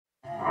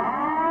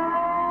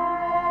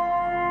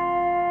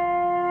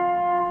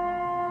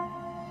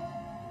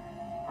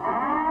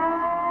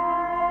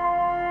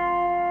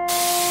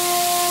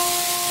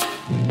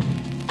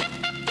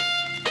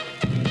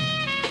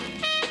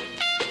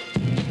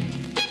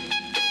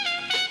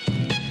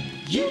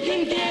You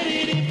can get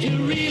it if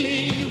you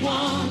really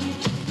want.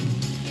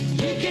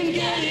 You can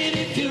get it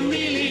if you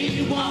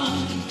really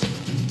want.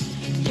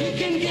 You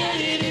can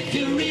get it if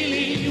you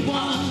really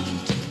want.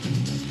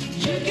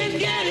 You can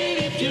get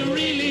it if you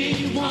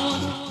really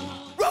want.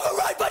 Rubber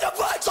right by the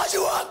flag, slice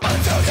you up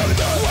until you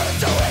know what it's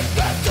doing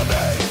best to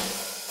me.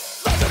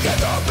 Let you get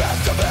the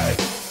best of me.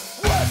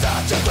 What's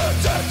that you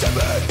pretend to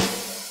me?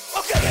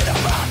 I'm kicking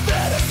up my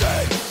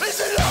fantasy.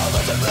 Is it all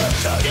the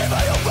solution in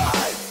my own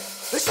mind?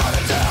 It's hard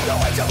to tell, no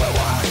way to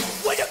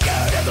rewind. When you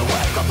get in the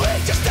way,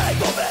 complete just stay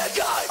for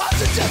mankind. I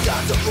suggest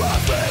not to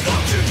cross me.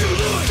 What did you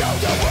lose? Don't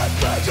know what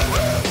made you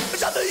real. It's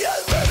not the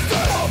endless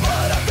thing. All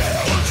but I feel.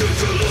 What did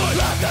you lose?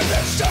 Like that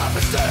this sharp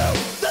and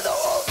steel. Then the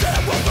wolves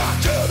that will not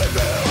kill the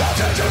real. I'll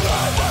take your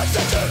life, but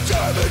such a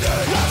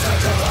terminate. I'll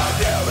take your life,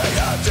 feeling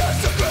I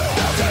disagree.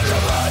 I'll take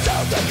your life,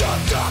 don't think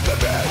I'm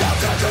talking me. I'll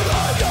take your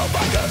life, don't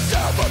find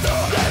yourself on the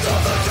edge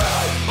of the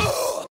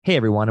time. Hey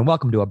everyone, and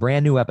welcome to a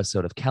brand new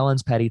episode of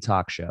Kellen's Petty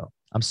Talk Show.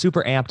 I'm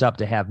super amped up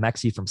to have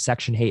Mexi from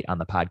Section Hate on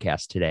the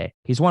podcast today.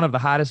 He's one of the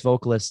hottest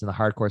vocalists in the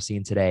hardcore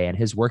scene today, and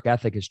his work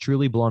ethic has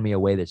truly blown me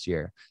away this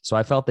year. So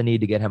I felt the need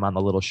to get him on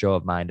the little show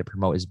of mine to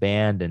promote his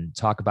band and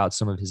talk about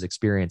some of his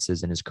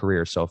experiences in his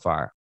career so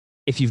far.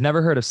 If you've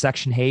never heard of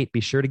Section Hate,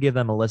 be sure to give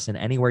them a listen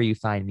anywhere you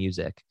find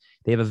music.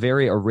 They have a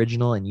very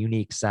original and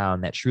unique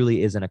sound that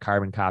truly isn't a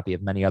carbon copy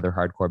of many other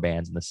hardcore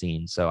bands in the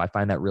scene, so I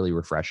find that really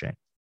refreshing.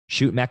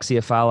 Shoot Mexi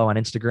a follow on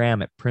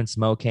Instagram at Prince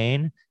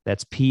Mocane.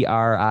 That's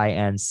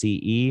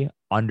PRINCE_Mocane,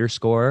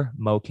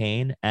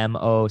 MOCAINE,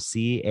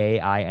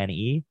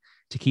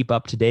 to keep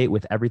up to date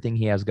with everything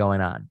he has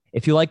going on.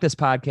 If you like this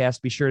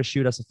podcast, be sure to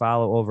shoot us a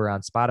follow over on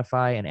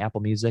Spotify and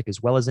Apple Music,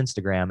 as well as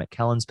Instagram at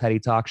Kellen's Petty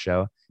Talk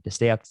Show to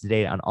stay up to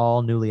date on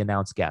all newly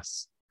announced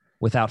guests.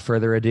 Without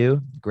further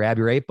ado, grab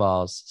your 8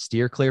 balls,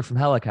 steer clear from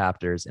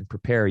helicopters, and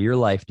prepare your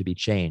life to be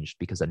changed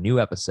because a new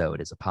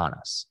episode is upon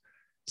us.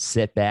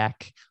 Sit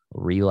back,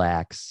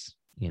 relax,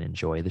 and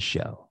enjoy the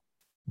show.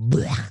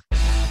 Blah.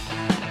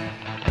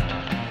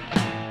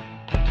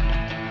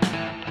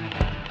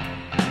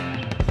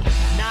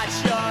 Not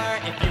sure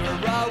if you were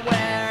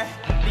aware,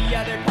 the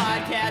other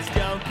podcasts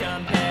don't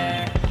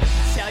compare.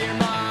 Tell your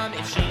mom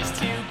if she's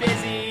too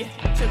busy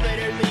to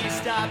literally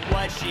stop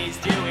what she's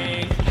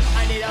doing.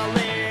 I need all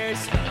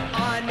ears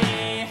on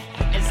me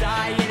as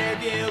I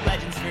interview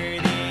legends for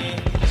thee.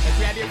 Now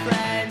grab your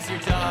friends, your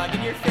dog,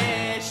 and your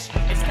fish.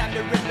 It's time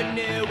to rip a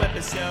new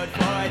episode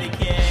for the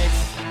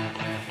kids.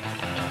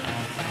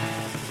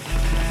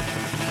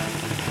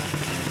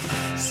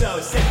 So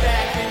sit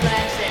back,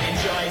 relax, and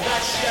enjoy the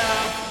show.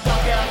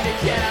 Welcome to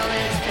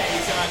Kellen's Petty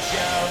Talk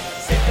Show.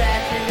 Sit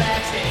back,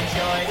 relax, and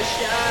enjoy the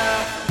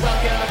show.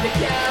 Welcome to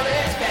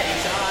Kellen's Petty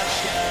Talk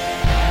Show.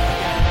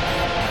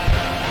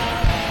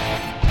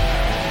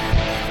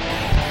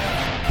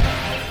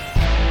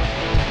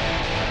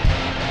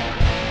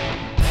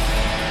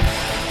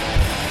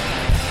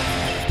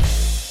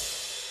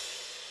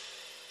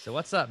 So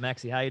what's up,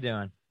 Mexi? How you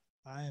doing?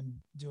 I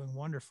am doing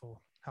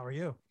wonderful. How are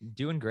you?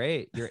 Doing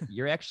great.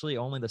 You're actually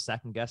only the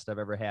second guest I've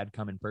ever had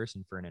come in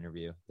person for an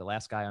interview. The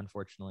last guy,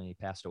 unfortunately,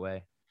 passed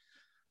away.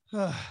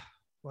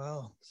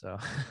 Well, So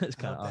it's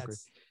kind of awkward.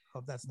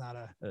 Hope that's not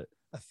a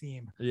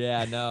theme.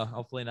 Yeah, no,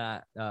 hopefully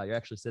not. You're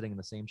actually sitting in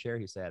the same chair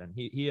he sat in.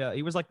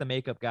 He was like the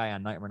makeup guy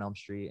on Nightmare on Elm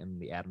Street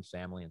and the Addams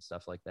Family and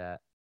stuff like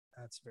that.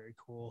 That's very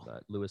cool.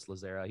 Louis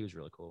Lazara, he was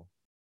really cool.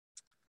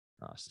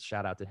 So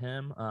shout out to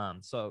him.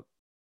 So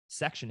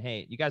Section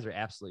Hate, you guys are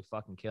absolutely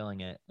fucking killing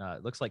it.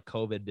 It looks like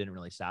COVID didn't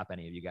really stop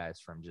any of you guys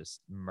from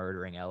just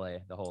murdering LA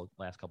the whole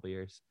last couple of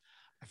years.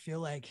 I feel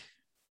like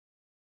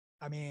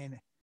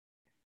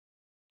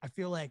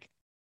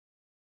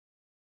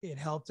it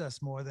helped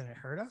us more than it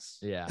hurt us.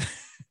 Yeah.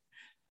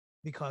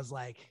 Because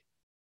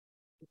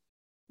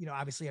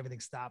obviously everything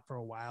stopped for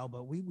a while,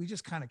 but we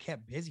just kind of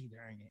kept busy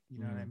during it. You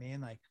know what I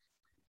mean?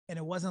 And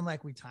it wasn't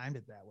like we timed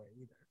it that way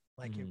either.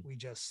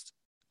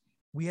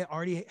 We had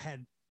already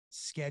had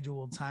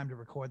scheduled time to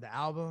record the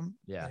album.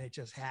 Yeah. And it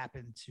just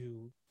happened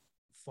to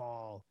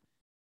fall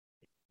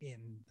in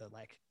the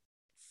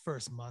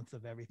first month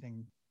of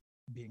everything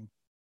being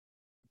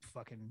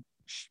fucking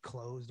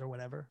closed or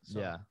whatever.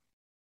 So yeah.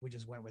 We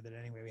just went with it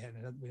anyway. We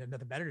had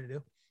nothing better to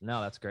do.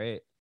 No, that's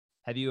great.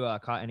 Have you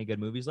caught any good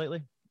movies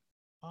lately?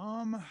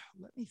 Let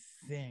me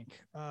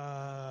think.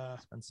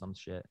 It's been some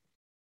shit.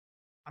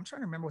 I'm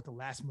trying to remember what the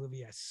last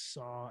movie I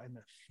saw in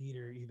the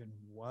theater even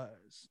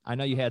was. I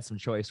know you had some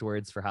choice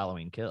words for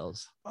Halloween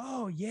Kills.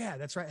 Oh yeah,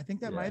 that's right. I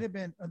think that might have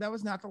been, that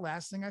was not the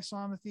last thing I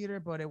saw in the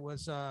theater, but it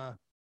was,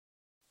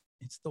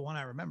 it's the one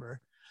I remember.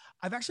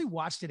 I've actually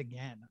watched it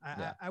again.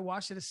 I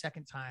watched it a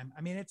second time.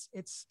 I mean,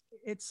 it's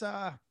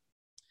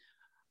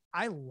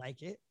I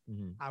like it.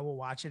 Mm-hmm. I will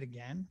watch it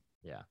again.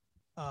 Yeah.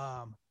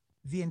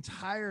 The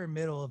entire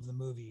middle of the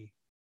movie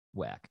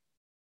Whack.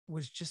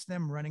 was just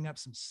them running up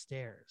some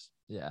stairs.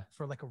 Yeah.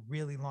 For a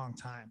really long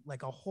time,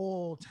 a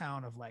whole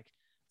town of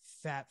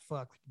fat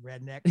fuck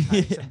redneck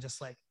types and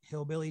just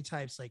hillbilly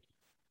types.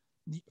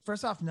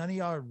 First off, none of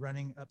y'all are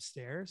running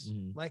upstairs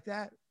like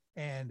that.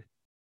 And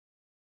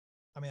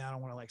mean, I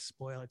don't want to like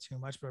spoil it too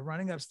much, but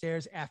running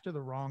upstairs after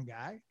the wrong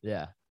guy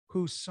Yeah.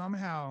 who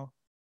somehow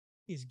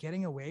is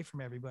getting away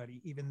from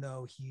everybody, even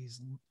though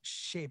he's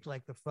shaped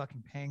like the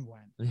fucking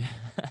penguin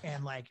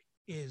and like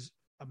is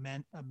a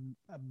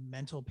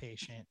mental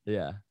patient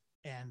Yeah.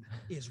 and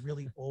is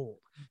really old.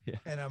 Yeah.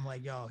 And I'm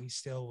like, yo, he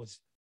still was.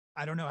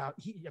 I don't know how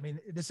I mean,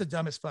 this is the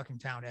dumbest fucking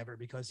town ever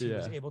because he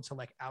was able to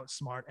like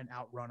outsmart and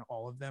outrun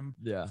all of them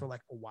for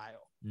like a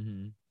while,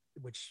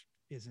 which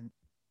isn't,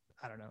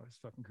 I don't know, it's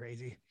fucking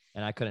crazy.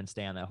 And I couldn't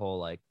stand that whole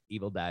like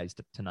evil dies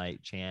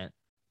tonight chant.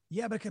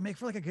 Yeah, but it could make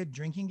for like a good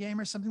drinking game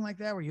or something like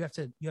that, where you have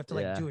to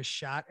like do a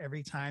shot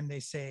every time they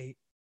say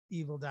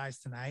evil dies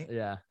tonight.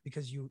 Yeah.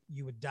 Because you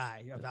would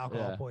die of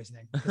alcohol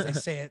poisoning because they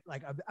say it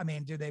like, I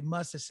mean, dude, they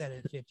must have said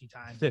it 50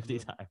 times. 50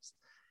 times.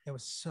 It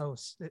was so,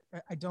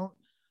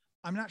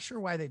 I'm not sure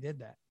why they did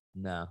that.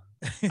 No,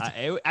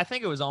 I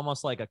think it was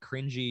almost like a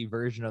cringy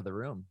version of The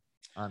Room,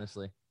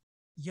 honestly.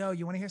 Yo,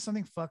 you want to hear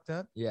something fucked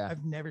up? Yeah.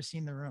 I've never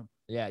seen The Room.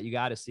 Yeah, you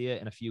got to see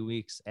it in a few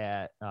weeks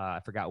at I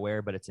forgot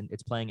where, but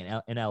it's playing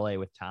in LA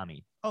with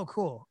Tommy. Oh,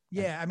 cool.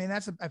 Yeah, I mean I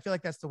feel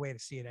like that's the way to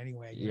see it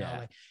anyway. You know,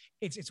 like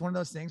it's one of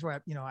those things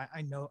where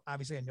I know,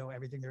 obviously I know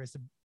everything there is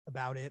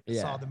about it. I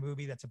saw the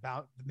movie that's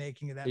about the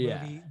making of that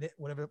movie.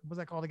 Whatever was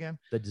that called again?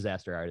 The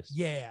Disaster Artist.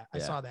 Yeah, I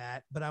saw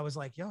that, but I was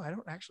like, yo, I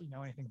don't actually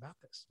know anything about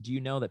this. Do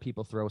you know that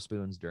people throw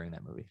spoons during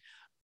that movie?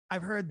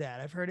 I've heard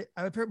that. I've heard it.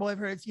 I've heard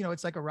it's, you know,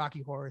 it's like a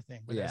Rocky Horror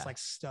thing, but it's like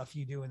stuff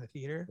you do in the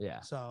theater.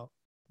 Yeah. So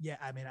yeah,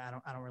 I mean, I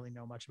don't really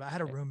know much about it. I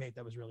had a roommate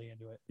that was really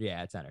into it.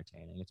 Yeah, it's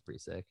entertaining. It's pretty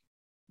sick.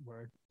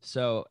 Word.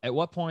 So at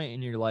what point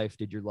in your life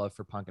did your love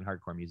for punk and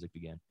hardcore music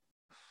begin?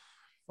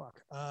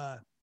 Fuck. I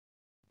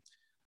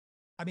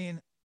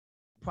mean,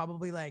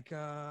 probably like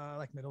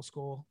middle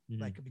school,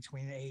 like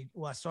between the age.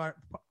 Well,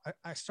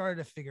 I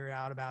started to figure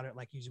out about it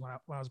like usually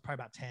when I was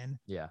probably about 10.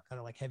 Yeah. Kind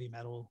of like heavy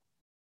metal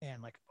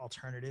and like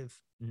alternative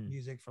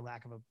music, for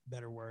lack of a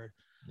better word.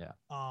 Yeah.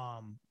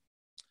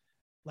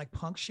 Like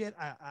punk shit,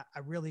 I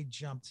really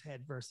jumped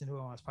headfirst into it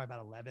when I was probably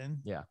about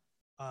 11. Yeah.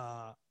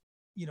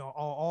 You know,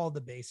 all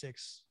the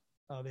basics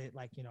of it,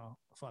 like, you know,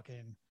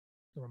 fucking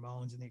the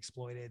Ramones and the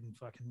Exploited and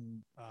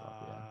fucking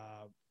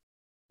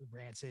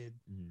Rancid.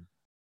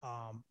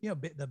 You know,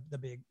 the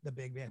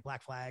big band,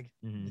 Black Flag,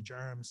 the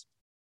Germs,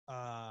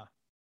 all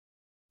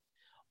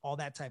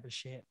that type of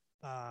shit.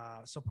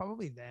 So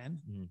probably then.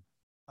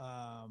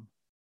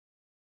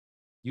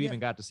 You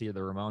even got to see the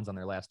Ramones on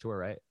their last tour,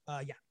 right?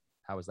 Yeah.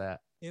 How was that?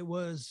 It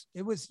was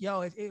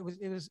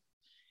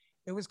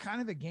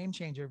kind of a game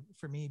changer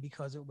for me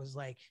because it was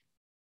like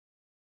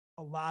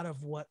a lot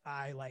of what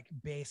I like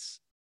base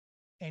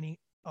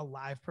a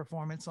live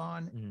performance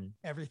on.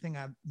 Everything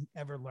I've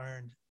ever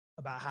learned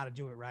about how to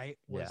do it right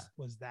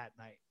was that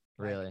night.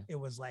 Really? Like, it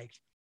was like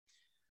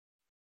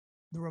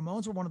the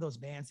Ramones were one of those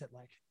bands that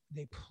like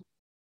they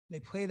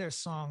play their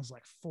songs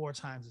like 4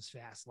 times as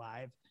fast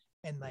live,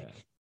 and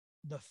like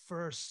the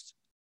first,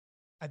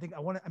 I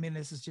mean,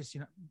 this is just,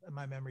 you know,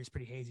 my memory is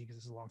pretty hazy because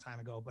this is a long time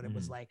ago, but it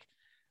was like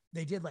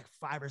they did like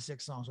 5 or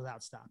 6 songs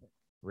without stopping.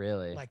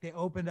 Really? Like they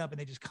opened up and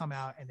they just come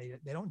out and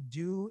they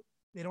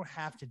don't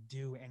have to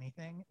do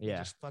anything. They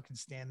just fucking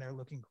stand there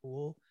looking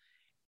cool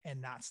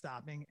and not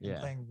stopping and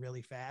playing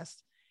really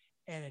fast.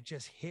 And it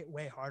just hit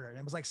way harder. And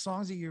it was like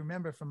songs that you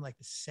remember from like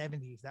the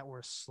 70s that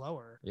were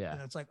slower. Yeah.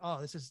 And it's like, oh,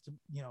 this is,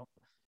 you know,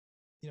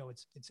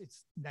 it's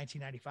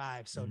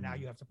 1995. So now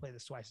you have to play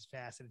this twice as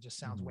fast and it just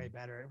sounds way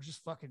better. It was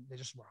just fucking, they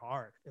just were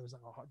hard. It was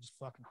like just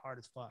fucking hard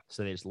as fuck.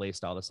 So they just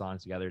laced all the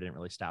songs together. Didn't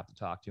really stop to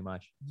talk too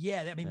much.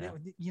 Yeah. I mean,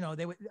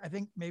 they would, I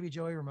think maybe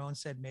Joey Ramone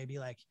said maybe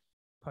like,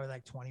 probably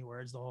like 20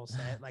 words the whole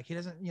set. Like he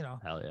doesn't, you know,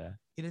 hell yeah.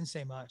 He didn't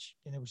say much.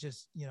 And it was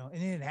just, you know,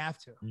 and he didn't have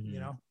to, you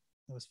know,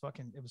 it was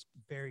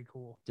very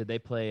cool. Did they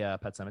play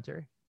Pet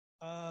Sematary?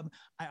 I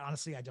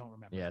honestly, I don't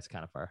remember. Yeah. It's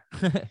kind of far.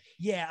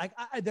 Yeah.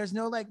 Like there's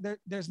no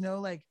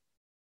like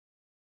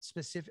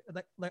specific,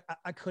 like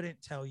I couldn't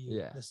tell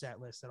you the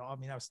set list at all. I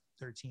mean, I was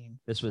 13.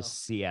 This was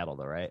Seattle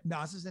though, right? No,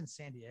 this is in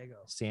San Diego.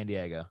 San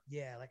Diego.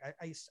 Yeah. Like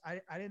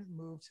I didn't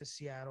move to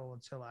Seattle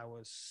until I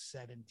was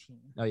 17.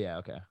 Oh yeah.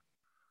 Okay.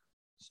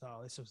 So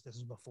this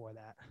was before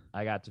that.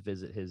 I got to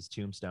visit his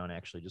tombstone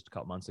actually just a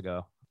couple months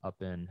ago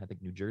up in, I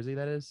think, New Jersey,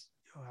 that is.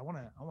 Yo, I want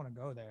to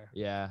go there.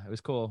 Yeah, it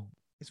was cool.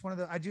 It's one of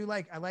the,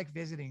 I like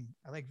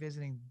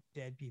visiting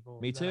dead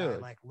people. Me too. I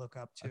like look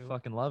up to. I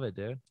fucking love it,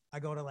 dude. I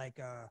go to like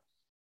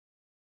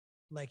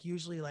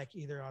usually like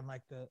either on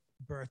like the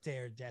birthday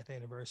or death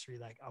anniversary,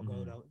 like I'll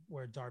go to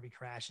where Darby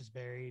Crash is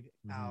buried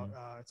out.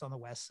 It's on the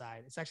west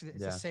side. It's actually,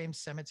 the same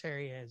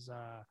cemetery as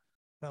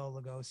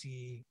Bela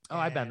Lugosi. Oh,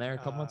 I've been there a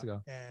couple months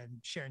ago. And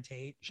Sharon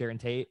Tate.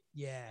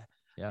 Yeah.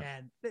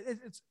 And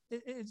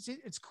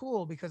it's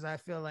cool because I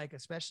feel like,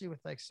 especially with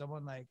like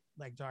someone like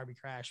Darby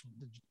Crash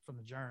from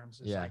the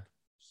Germs, it's like,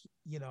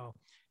 you know,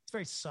 it's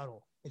very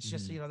subtle. It's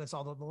just, you know, there's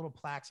all the little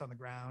plaques on the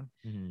ground,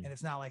 and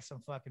it's not like some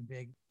fucking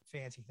big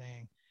fancy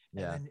thing.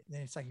 And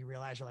then it's like you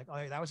realize you're like,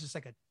 oh, that was just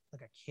like a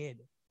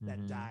kid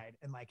that died,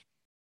 and like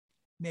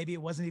maybe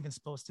it wasn't even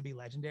supposed to be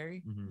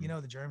legendary. You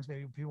know, the Germs,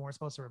 maybe people weren't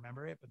supposed to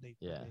remember it, but they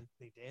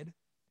did,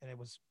 and it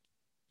was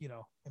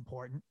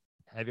important.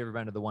 Have you ever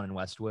been to the one in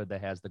Westwood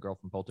that has the girl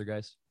from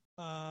Poltergeist?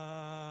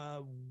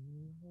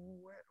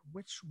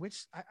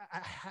 Which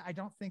I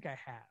don't think I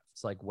have.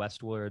 It's like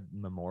Westwood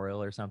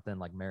Memorial or something.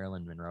 Like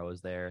Marilyn Monroe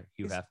is there.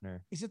 Hugh Hefner.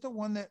 Is it the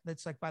one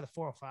that's like by the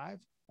 405?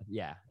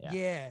 Yeah.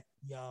 Yeah.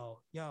 Yo,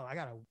 I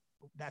got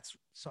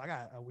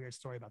a weird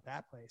story about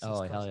that place.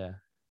 Oh, hell yeah.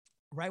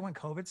 Right when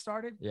COVID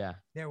started, Yeah.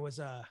 there was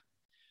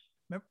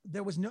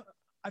no,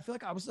 I feel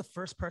like I was the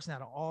first person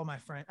out of all my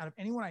friends, out of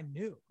anyone I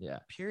knew,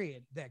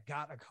 period, that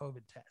got a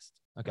COVID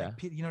test. Okay.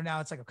 Like, now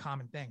it's like a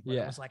common thing, but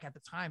it was like, at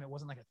the time, it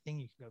wasn't like a thing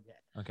you could go get.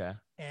 Okay.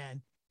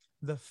 And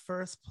the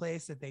first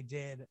place that they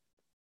did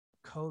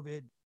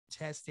COVID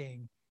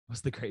testing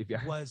was the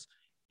graveyard. Was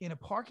in a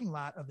parking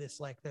lot of this,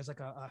 like, there's like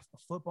a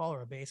football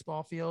or a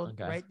baseball field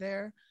right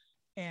there.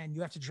 And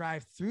you have to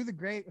drive through the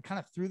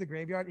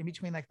graveyard in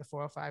between like the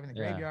 405 and the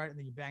graveyard. And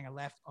then you bang a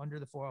left under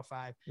the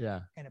 405. Yeah.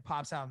 And it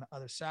pops out on the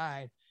other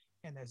side.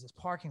 And there's this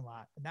parking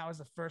lot. And that was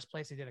the first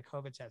place they did a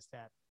COVID test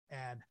at.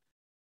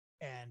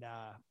 And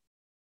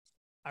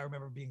I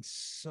remember being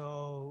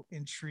so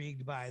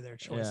intrigued by their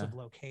choice of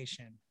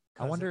location.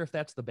 I wonder if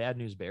that's the Bad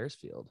News Bears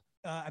field.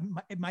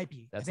 It might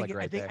be. That's I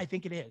think there. I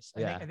think it is.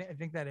 Yeah. I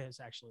think that is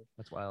actually.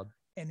 That's wild.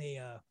 And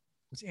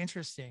what's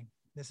interesting,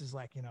 this is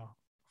like,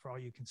 for all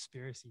you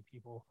conspiracy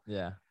people.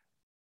 Yeah.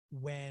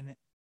 When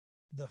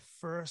the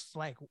first,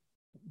 like,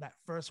 that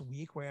first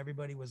week where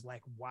everybody was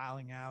like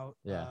wilding out.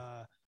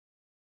 Yeah.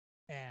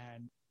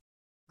 And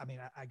I mean,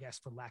 I guess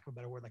for lack of a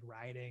better word, like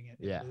rioting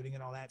and looting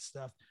and all that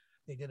stuff,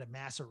 they did a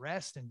mass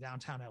arrest in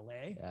downtown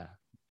LA. Yeah.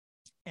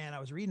 And I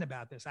was reading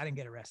about this. I didn't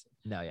get arrested.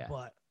 No, yeah.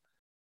 But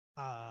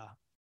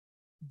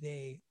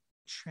they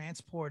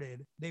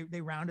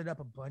rounded up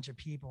a bunch of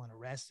people and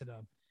arrested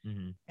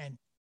them and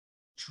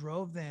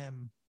drove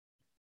them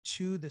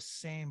to the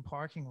same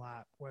parking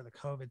lot where the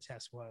COVID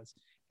test was,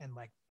 and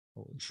like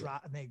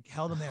and they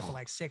held them there for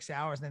like 6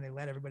 hours, and then they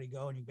let everybody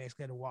go, and you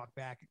basically had to walk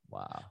back.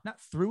 Wow.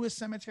 Not through a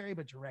cemetery,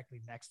 but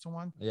directly next to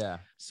one. Yeah.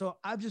 So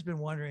I've just been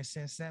wondering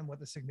since then what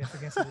the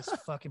significance of this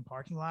fucking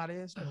parking lot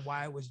is, and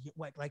why it was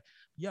like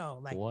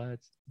what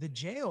the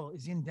jail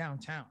is in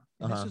downtown.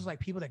 And this was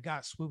like people that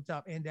got swooped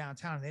up in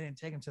downtown, and they didn't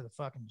take them to the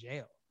fucking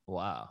jail.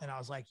 Wow. And I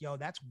was like, yo,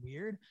 that's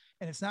weird.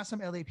 And it's not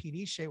some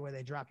LAPD shit where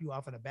they drop you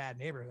off in a bad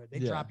neighborhood. They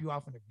drop you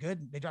off in a good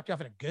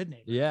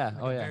neighborhood. Yeah.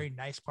 Like a very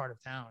nice part of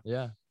town.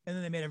 Yeah. And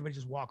then they made everybody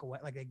just walk away.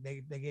 Like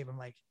they gave them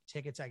like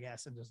tickets, I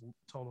guess, and just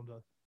told them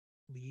to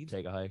leave.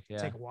 Take a hike. Yeah.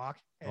 Take a walk.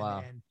 And,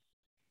 and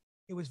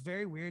it was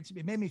very weird to me.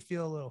 It made me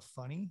feel a little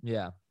funny.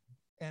 Yeah.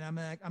 And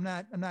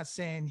I'm not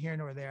saying here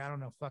nor there. I don't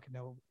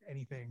know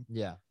anything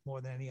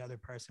more than any other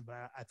person,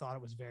 but I thought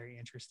it was very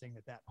interesting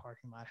that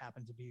parking lot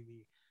happened to be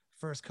the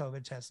first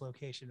COVID test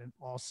location, and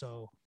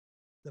also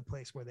the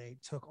place where they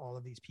took all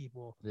of these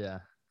people. Yeah.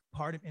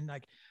 And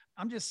like,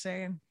 I'm just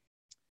saying,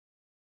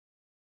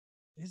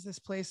 is this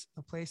place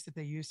a place that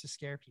they use to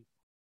scare people?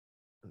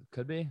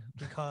 Could be.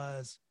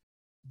 Because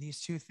these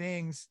two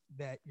things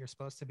that you're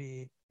supposed to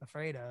be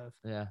afraid of,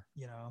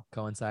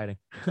 coinciding.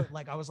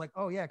 Like, I was like,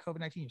 oh yeah,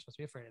 COVID-19, you're supposed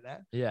to be afraid of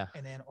that. Yeah.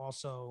 And then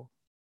also,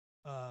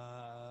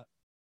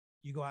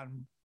 you go out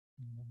and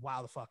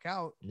wow the fuck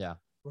out. Yeah.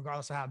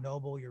 Regardless of how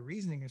noble your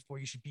reasoning is for,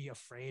 you should be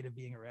afraid of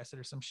being arrested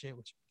or some shit,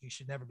 which you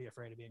should never be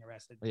afraid of being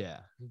arrested. Yeah.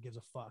 Who gives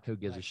a fuck? Who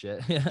gives a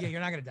shit? Yeah. You're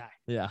not going to die.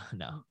 Yeah.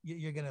 No.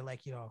 You're going to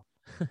like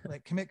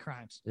commit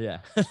crimes.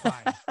 Yeah. It's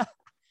fine.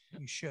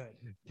 You should.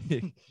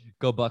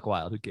 Go buck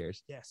wild. Who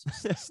cares? Yes.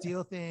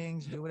 Steal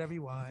things, do whatever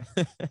you want.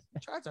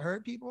 Try to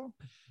hurt people.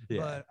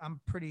 Yeah. But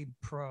I'm pretty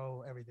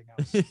pro everything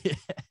else.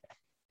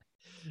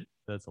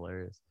 That's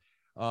hilarious.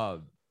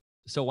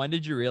 So when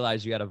did you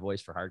realize you got a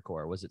voice for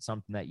hardcore? Was it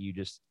something that you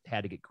just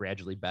had to get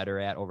gradually better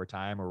at over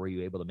time, or were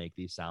you able to make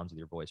these sounds with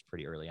your voice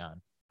pretty early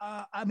on?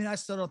 I mean, I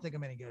still don't think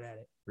I'm any good at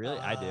it. Really?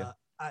 I do.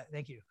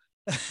 Thank you.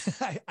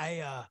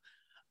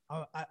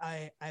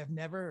 I've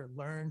never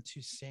learned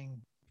to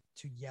sing,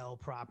 to yell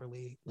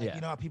properly. Like,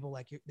 you know how people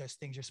there's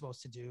things you're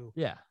supposed to do.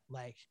 Yeah.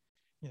 Like,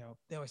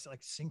 they always say,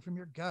 like, sing from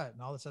your gut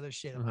and all this other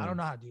shit. I don't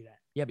know how to do that.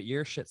 Yeah, but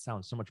your shit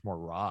sounds so much more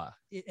raw.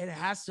 It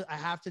has to. I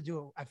have to do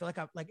it. I feel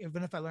like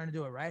even if I learn to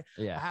do it right,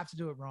 I have to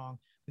do it wrong,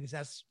 because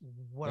that's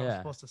what I'm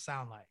supposed to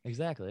sound like.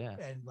 Exactly. Yeah.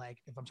 And like,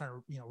 if I'm trying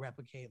to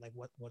replicate like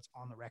what's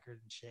on the record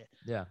and shit.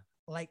 Yeah.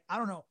 Like, I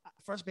don't know.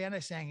 First band I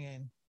sang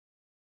in,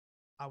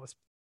 I was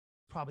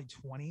probably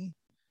 20.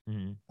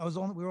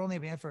 Mm-hmm. We were only a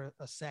band for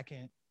a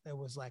second. It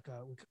was like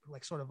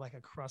sort of like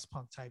a crust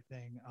punk type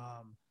thing.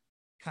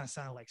 Kind of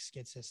sounded like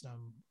Skid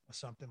System or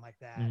something like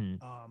that.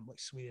 Mm-hmm. Like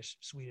Swedish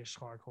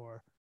hardcore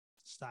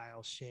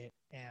style shit.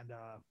 And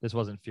this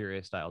wasn't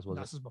Furious Styles, was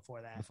it? This was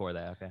before that. Before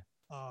that, okay.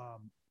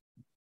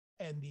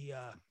 And we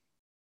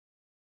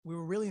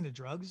were really into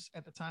drugs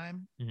at the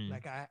time. Mm-hmm.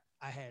 Like I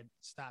had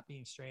stopped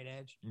being straight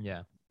edge.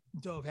 Yeah.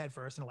 Dove head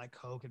first into like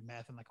coke and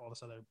meth and like all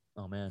this other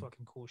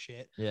fucking cool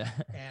shit. Yeah.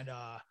 And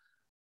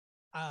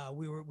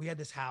we had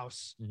this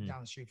house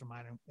down the street from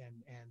mine,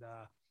 and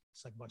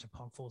it's like a bunch of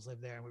punk fools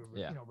live there, and we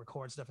would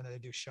record stuff, and then they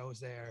do shows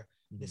there,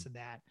 this and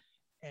that.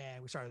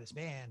 And we started this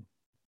band,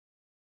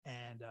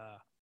 and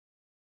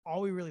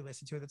all we really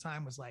listened to at the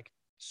time was like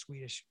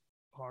Swedish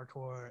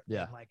hardcore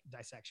Yeah. and like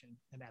Dissection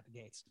and At the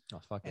Gates. Oh,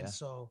 fuck yeah. And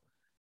so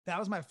that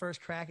was my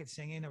first crack at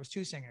singing. There was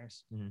two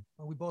singers. Mhm.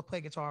 We both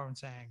played guitar and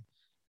sang.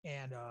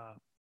 And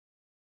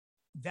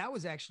that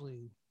was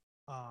actually,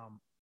 I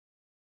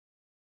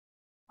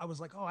was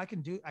like, oh, I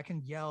can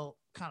yell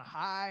kind of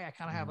high. I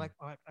kind of have like,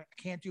 I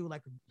can't do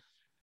like,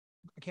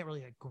 I can't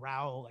really like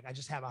growl. Like I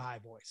just have a high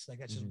voice. Like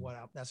that's just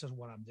that's just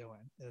what I'm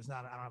doing. There's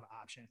not, I don't have an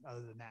option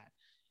other than that.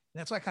 And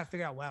that's why I kind of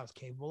figured out what I was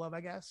capable of,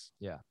 I guess.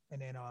 Yeah.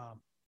 And then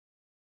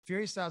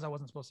Furious Styles, I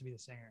wasn't supposed to be the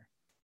singer.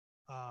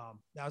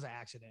 That was an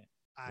accident.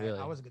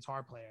 I was a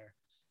guitar player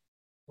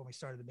when we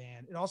started the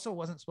band. It also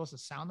wasn't supposed to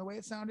sound the way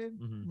it sounded.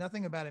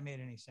 Nothing about it made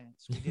any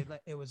sense. We did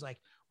like, it was like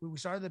we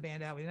started the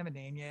band out. We didn't have a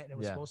name yet. And it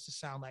was supposed to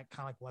sound like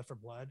kind of like Blood for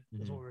Blood.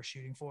 That's what we were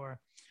shooting for.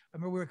 I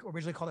remember we were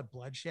originally called it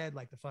Bloodshed,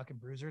 like the fucking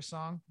Bruiser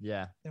song.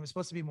 Yeah. And it was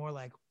supposed to be more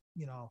like,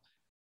 you know,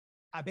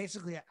 I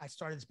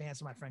started this band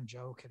so my friend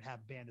Joe could have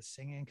a band to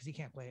sing in because he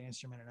can't play an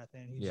instrument or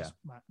nothing. He's just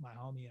my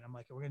homie. And I'm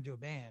like, we're going to do a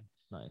band.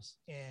 Nice.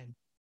 And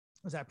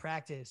it was at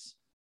practice.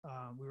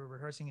 We were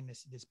rehearsing in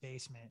this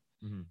basement,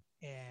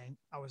 and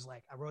I was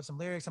like, I wrote some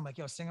lyrics. I'm like,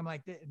 yo, sing them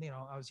like this. And, you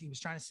know, he was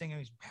trying to sing, and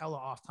he was hella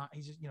off time.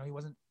 He's just, you know, he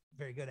wasn't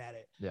very good at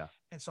it. Yeah.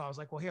 And so I was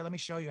like, well, here, let me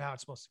show you how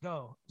it's supposed to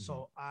go.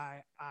 So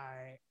I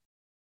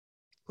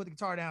put the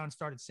guitar down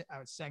and I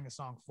sang the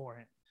song for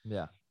him.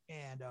 Yeah.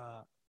 And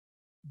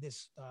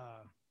this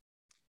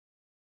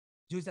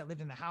dudes that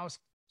lived in the house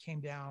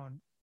came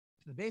down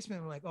to the basement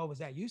and were like, oh, was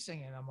that you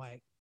singing? And I'm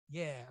like,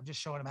 yeah, I'm just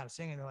showing them how to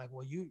sing. And they're like,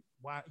 well, you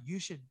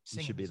should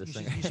sing. You should be the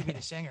singer. You should be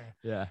the singer.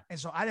 Yeah. And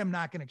so I am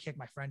not going to kick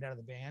my friend out of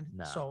the band.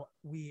 No. So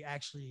we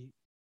actually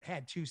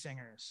had two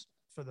singers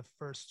for the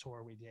first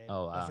tour we did.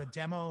 Oh, wow. For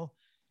demo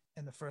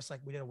and the first, like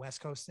we did a West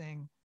Coast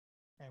thing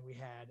and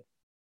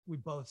we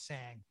both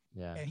sang.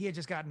 Yeah. And he had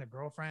just gotten a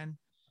girlfriend.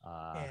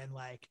 And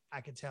like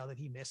I could tell that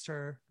he missed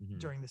her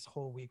during this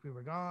whole week we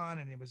were gone.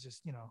 And it was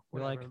just, you know,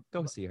 we're like,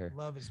 go see her.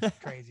 Love is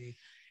crazy.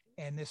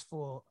 And this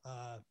fool,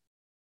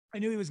 I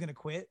knew he was going to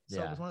quit.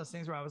 So it was one of those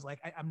things where I was like,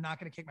 I'm not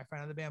going to kick my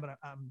friend out of the band, but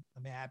I'm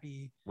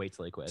happy. Wait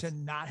till he quits. To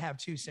not have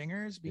two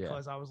singers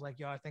because I was like,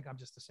 yo, I think I'm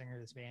just the singer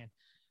of this band,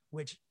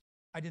 which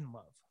I didn't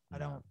love.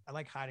 I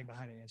like hiding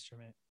behind an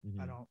instrument.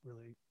 I don't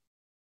really,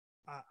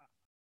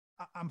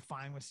 I'm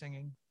fine with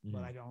singing,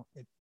 but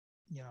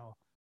you know,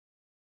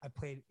 I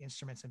played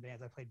instruments in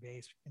bands. I played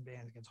bass in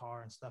bands,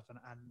 guitar and stuff. And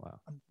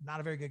I'm not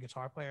a very good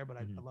guitar player, but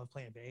I love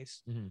playing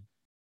bass.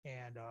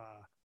 And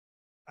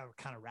I would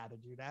kind of rather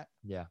do that.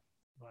 Yeah.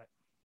 But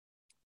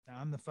now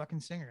I'm the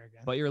fucking singer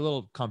again. But you're a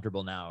little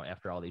comfortable now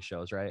after all these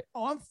shows, right?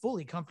 Oh, I'm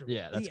fully comfortable.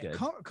 Yeah, that's good.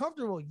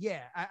 Comfortable.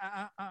 Yeah.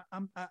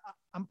 I'm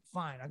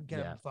fine. I can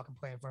get up and fucking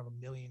play in front of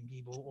 1 million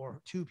people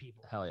or 2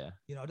 people. Hell yeah.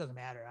 You know, it doesn't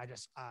matter. I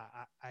just, I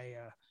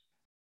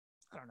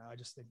don't know. I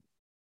just think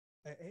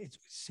it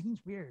seems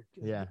weird.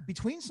 Yeah.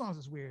 Between songs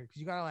is weird because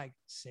you gotta like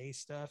say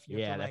stuff.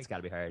 That's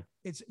gotta be hard.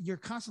 You're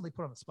constantly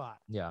put on the spot.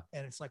 Yeah.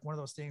 And it's like one of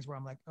those things where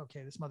I'm like,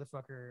 okay, this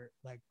motherfucker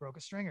like broke a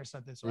string or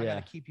something, so I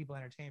gotta keep people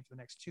entertained for the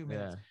next 2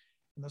 minutes.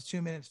 And those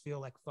 2 minutes feel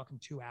like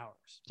fucking 2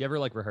 hours. Do you ever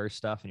like rehearse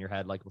stuff in your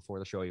head like before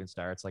the show even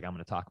starts? Like I'm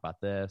gonna talk about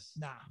this.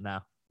 No.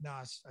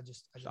 I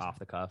just off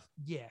the cuff.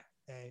 Yeah.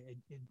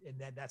 And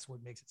that's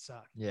what makes it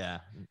suck. Yeah,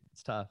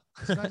 it's tough.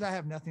 Sometimes I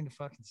have nothing to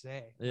fucking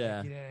say. Yeah.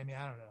 Like, you know what I mean?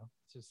 I don't know.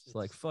 It's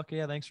like, fuck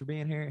yeah, thanks for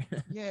being here.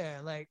 Yeah,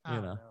 like, I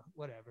don't know,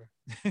 whatever.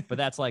 But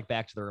that's like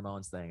back to the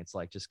Ramones thing. It's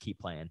like, just keep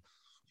playing.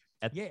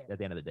 At the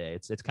end of the day,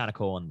 it's kind of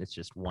cool, and it's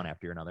just one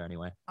after another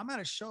anyway. I'm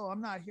at a show.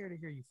 I'm not here to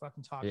hear you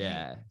fucking talk.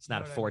 Yeah, it's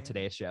not a For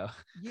Today show.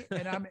 Yeah,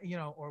 and I'm, you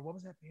know, or what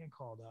was that band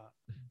called?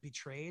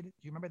 Betrayed. Do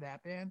you remember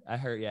that band? I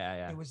heard,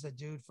 yeah. It was the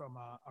dude from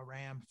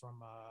Aram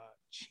from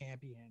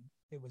Champion.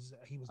 He was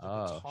the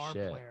guitar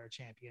player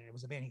Champion. It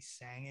was a band he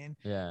sang in.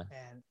 Yeah,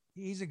 and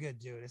he's a good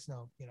dude. It's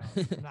no, you know,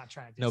 I'm not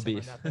trying to no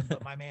beef, or nothing,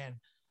 but my man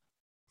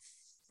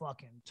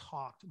fucking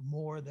talked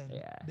more than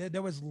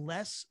there was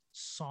less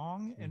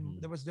song and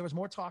there was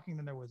more talking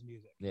than there was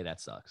music. Yeah, that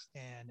sucks.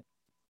 And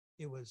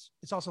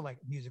it's also like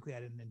musically I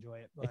didn't enjoy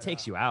it, but it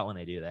takes you out when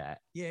they do that.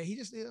 Yeah, he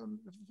just the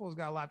fool's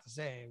got a lot to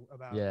say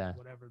about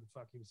whatever the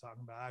fuck he was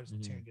talking about. I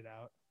just tuned it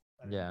out.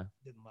 I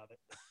didn't love it.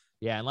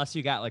 Yeah, unless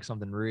you got like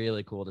something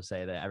really cool to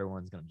say that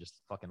everyone's gonna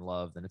just fucking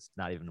love, then it's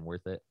not even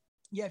worth it.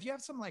 Yeah, if you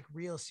have some like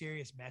real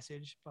serious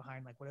message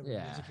behind like whatever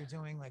music you're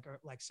doing, like or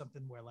like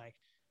something where like,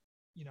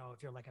 you know,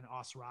 if you're like an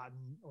Os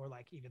Rotten or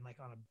like even like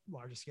on a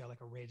larger scale,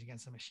 like a Rage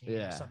Against the Machine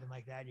or something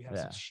like that, you have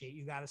some shit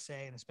you gotta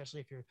say, and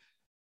especially if you're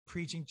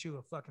preaching to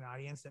a fucking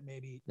audience that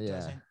maybe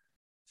doesn't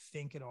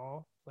think at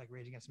all, like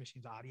Rage Against the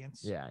Machine's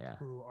audience,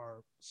 who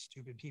are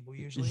stupid people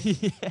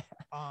usually.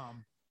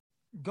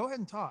 Go ahead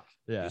and talk.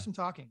 Do some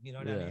talking. You know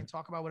what I mean?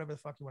 Talk about whatever the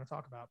fuck you want to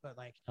talk about. But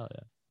like,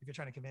 if you're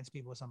trying to convince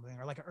people of something,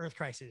 or like an Earth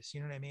Crisis, you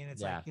know what I mean?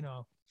 It's like, you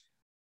know,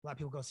 a lot of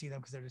people go see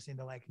them because they're just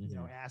into like, you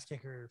know, ass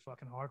kicker,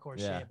 fucking hardcore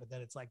shit. But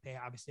then it's like they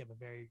obviously have a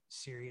very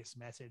serious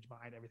message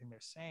behind everything they're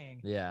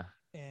saying. Yeah.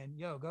 And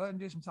go ahead and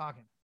do some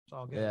talking. It's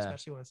all good,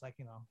 especially when it's like,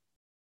 you know,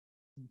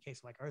 in the case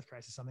of like Earth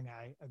Crisis, something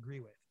I agree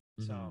with.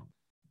 So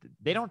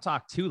they don't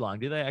talk too long,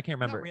 do they? I can't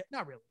remember.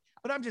 Not really.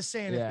 But I'm just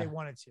saying Yeah. if they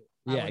wanted to.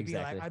 Yeah, I'd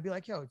exactly. I'd be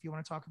like, yo, if you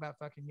want to talk about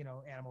fucking,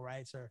 animal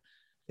rights or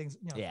things,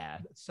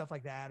 stuff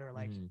like that, or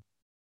like,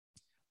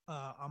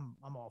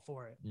 I'm all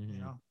for it,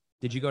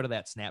 Did you go to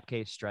that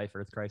Snapcase Strife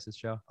Earth Crisis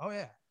show? Oh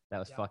yeah. That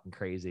was fucking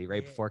crazy.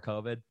 Right before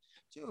COVID.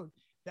 Dude,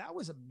 that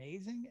was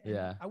amazing. And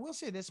Yeah. I will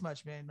say this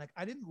much, man. Like,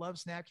 I didn't love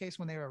Snapcase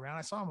when they were around.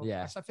 I saw them.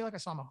 Yeah. I feel like I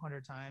saw them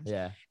 100 times.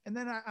 Yeah. And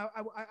then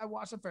I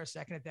watched them for a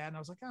second at that, and I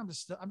was like,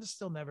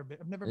 I've never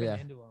been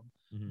into them.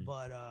 Mhm.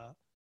 But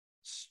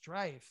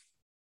Strife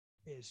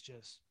is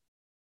just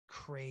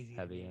crazy.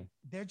 Heavy.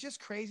 They're just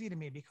crazy to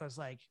me because,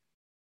 like,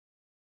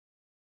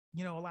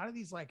 a lot of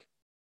these like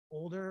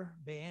older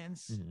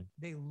bands,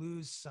 they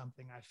lose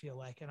something, I feel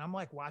like. And I'm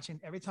like watching,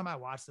 every time I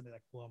watch them, they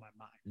like blow my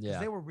mind. Yeah.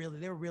 They were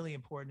really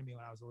important to me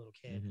when I was a little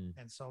kid.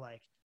 And so,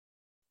 like,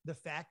 the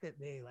fact that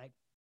they like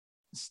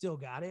still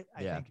got it,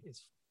 I think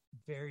is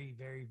very,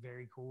 very,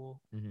 very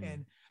cool.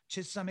 And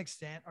to some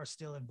extent are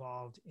still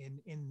involved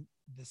in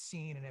the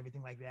scene and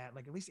everything like that.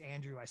 Like, at least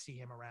Andrew, I see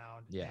him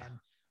around. Yeah. And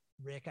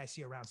Rick, I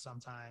see around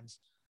sometimes.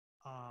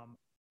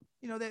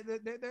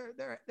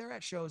 They're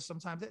at shows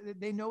sometimes.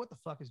 They know what the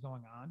fuck is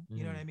going on.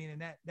 You know what I mean?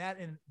 And that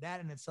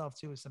in itself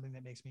too is something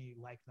that makes me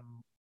like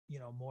them,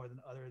 more than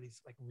other of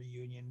these like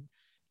reunion.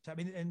 I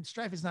mean, and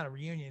Strife is not a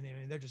reunion. I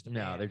mean, they're just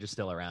they're just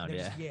still around.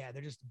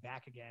 They're just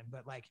back again.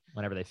 But like,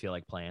 whenever they feel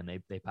like playing,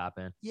 they pop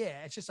in.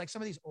 Yeah, it's just like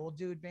some of these old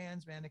dude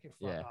bands, man, they can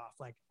fuck off.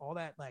 Like all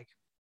that,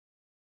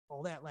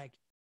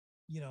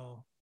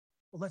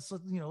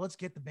 let's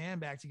get the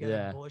band back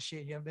together.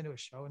 Bullshit. You haven't been to a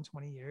show in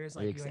 20 years.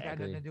 Like, you ain't got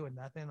nothing to do with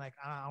nothing. Like,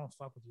 I don't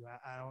fuck with you.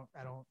 I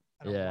don't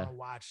want to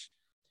watch,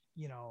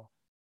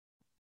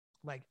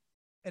 like,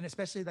 and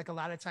especially like a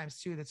lot of times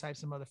too, the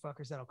types of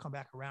motherfuckers that'll come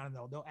back around and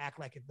they'll act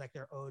like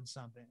they're owed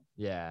something.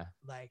 Yeah.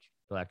 Like,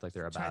 they'll act like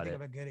they're about it. Trying to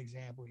think of a good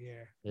example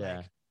here. Yeah.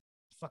 Like,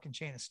 fucking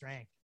Chain of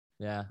Strength.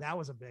 Yeah. That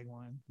was a big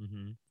one.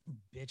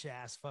 Bitch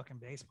ass fucking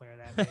bass player,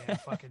 that man.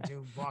 Fucking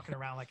dude walking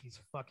around like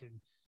he's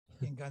fucking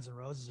in Guns N'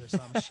 Roses or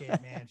some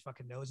shit, man.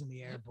 Fucking nose in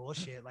the air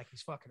bullshit, like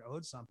he's fucking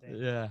owed something.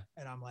 Yeah.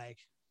 And I'm like,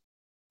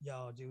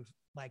 yo, dude,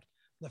 like,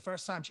 the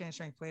first time Chain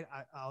Strength played,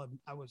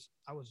 I was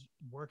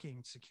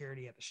working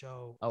security at the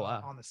show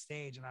on the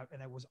stage,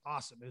 and it was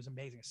awesome. It was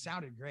amazing. It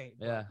sounded great.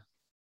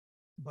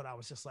 But I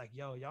was just like,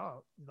 yo,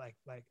 y'all, like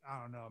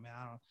I don't know, man.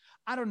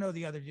 I don't know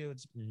the other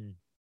dudes.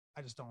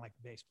 I just don't like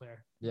the bass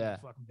player. Yeah.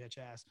 Fucking bitch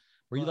ass.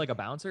 Were you like a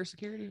bouncer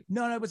security?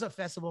 No, it was a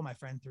festival my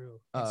friend threw.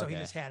 And so he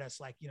just had us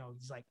like,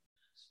 he's like,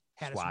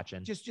 had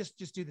watching.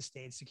 Just do the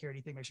stage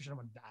security thing, make sure no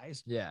one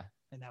dies. Yeah.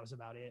 And that was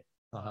about it.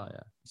 Yeah.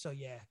 So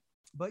yeah.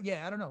 But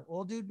yeah, I don't know.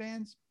 Old dude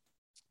bands.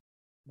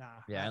 Nah.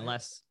 Yeah,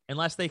 unless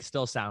they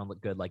still sound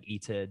good, like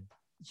E-Tid.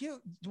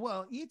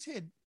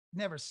 E-Tid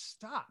never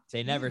stopped.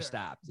 They never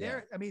stopped.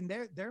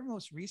 Their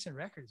most recent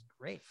record is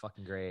great.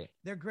 Fucking great.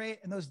 They're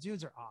great, and those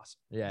dudes are awesome.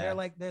 Yeah.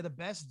 They're the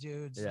best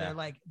dudes. Yeah.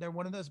 They're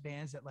one of those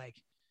bands that, like,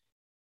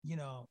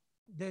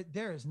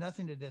 there is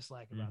nothing to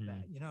dislike about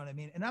that. You know what I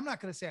mean? And I'm not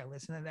gonna say I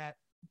listen to that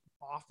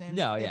often.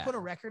 No, they yeah. put a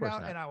record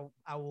out, not. and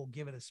I will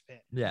give it a spin.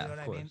 Yeah, you know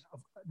what I mean?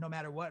 No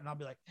matter what, and I'll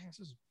be like, "Dang, this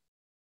is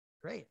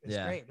great. It's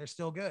great. They're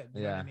still good."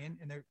 You know what I mean?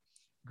 And they're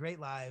great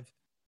live.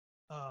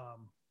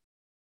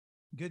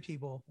 Good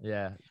people.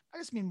 Yeah. I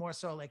just mean more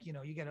so like, you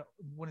get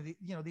one of the,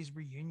 these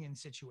reunion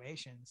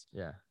situations.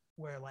 Yeah.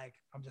 Where like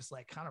I'm just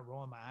like kind of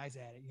rolling my eyes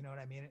at it. You know what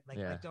I mean?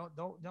 Like, don't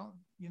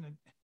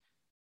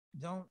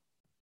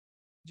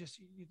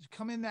just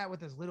come in that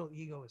with as little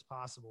ego as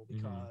possible,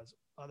 because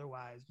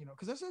otherwise,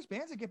 because there's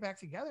bands that get back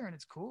together and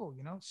it's cool.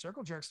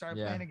 Circle Jerk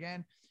started playing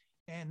again,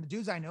 and the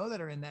dudes I know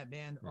that are in that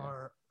band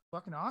are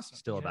fucking awesome.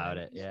 Still about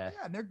it. Yeah.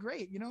 Yeah. And they're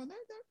great. And they're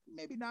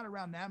maybe not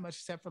around that much,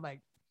 except for like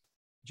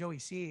Joey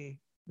C,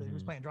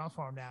 who's playing drums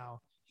for him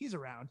now. He's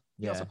around.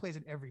 He also plays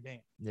in every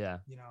band. Yeah.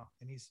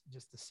 And he's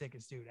just the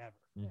sickest dude ever.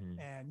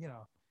 And,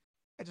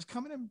 just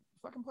come in and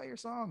fucking play your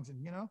songs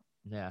and,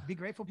 be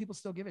grateful people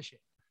still give a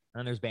shit.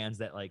 And there's bands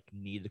that like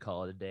need to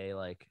call it a day.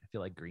 Like, I feel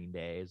like Green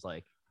Day is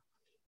like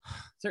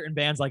certain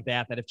bands like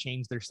that have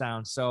changed their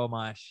sound so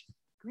much.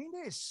 Green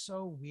Day is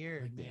so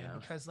weird, man,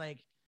 because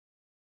like,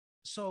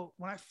 so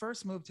when I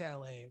first moved to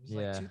LA, it was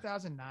like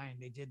 2009.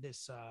 They did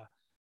this,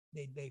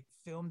 they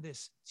filmed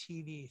this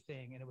TV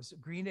thing, and it was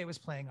Green Day was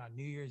playing on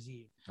New Year's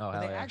Eve. But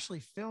they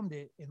actually filmed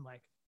it in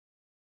like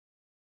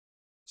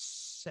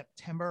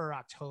September or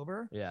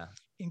October. Yeah.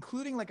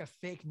 Including like a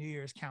fake New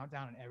Year's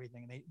countdown and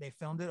everything. And they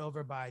filmed it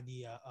over by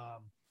the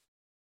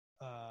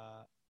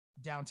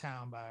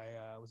downtown by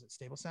was it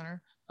Staples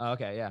Center? Oh,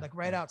 okay, yeah. Like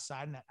right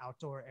outside in that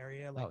outdoor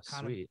area. Like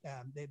sweet.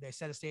 They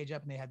set a stage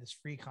up and they had this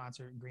free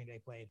concert and Green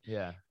Day played.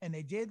 Yeah. And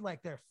they did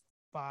like their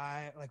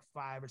five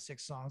or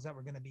six songs that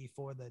were going to be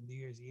for the New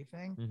Year's Eve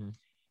thing.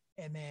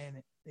 And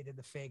then they did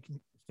the fake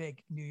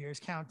New Year's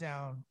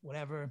countdown,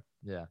 whatever.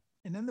 Yeah.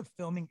 And then the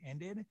filming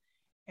ended,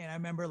 and I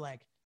remember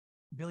like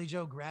Billy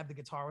Joe grabbed the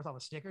guitar with all the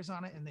stickers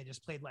on it, and they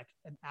just played like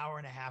an hour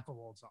and a half of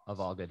old songs of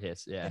all good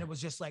hits. Yeah. And it was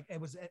just like,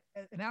 it was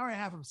an hour and a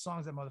half of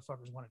songs that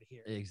motherfuckers wanted to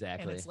hear.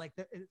 Exactly. And it's like,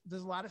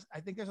 there's a lot of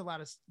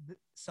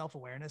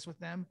self-awareness with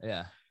them.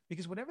 Yeah.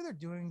 because whatever they're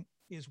doing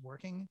is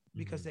working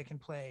because they can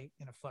play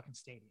in a fucking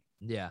stadium.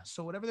 Yeah.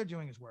 So whatever they're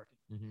doing is working.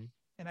 Mm-hmm.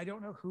 And I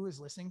don't know who is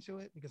listening to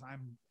it because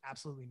I'm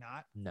absolutely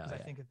not. No, because I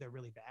yeah. think that they're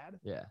really bad.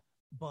 Yeah.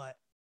 But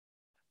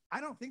I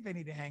don't think they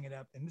need to hang it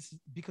up. And this is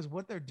because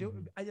what they're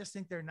doing, I just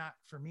think they're not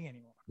for me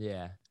anymore.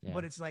 Yeah. Yeah.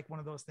 But it's like one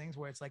of those things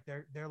where it's like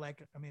they're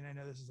like, I mean, I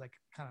know this is like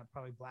kind of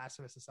probably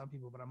blasphemous to some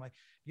people, but I'm like,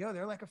 yo,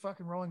 they're like a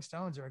fucking Rolling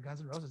Stones or a Guns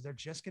N' Roses. They're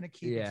just gonna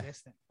keep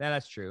existing.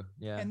 That's true.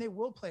 Yeah. And they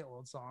will play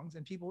old songs,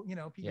 and people, you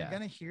know, people are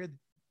gonna hear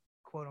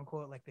quote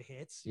unquote like the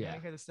hits. You're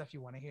gonna hear the stuff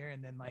you want to hear,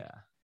 and then like,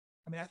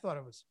 I mean, I thought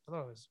it was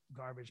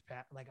garbage.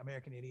 Like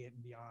American Idiot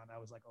and Beyond. I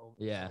was like, over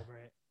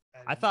it.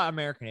 I thought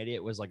American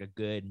Idiot was like a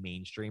good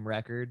mainstream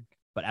record,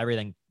 but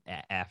everything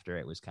after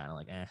it was kind of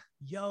like, eh.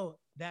 Yo,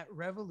 that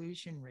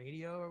Revolution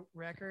Radio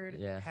record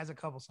has a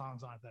couple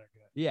songs on it that are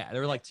good. Yeah,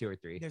 there were like 2 or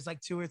 3. There's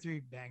like 2 or 3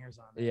 bangers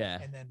on it.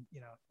 Yeah. And then,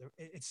 you know,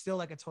 it's still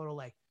like a total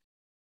like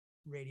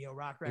radio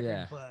rock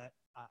record, but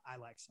I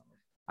like some of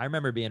it. I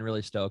remember being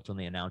really stoked when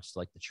they announced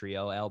like the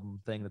trio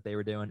album thing that they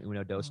were doing,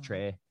 Uno Dos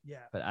Tre. Yeah.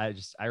 But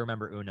I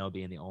remember Uno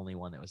being the only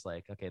one that was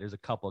like, okay, there's a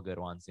couple good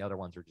ones. The other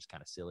ones were just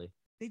kind of silly.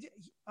 They did.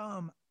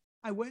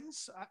 I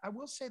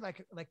will say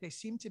like they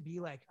seem to be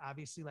like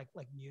obviously like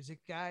music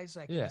guys,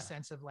 like in the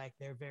sense of like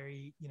they're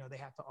very, you know, they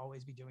have to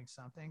always be doing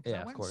something.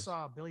 I went and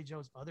saw Billy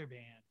Joe's other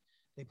band.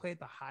 They played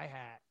the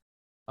hi-hat.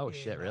 Oh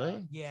shit,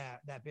 really? Yeah,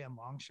 that band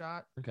Long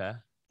Shot. Okay.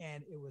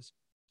 And it was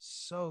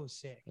so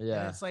sick.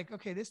 Yeah. And it's like,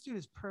 okay, this dude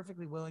is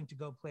perfectly willing to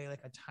go play like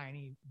a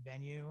tiny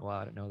venue. Wow,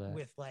 I didn't know that.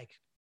 With like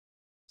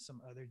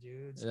some other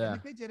dudes. Yeah. And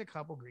like they did a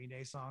couple Green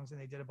Day songs and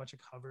they did a bunch of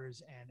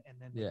covers and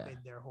then they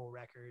played their whole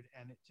record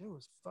and it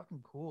was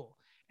fucking cool.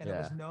 And it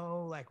was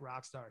no like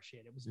rock star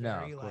shit. It was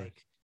very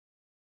like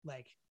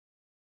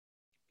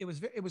it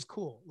was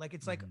cool. Like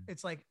it's like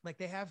it's like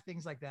they have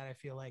things like that. I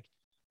feel like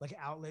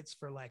outlets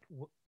for like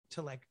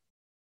to like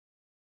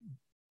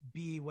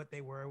be what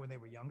they were when they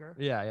were younger.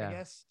 Yeah, I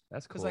guess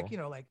that's cool. Because like, you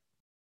know, like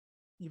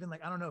even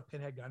like I don't know if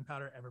Pinhead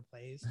Gunpowder ever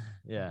plays.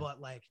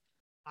 But like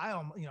I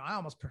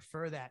almost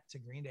prefer that to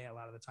Green Day a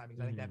lot of the time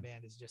because I think that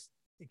band is just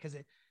because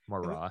it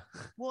more raw.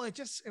 Well, it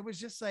was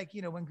just like,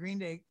 you know, when Green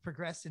Day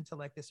progressed into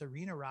like this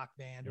arena rock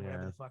band or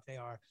whatever the fuck they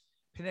are,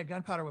 Pinhead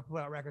Gunpowder would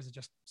put out records that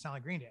just sound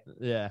like Green Day.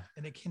 Yeah.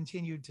 And it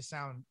continued to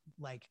sound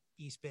like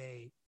East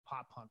Bay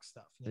pop punk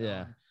stuff. You know?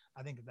 Yeah. And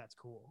I think that's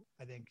cool.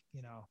 I think,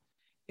 you know,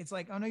 it's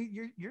like, oh no,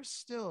 you're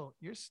still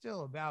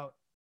about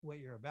what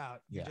you're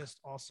about. You're just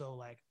also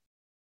like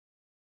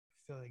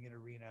filling an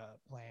arena,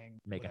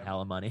 playing, making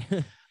hella money.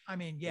 I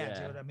mean, dude.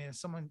 I mean, if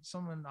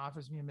someone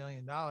offers me $1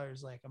 million,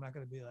 like I'm not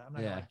gonna be like, I'm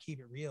not gonna like keep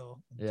it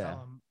real and tell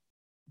them,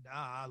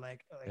 nah,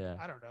 like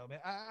I don't know, man.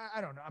 I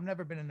don't know. I've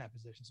never been in that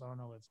position, so I don't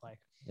know what it's like.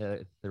 Yeah,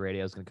 the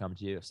radio's gonna come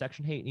to you.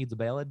 Section Hate needs a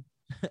ballad.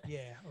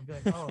 Yeah, I'll be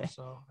like, oh,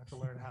 so I have to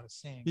learn how to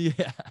sing. Yeah.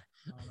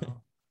 I don't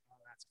know.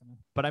 That's gonna.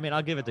 But I mean,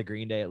 I'll give it to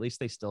Green Day. At least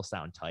they still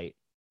sound tight.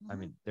 I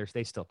mean,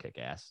 they still kick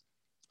ass.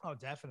 Oh,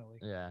 definitely.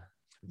 Yeah.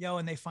 Yo,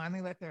 and they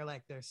finally let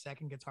their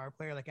second guitar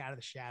player like out of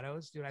the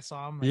shadows, dude. I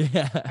saw him.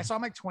 I saw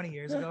him like 20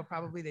 years ago.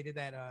 Probably they did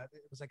that.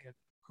 It was like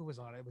who was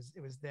on it?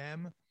 It was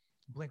them,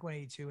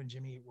 Blink-182, and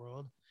Jimmy Eat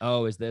World.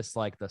 Oh, is this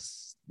like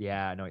this?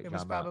 Yeah, I know what you're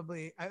talking about. It was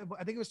probably.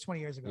 I think it was 20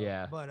 years ago.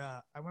 Yeah. But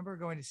I remember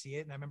going to see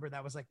it, and I remember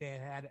that was like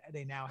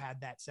they now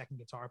had that second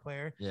guitar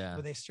player. Yeah.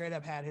 But they straight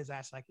up had his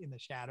ass like in the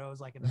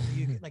shadows, like in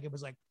the like it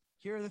was like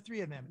here are the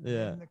 3 of them.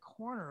 And in the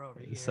corner over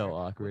here, so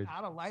awkward.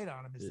 Without a light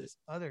on him is this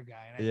other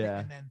guy. And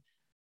and then.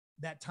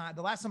 That time,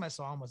 the last time I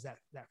saw him was that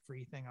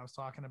free thing I was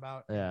talking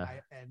about. Yeah.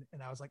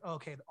 And I was like, oh,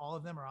 okay, all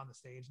of them are on the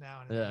stage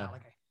now, and it's not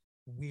like a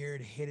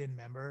weird hidden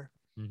member.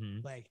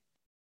 Mm-hmm. Like,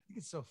 I think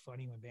it's so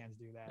funny when bands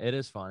do that. It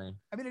is funny.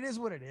 I mean, it is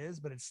what it is,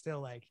 but it's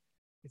still like,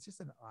 it's just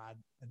an odd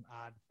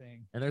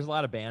thing. And there's a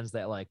lot of bands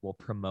that like will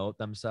promote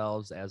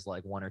themselves as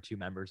like 1 or 2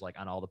 members, like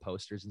on all the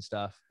posters and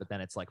stuff. But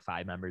then it's like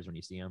 5 members when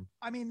you see them.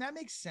 I mean, that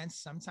makes sense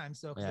sometimes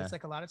though, because it's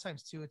like a lot of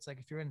times too. It's like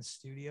if you're in the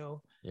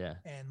studio,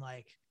 and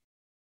like.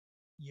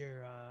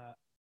 You're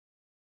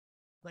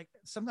like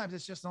sometimes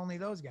it's just only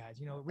those guys,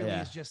 you know, it really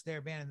is just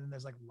their band, and then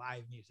there's like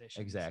live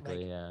musicians.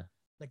 Exactly.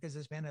 Like there's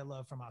this band I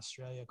love from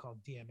Australia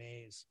called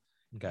DMAs.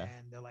 Okay.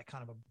 And they're like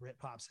kind of a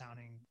Britpop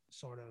sounding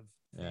sort of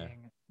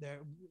thing. They're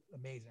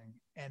amazing.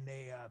 And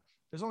they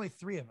there's only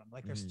 3 of them.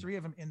 Like there's 3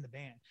 of them in the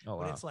band. Oh,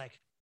 but wow.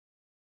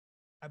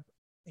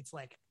 it's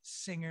like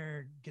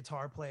singer,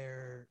 guitar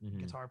player,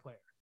 guitar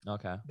player.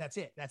 Okay. That's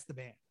it. That's the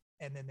band.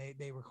 And then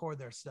they record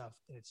their stuff.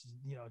 And it's,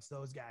 you know, it's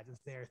those guys.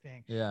 It's their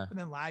thing. Yeah. And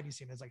then live, you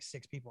see there's like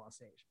 6 people on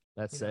stage.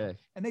 That's sick.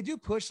 And they do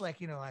push,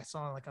 like, you know, I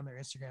saw like on their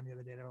Instagram the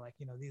other day, they were like,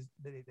 you know,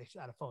 they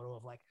shot a photo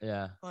of like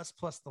us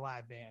plus the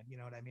live band. You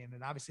know what I mean?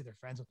 And obviously they're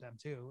friends with them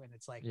too. And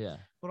it's like,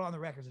 but on the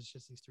records, it's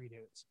just these 3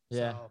 dudes.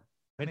 Yeah. So,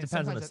 it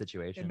depends on the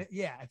situation.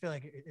 I feel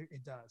like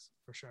it does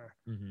for sure.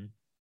 Mm-hmm.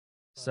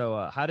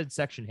 So how did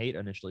Section Hate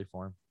initially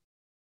form?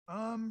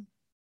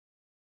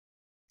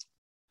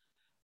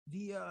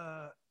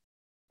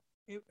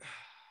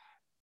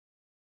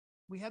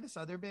 We had this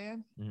other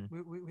band.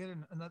 We had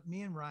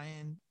me and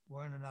Ryan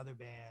were in another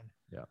band.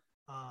 Yeah.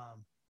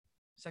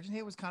 Section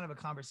 8 was kind of a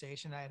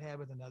conversation I had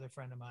with another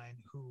friend of mine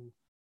who,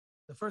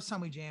 the first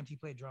time we jammed, he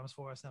played drums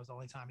for us. And that was the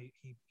only time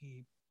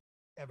he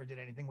ever did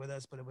anything with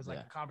us. But it was like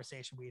a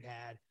conversation we'd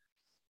had,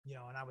 you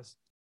know, and I was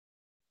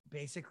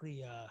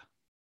basically,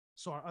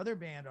 so our other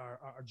band,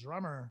 our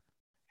drummer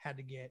had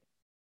to get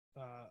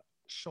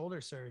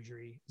shoulder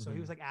surgery. So he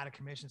was like out of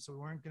commission. So we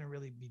weren't going to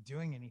really be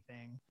doing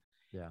anything.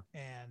 Yeah.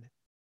 And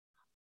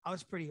I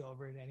was pretty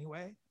over it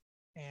anyway.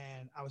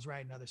 And I was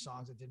writing other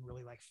songs that didn't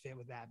really like fit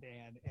with that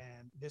band.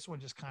 And this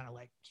one just kind of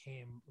like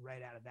came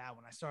right out of that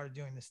when I started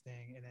doing this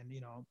thing. And then, you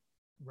know,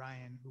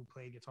 Ryan, who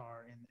played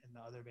guitar in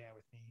the other band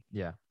with me.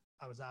 Yeah.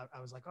 I was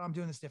like, oh, I'm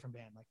doing this different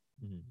band. Like,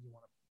 you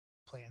want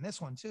to play in this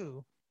one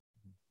too?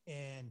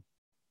 And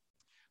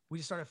we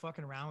just started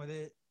fucking around with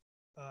it,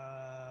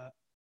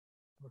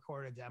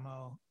 recorded a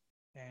demo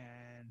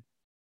and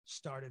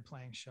started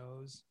playing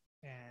shows.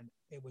 And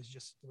it was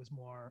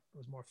more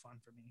fun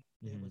for me.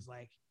 It was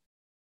like,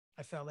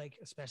 I felt like,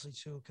 especially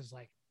too, because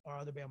like our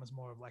other band was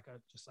more of like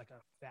just like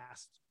a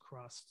fast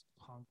crust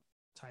punk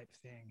type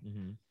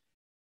thing,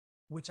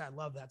 which I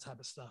love that type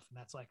of stuff. And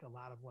that's like a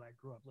lot of what I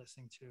grew up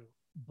listening to.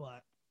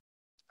 But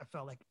I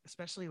felt like,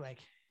 especially like,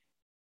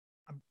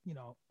 I'm, you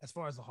know, as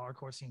far as the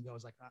hardcore scene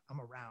goes, like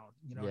I'm around,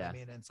 you know what I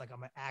mean? And it's like,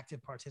 I'm an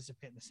active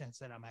participant in the sense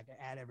that I'm like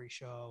at every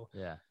show.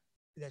 Yeah.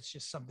 That's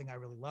just something I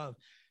really love.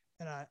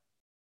 And I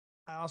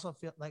also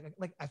feel like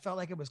I felt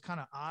like it was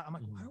kind of odd. I'm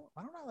like,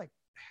 why don't I like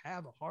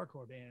have a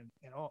hardcore band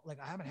at all? Like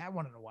I haven't had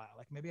one in a while.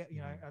 Like maybe, you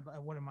know, I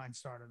wouldn't mind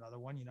starting another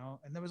one, you know?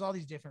 And there was all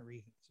these different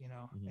reasons, you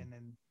know? And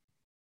then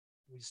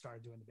we just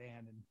started doing the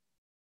band and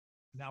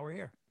now we're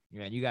here.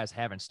 Yeah. And you guys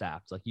haven't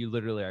stopped. Like you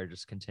literally are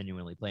just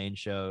continually playing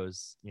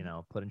shows, you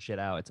know, putting shit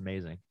out. It's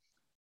amazing.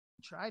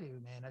 I try to,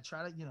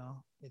 you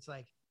know, it's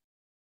like,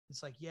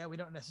 yeah, we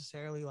don't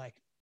necessarily like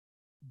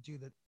do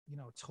the, you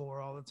know,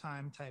 tour all the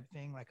time type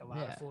thing like a lot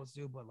of fools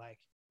do, but like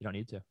you don't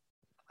need to.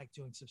 I like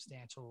doing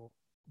substantial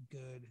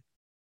good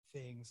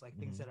things, like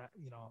things that I,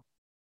 you know,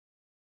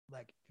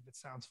 like if it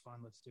sounds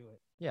fun, let's do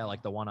it. Yeah,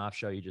 like the one-off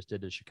show you just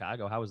did to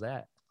Chicago. How was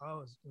that?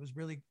 Oh, it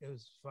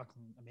was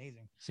fucking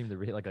amazing. Seemed to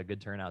be like a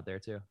good turnout there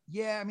too.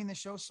 Yeah, I mean the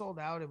show sold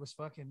out. It was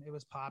popping.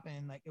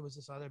 Like it was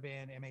this other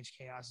band, MH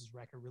Chaos's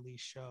record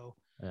release show.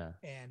 Yeah.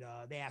 And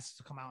they asked us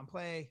to come out and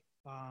play.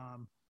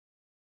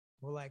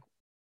 We're like,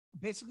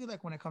 basically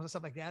like when it comes to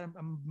stuff like that,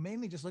 I'm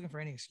mainly just looking for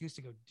any excuse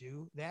to go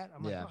do that.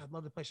 I'm like, oh, I'd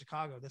love to play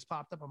Chicago. This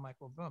popped up. I'm like,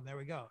 well, boom, there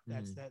we go.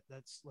 That's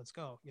let's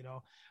go. You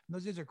know, and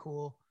those dudes are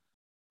cool.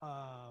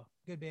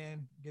 Good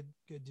band,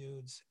 good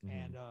dudes.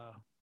 And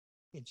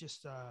it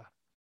just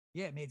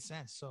it made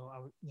sense. So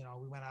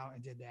we went out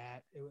and did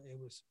that.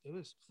 It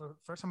was for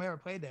first time I ever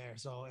played there.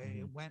 So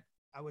it went,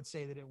 I would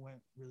say that it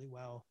went really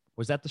well.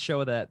 Was that the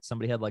show that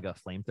somebody had like a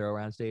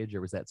flamethrower on stage, or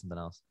was that something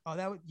else? Oh,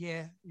 that would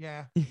yeah.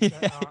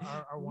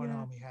 Our one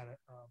homie had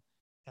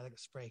like a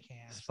spray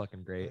can. It's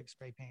fucking great. Like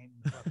spray paint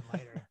and fucking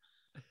lighter.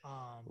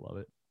 Love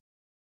it.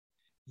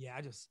 Yeah,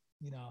 I just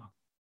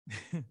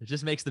it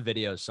just makes the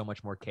videos so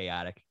much more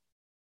chaotic.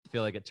 I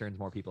feel like it turns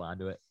more people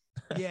onto it.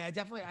 Yeah,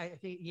 definitely. I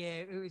think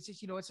it's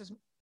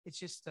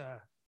just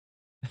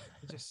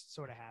it just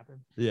sort of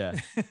happened. Yeah.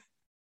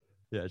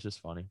 Yeah, it's just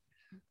funny.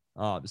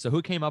 So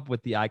who came up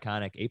with the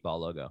iconic 8-Ball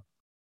logo?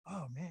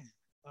 Oh man.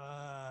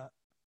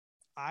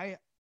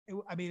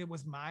 It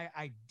was my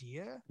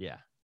idea. Yeah.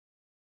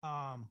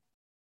 I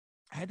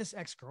had this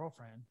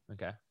ex-girlfriend.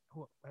 Okay.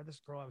 I had this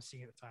girl I was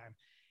seeing at the time.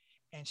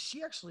 And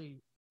she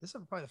actually, this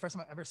is probably the first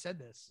time I ever said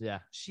this. Yeah.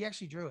 She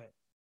actually drew it.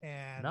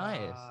 And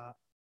nice.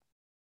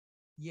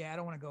 Yeah, I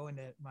don't want to go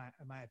into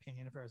my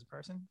opinion of her as a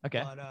person.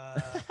 Okay.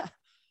 But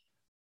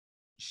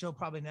she'll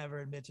probably never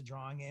admit to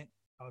drawing it.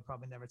 I would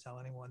probably never tell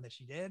anyone that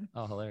she did.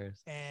 Oh,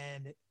 hilarious.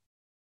 And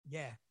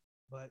yeah,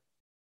 but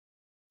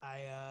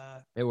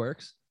it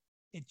works.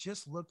 It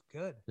just looked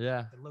good.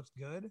 Yeah. It looked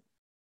good.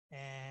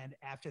 And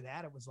after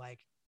that, it was like,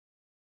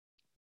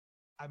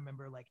 I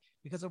remember like,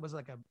 because it was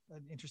like an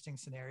interesting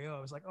scenario,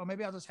 I was like, oh,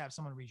 maybe I'll just have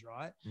someone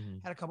redraw it.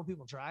 Had a couple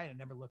people try it and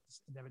didn't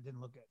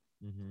look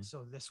good.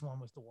 So this one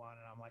was the one.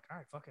 And I'm like, all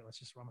right, fuck it. Let's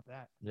just run with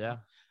that. Yeah.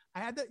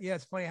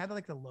 It's funny. I had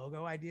like the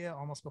logo idea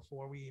almost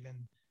before we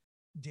even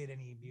did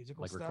any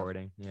musical like stuff.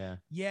 Recording. Yeah.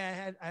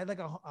 I had like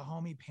a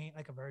homie paint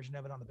like a version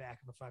of it on the back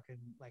of a fucking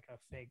like a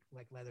fake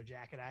like leather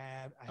jacket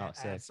I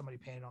had somebody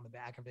painted on the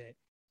back of it.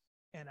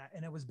 And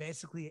it was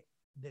basically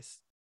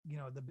this, you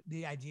know,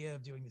 the idea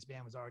of doing this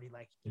band was already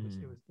like it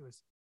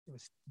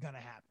was gonna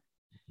happen.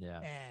 Yeah.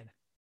 And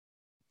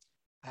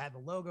I had the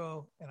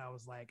logo and I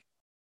was like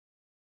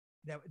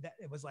that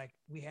it was like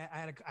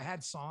I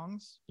had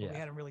songs, but we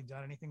hadn't really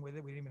done anything with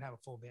it. We didn't even have a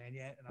full band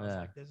yet. And I was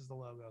like, this is the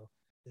logo,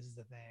 this is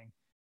the thing,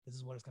 this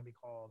is what it's gonna be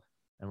called.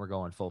 And we're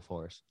going full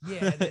force.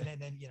 Yeah,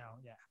 and then you know,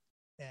 yeah.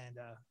 And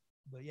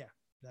but yeah,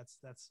 that's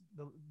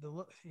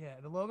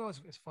the logo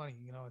is funny,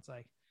 you know. It's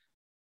like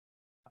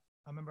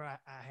I remember I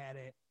had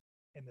it.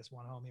 And this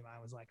one homie of mine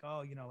was like,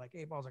 oh, you know, like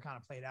 8-Balls are kind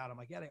of played out. I'm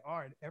like, yeah, they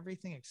are.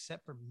 Everything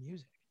except for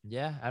music.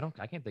 Yeah, I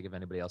can't think of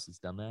anybody else that's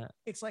done that.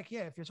 It's like,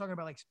 yeah, if you're talking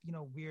about like, you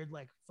know, weird,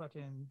 like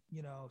fucking,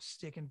 you know,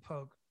 stick and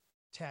poke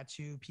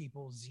tattoo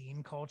people,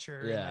 zine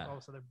culture, and like all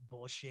this other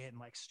bullshit and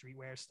like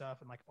streetwear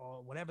stuff and like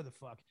all whatever the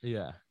fuck.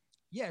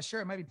 Yeah,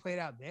 sure, it might be played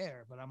out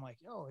there, but I'm like,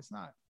 yo, it's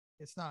not,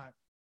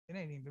 it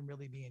ain't even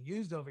really being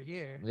used over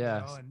here. Yeah.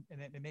 You know,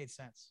 and it made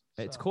sense.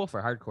 It's So, cool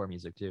for hardcore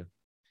music too.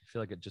 I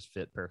feel like it just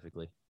fit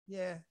perfectly.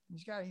 Yeah, you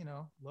just got, you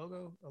know,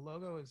 logo. A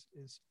logo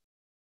is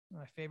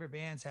my favorite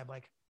bands have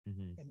like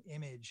an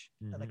image,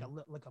 like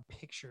a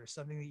picture,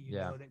 something that you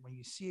know that when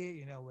you see it,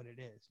 you know what it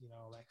is. You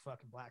know, like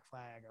fucking Black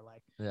Flag or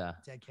like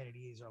Dead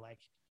Kennedys or like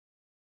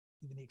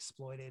even the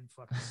Exploited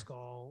fucking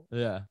Skull.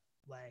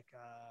 Like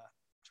I'm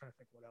trying to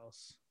think what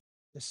else.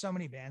 There's so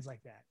many bands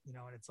like that, you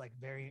know, and it's like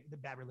the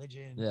Bad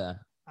Religion. Yeah.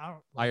 I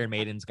don't. Iron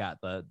Maiden's got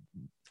the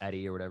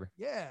Eddie or whatever.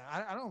 Yeah,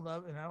 I don't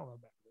love Bad Religion,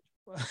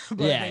 but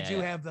they do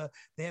have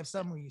they have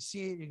something when you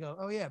see it, you go,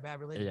 oh yeah,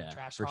 Bad Religion,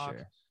 Trash for Talk,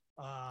 sure.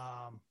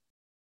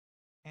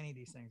 any of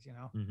these things, you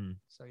know.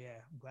 So yeah,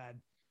 I'm glad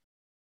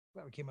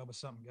we came up with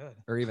something good.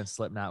 Or even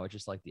Slipknot, which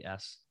is like the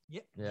S.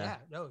 Yeah,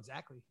 no,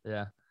 exactly.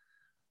 Yeah.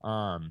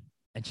 And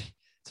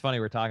it's funny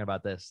we're talking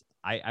about this.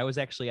 I was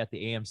actually at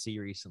the AMC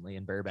recently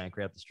in Burbank,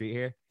 right up the street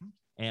here,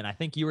 and I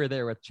think you were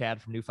there with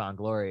Chad from Newfound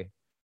Glory.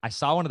 I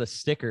saw one of the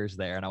stickers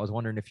there, and I was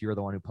wondering if you were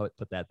the one who put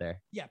that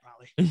there. Yeah,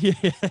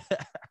 probably.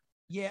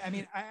 Yeah, I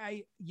mean,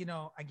 I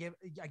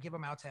give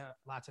them out to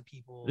lots of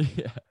people.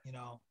 You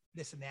know,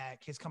 this and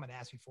that. Kids come and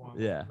ask me for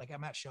them. Yeah. Like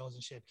I'm at shows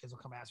and shit. Kids will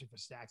come ask me for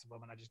stacks of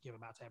them, and I just give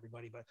them out to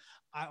everybody. But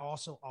I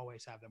also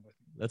always have them with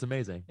me. That's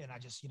amazing. And I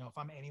just, you know, if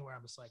I'm anywhere,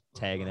 I'm just like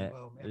boom, tagging boom, it.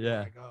 Boom,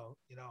 everywhere I go,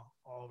 you know,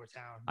 all over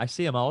town. I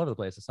see them all over the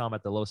place. I saw them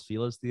at the Los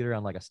Feliz Theater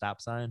on like a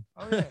stop sign.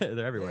 Oh yeah,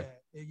 they're everywhere.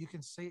 Yeah. You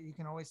can see. You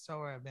can always tell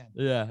where I've been.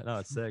 Yeah, no,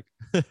 it's sick.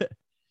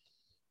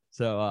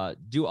 So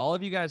do all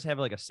of you guys have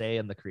like a say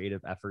in the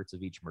creative efforts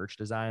of each merch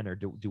design, or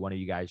do one of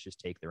you guys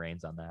just take the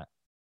reins on that?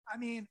 I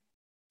mean,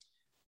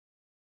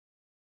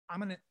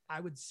 I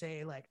would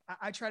say like,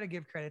 I try to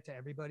give credit to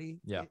everybody.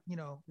 Yeah. You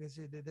know,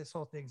 this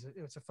whole thing's,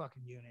 it's a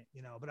fucking unit,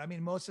 you know, but I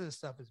mean, most of the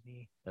stuff is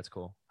me. That's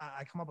cool.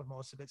 I come up with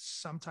most of it.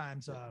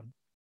 Sometimes,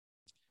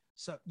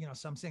 so, you know,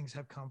 some things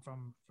have come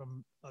from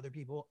other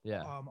people.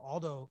 Yeah.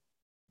 Aldo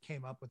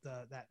came up with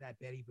that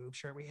Betty Boop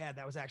shirt we had.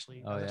 That was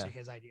actually,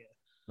 his idea.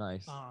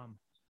 Nice.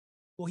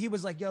 Well, he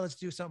was like, yo, let's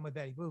do something with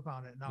Betty Boop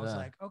on it. And I was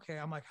like, okay.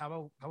 I'm like, how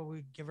about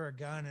we give her a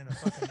gun and a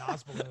fucking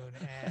Nos balloon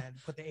and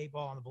put the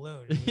 8-ball on the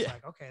balloon? And he was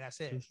like, okay, that's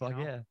it. Fuck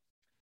yeah.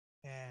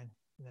 And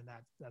then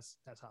that's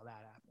how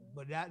that happened.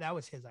 But that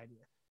was his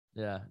idea.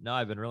 Yeah. No,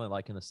 I've been really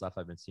liking the stuff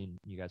I've been seeing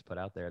you guys put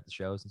out there at the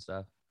shows and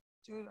stuff.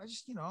 Dude, I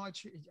just, you know,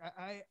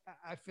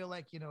 I feel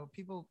like, you know,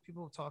 people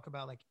talk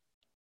about like,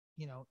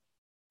 you know,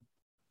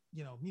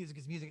 music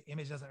is music,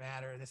 image doesn't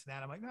matter, this and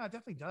that. I'm like, no, it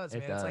definitely does,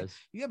 man. It's like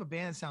you have a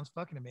band that sounds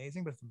fucking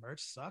amazing, but if the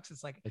merch sucks,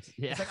 it's like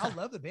I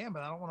love the band,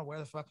 but I don't want to wear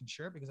the fucking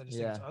shirt because I just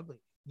think it's ugly.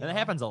 And it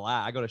happens a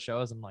lot. I go to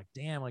shows and I'm like,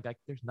 damn, like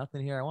there's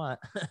nothing here I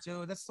want.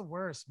 Dude, that's the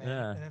worst, man.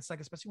 Yeah. And it's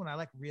like, especially when I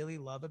like really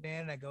love a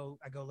band and I go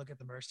look at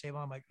the merch table,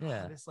 I'm like,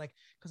 it's like,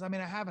 because I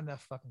mean, I have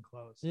enough fucking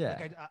clothes. Yeah.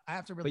 Like I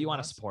have to really, but you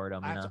want to support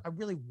them. I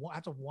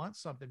have to want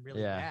something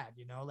really bad,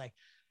 you know, like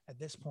at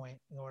this point,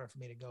 in order for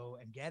me to go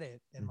and get it.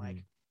 And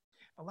like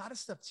a lot of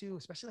stuff too,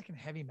 especially like in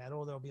heavy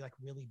metal, there'll be like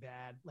really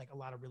bad, like a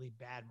lot of really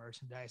bad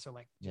merchandise, or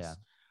like just,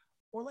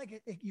 or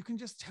like you can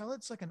just tell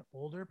it's like an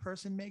older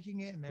person making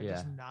it, and they're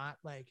just not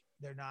like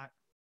they're not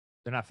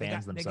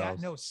fans themselves. They got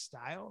no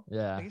style.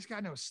 Yeah, they just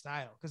got no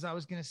style. Because I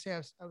was gonna say,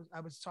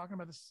 I was talking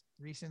about this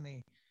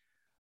recently.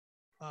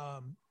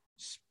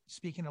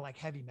 Speaking of like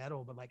heavy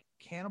metal, but like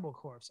Cannibal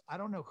Corpse, I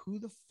don't know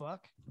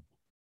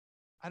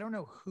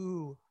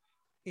who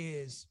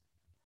is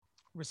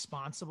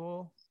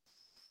responsible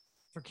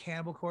for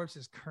Cannibal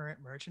Corpse's current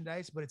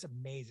merchandise, but it's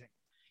amazing.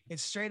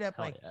 It's straight up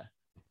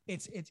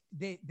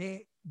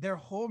their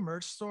whole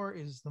merch store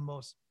is the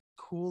most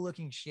cool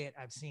looking shit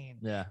I've seen.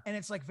 Yeah. And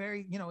it's like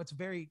very, you know, it's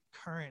very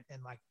current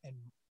and like, and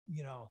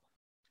you know,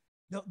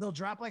 they'll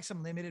drop like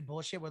some limited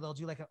bullshit where they'll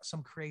do like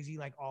some crazy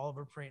like all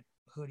over print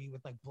hoodie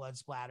with like blood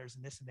splatters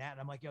and this and that.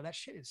 And I'm like, yo, that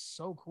shit is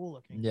so cool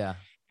looking. Yeah.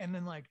 And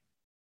then like,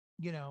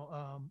 you know,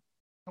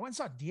 I went and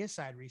saw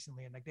Deicide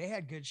recently and like they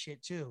had good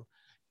shit too.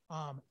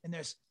 And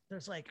there's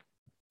like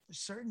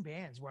certain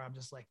bands where I'm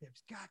just like,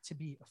 there's got to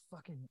be a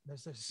fucking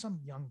there's some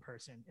young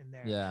person in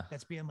there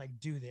that's being like,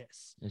 do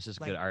this. It's just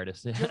like, good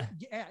artists. And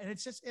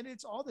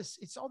it's all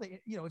the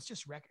you know, it's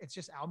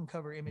just album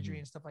cover imagery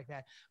and stuff like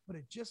that, but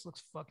it just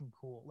looks fucking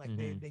cool. Like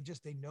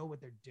they know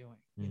what they're doing.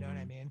 You know what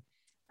I mean?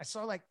 I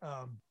saw like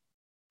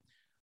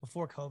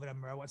before COVID, I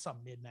remember I saw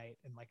Midnight,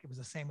 and like it was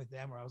the same with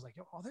them, where I was like,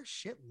 yo, all their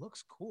shit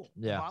looks cool.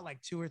 I bought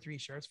like 2 or 3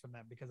 shirts from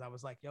them because I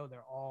was like, yo, they're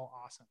all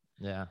awesome.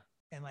 Yeah.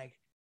 And like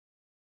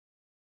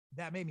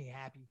that made me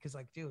happy because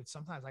like, dude,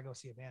 sometimes I go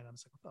see a band and I'm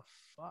just like, what the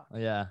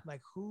fuck? Yeah.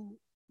 Like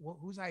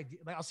whose idea?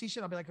 Like I'll see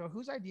shit, I'll be like, oh,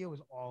 whose idea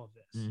was all of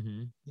this?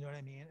 You know what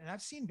I mean? And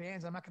I've seen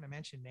bands, I'm not going to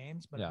mention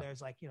names, but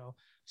there's like, you know,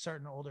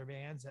 certain older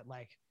bands that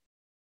like,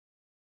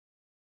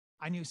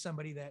 I knew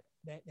somebody that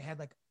had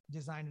like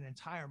designed an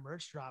entire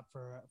merch drop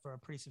for a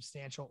pretty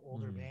substantial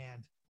older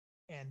band,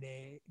 and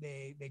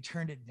they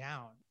turned it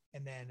down.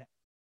 And then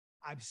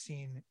I've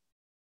seen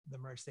the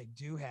merch they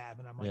do have,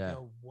 and I'm like, Yeah.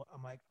 yo,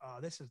 I'm like, oh,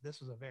 this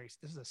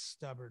is a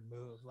stubborn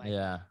move. Like,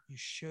 Yeah. you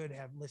should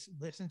have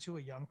listen to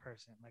a young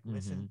person, like Mhm.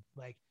 listen,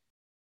 like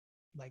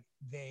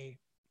they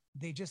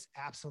just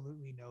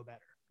absolutely know better.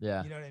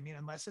 Yeah. You know what I mean?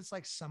 Unless it's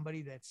like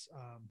somebody that's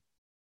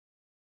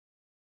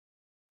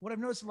what I've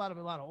noticed a lot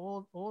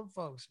of old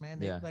folks, man.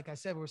 They, Yeah. like I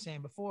said, we were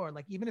saying before,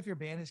 like even if your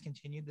band has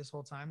continued this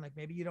whole time, like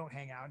maybe you don't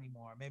hang out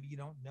anymore. Maybe you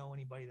don't know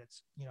anybody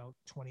that's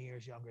 20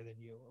 years younger than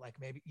you. Like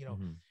maybe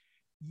Mhm.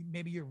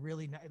 maybe you're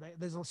really not. Like,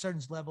 there's a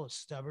certain level of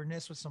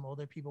stubbornness with some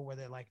older people where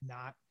they're like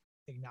not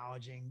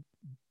acknowledging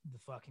the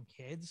fucking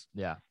kids.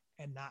 Yeah.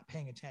 And not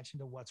paying attention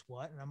to what's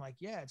what. And I'm like,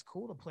 yeah, it's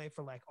cool to play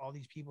for like all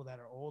these people that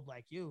are old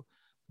like you,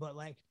 but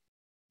like,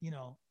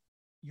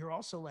 you're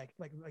also like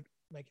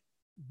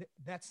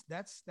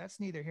that's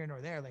neither here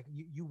nor there. Like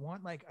you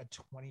want like a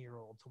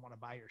 20-year-old to want to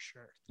buy your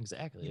shirt.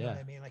 Exactly. You know Yeah.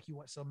 what I mean? Like you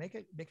want, so make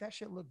that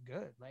shit look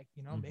good. Like,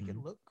 make it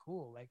Mhm. look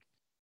cool. Like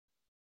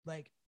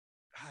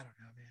I don't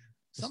know, man.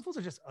 Some fools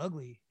are just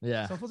ugly.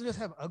 Yeah. Some fools just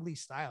have ugly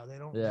style. They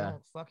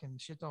don't fucking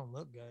shit don't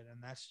look good.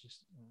 And that's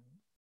just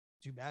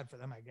too bad for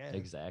them, I guess.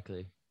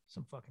 Exactly.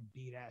 Some fucking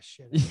beat ass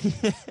shit.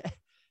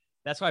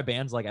 That's why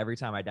bands, like Every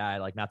Time I Die,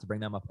 like, not to bring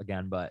them up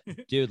again, but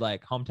dude,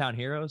 like Hometown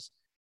Heroes,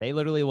 they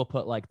literally will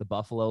put like the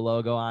Buffalo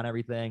logo on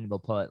everything.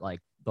 They'll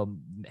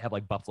have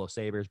like Buffalo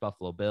Sabres,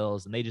 Buffalo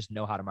Bills, and they just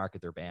know how to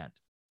market their band.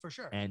 For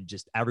sure. And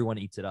just everyone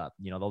eats it up.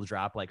 They'll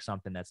drop like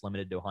something that's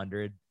limited to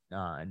 100,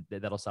 and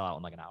that'll sell out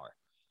in like an hour.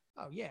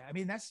 Oh yeah, I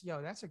mean that's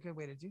a good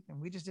way to do things.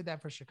 We just did that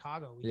for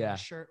Chicago. We did Yeah. a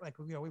shirt, like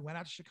we went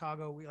out to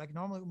Chicago. We like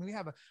normally when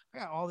I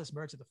got all this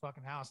merch at the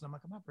fucking house, and I'm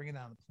like, I'm not bringing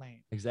that on the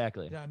plane.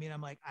 Exactly. You know what I mean?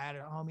 I'm like, I had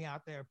a homie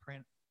out there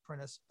print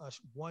us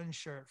one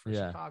shirt for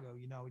Yeah. Chicago.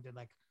 We did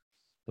like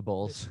The the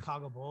Bulls.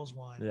 Chicago Bulls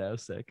one. Yeah, it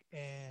was sick.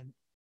 And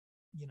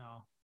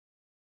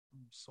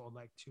sold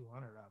like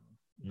 200 of them.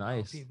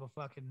 Nice. People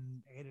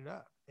fucking ate it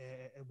up,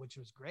 which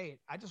was great.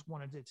 I just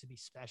wanted it to be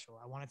special.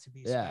 I want it to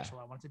be Yeah. special.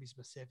 I want it to be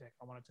specific.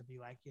 I want it to be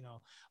like,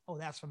 oh,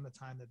 that's from the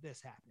time that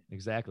this happened.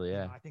 Exactly.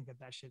 Yeah. I think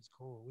that shit's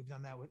cool. We've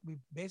done that. We've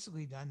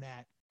basically done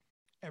that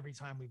every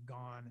time we've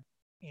gone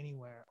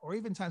anywhere, or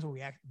even times where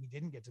we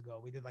didn't get to go.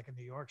 We did like a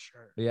New York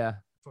shirt Yeah.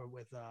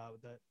 with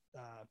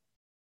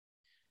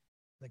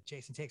like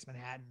Jason Takes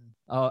Manhattan.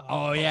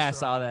 Oh yeah, I poster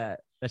saw on it. that.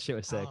 That shit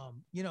was sick.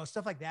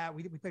 Stuff like that.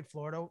 We played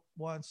Florida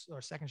once.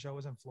 Our second show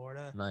was in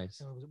Florida.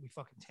 Nice. And we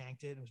fucking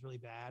tanked it. It was really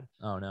bad.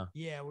 Oh no.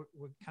 Yeah,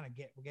 we're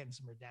getting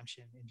some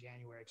redemption in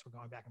January because we're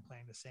going back and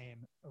playing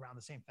around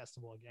the same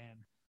festival again.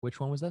 Which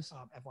one was this?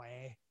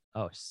 FYA.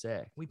 Oh,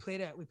 sick. We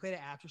played an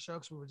after show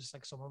because we were just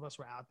like, some of us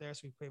were out there,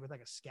 so we played with like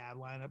a scab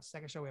lineup.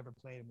 Second show we ever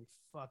played, and we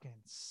fucking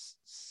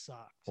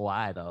sucked.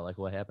 Why though? Like,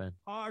 what happened?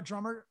 Our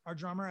drummer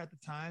at the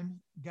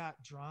time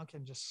got drunk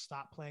and just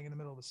stopped playing in the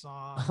middle of the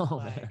song. Oh,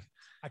 like man.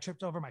 I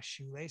tripped over my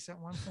shoelace at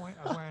one point.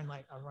 I was wearing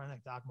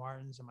like Doc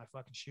Martens, and my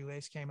fucking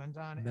shoelace came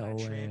undone, and No I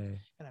tripped, way.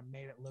 and I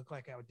made it look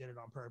like I did it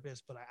on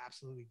purpose, but I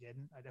absolutely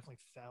didn't. I definitely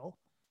fell,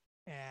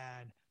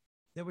 and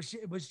it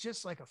was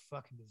just like a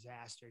fucking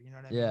disaster. You know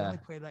what I mean? Yeah. We only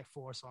played like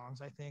 4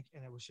 songs, I think,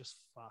 and it was just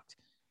fucked.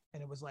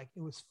 And it was like,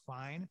 it was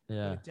fine.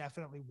 Yeah. But it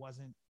definitely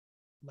wasn't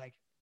like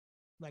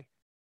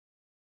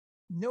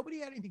nobody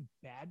had anything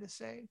bad to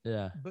say.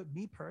 Yeah. But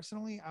me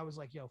personally, I was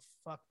like, yo,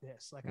 fuck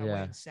this. Like I Yeah.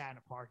 went and sat in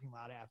a parking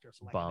lot after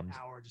for like Bummed. an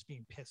hour just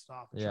being pissed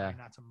off and Yeah. trying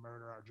not to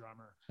murder our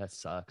drummer. That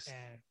sucks.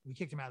 And we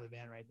kicked him out of the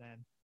band right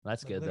then.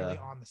 That's Like, good literally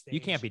though. on the stage.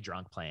 You can't be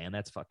drunk playing.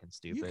 That's fucking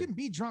stupid. You can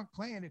be drunk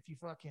playing if you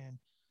fucking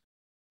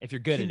if you're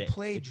good can at it.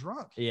 play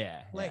drunk.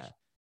 Yeah. Like yeah.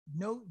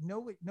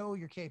 know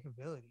your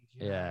capabilities.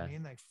 You know what Yeah. I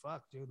mean? Like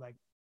fuck, dude. Like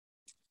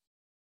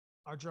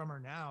our drummer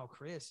now,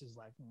 Chris, is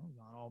like he's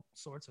on all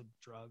sorts of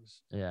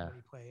drugs. Yeah. When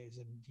he plays,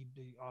 and he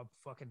all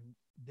fucking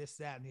this,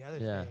 that, and the other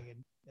Yeah.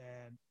 thing,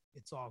 and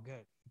it's all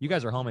good. You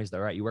guys are homies though,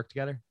 right? You work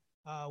together?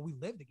 We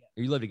live together.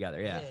 You live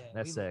together. Yeah.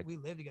 That's we, sick. We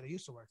live together.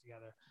 Used to work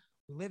together.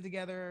 We live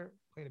together.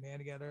 Played a band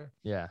together.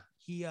 Yeah.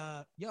 He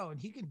and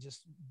he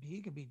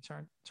can be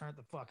turned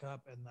the fuck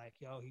up, and like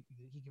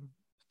he can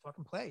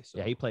fucking play. So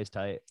Yeah. He plays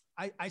tight.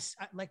 I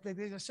like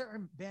there's a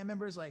certain band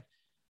members like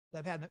that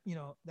I've had,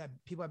 that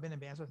people I've been in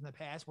bands with in the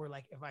past where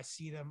like if I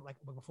see them like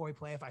before we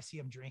play, if I see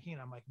them drinking,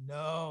 I'm like,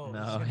 no,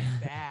 this is gonna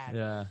be bad.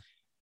 Yeah.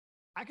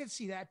 I could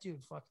see that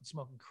dude fucking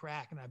smoking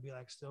crack, and I'd be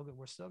like,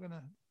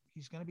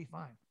 he's gonna be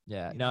fine.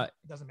 Yeah. You No, know? It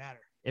doesn't matter.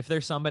 if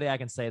there's somebody I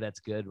can say that's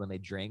good when they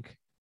drink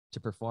to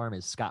perform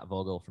is Scott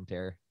Vogel from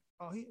Terror.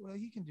 Oh, he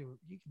can do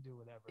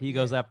whatever. He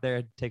goes up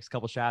there, takes a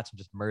couple shots, and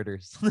just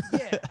murders.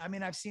 Yeah, I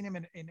mean, I've seen him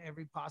in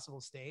every possible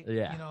state.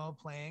 Yeah.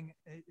 Playing,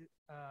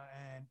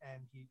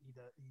 and he's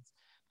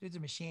dude's a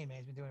machine, man.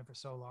 He's been doing it for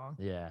so long.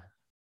 Yeah.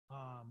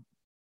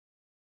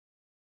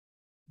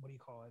 What do you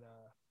call it?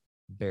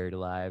 Buried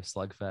Alive,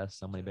 Slugfest,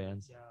 so many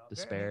bands. Yeah,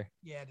 Despair.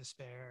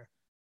 Despair.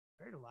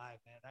 Buried Alive,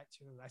 man. That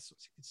too.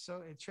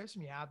 It trips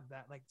me out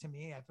that like to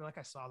me, I feel like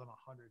I saw them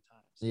 100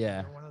 times.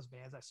 Yeah. They're one of those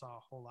bands I saw a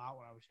whole lot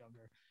when I was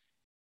younger,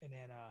 and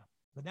then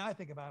but now I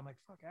think about it, I'm like,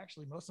 fuck.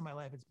 Actually, most of my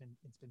life it's been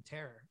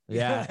Terror. You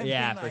know Yeah. what I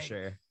Yeah, mean? for Like,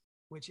 sure.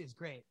 Which is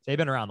great. They've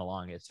been around the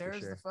longest. Terror's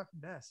for sure. the fucking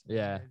best.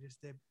 Yeah.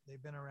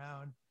 They've been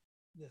around.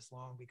 this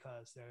long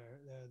because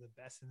they're the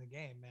best in the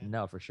game, man.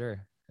 No, for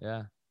sure.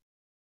 Yeah.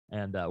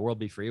 And World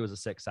Be Free was a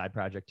sick side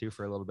project too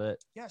for a little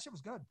bit. Yeah, shit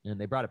was good. And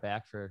they brought it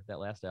back for that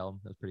last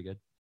album. It was pretty good.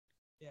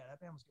 Yeah, that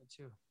band was good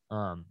too.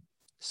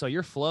 So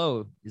your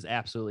flow is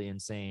absolutely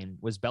insane.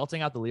 Was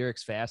belting out the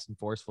lyrics fast and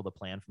forceful the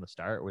plan from the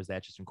start, or was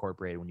that just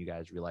incorporated when you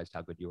guys realized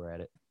how good you were at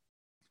it?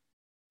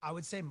 I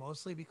would say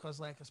mostly because,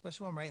 like,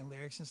 especially when I'm writing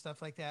lyrics and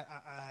stuff like that,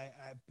 I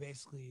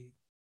basically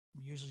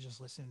usually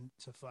just listen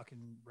to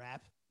fucking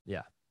rap.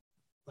 Yeah.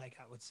 Like,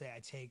 I would say I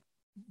take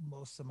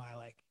most of my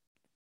like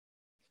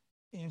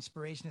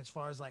inspiration as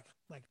far as like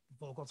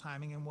vocal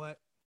timing and what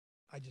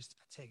I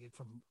take it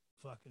from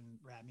fucking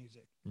rap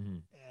music. Mm-hmm.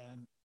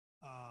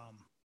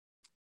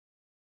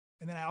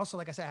 And then I also,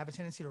 like I said, I have a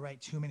tendency to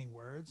write too many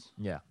words.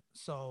 Yeah.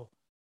 So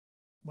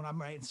when I'm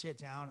writing shit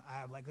down, I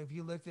have, like, if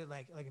you looked at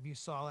like if you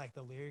saw like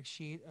the lyric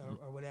sheet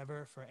or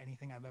whatever for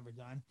anything I've ever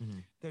done,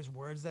 there's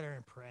words that are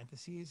in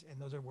parentheses,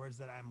 and those are words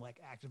that I'm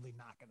like actively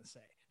not going to say.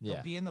 Yeah.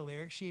 They'll be in the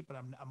lyric sheet, but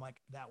I'm like,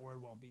 that word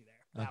won't be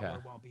there. That Okay.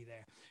 word won't be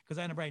there because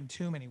I end up writing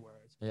too many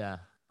words. Yeah.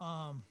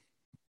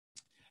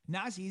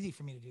 Now it's easy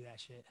for me to do that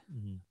shit.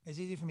 Mm-hmm. It's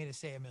easy for me to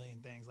say a million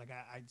things. Like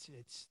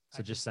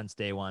just since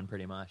day one,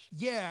 pretty much.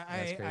 Yeah.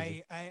 That's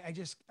crazy. I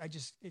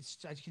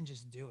can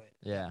just do it.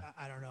 Yeah.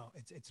 I don't know.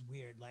 It's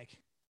weird. Like,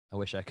 I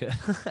wish I could.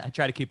 I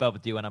try to keep up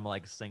with you when I'm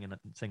like singing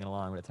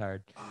along, but it's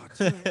hard. Oh,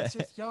 dude, it's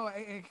just,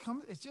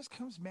 it just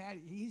comes mad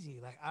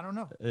easy. Like, I don't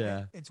know.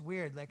 Yeah. It's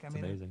weird. Like, It's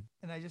amazing.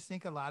 And I just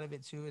think a lot of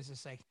it too is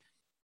just like,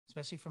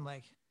 especially from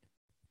like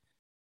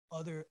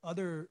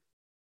other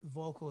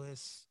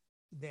vocalists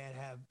that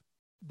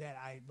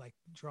I like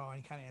draw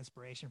any kind of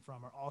inspiration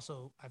from, or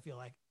also I feel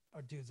like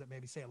are dudes that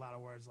maybe say a lot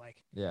of words,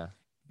 like, yeah,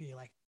 be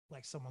like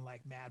someone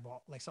like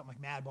Madball, like something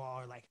like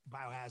Madball or like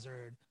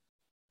Biohazard,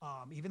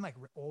 even like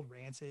old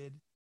Rancid.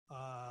 Do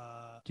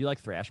you like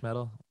thrash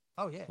metal?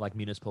 Oh yeah, like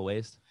Municipal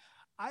Waste.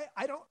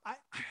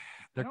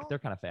 They're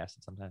kind of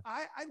fast sometimes.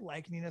 I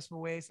like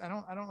Municipal Waste. I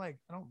don't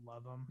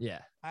love them. Yeah,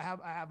 I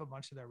have a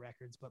bunch of their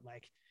records, but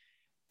like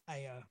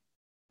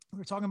we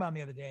were talking about them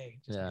the other day,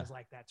 just because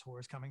like that tour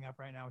is coming up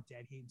right now with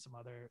Dead Heat and some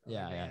other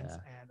bands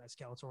and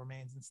Skeletal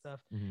Remains and stuff.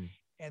 Mm-hmm.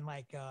 And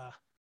like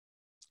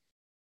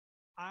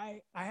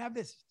I have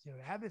this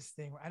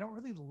thing where I don't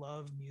really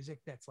love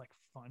music that's like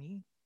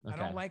funny. Okay. I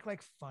don't like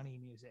funny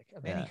music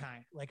of any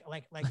kind. Like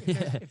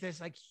if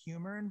there's like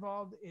humor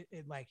involved,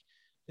 it like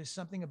there's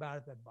something about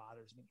it that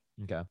bothers me.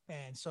 Okay.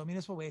 And so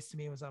Municipal Waste to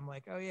me was, I'm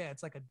like, oh yeah,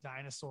 it's like a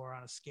dinosaur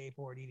on a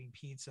skateboard eating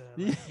pizza,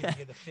 like giving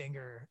you the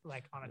finger,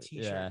 like on a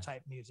t-shirt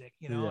type music,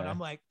 you know? And I'm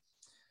like,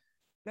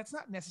 that's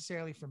not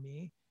necessarily for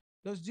me.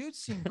 Those dudes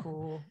seem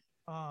cool.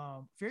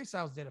 Fury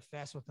Styles did a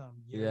fest with them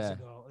years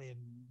ago in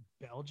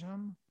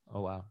Belgium.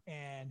 Oh wow.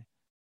 And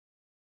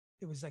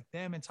it was like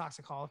them and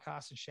Toxic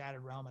Holocaust and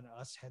Shattered Realm and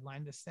us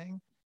headlined this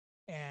thing.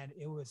 And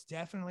it was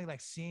definitely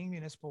like seeing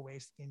Municipal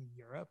Waste in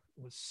Europe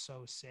was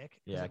so sick.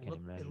 Yeah,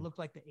 it looked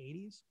like the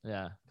 80s.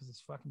 Yeah. Because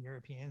it's fucking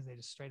Europeans. They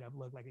just straight up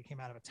look like it came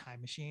out of a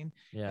time machine.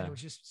 Yeah. And it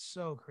was just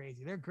so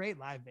crazy. They're a great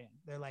live band.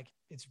 They're like,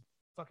 it's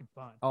fucking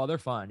fun. Oh, they're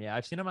fun. Yeah.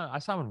 I've seen them. I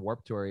saw them on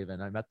Warped Tour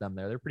even. I met them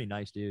there. They're pretty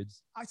nice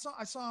dudes. I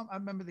saw them. I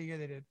remember the year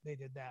they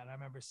did that. And I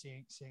remember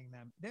seeing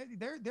them.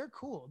 They're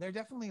cool. They're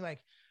definitely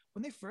like,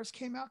 when they first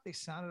came out, they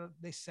had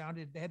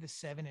the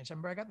 7-inch. I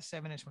remember I got the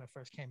 7-inch when it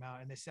first came out,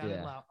 and they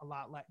sounded a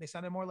lot like, they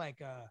sounded more like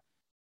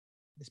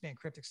this band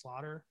Cryptic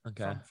Slaughter.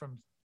 Okay.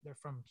 They're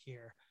from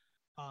here.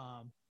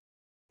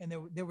 And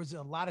there was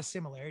a lot of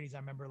similarities. I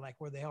remember like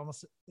where they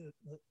almost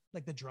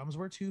like the drums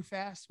were too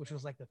fast, which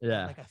was like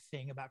like a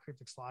thing about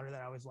Cryptic Slaughter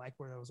that I always like,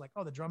 where it was like,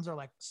 oh, the drums are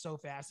like so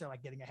fast, they're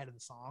like getting ahead of the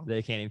song.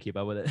 They can't even keep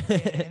up with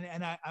it.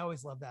 and I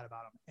always loved that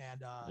about them.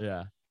 And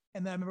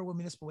and then I remember when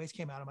Municipal Waste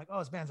came out, I'm like, oh,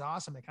 this band's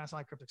awesome. They kind of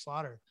sound like Cryptic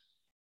Slaughter.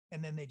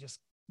 And then they just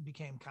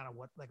became kind of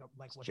what what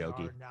jokey.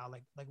 They are now,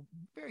 like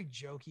very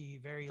jokey,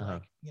 very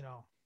like, you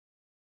know,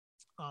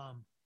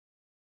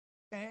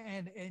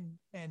 and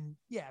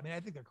yeah, I mean, I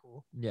think they're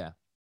cool. Yeah.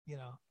 You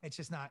know, it's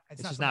just not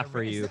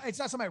for you. It's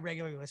not something I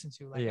regularly listen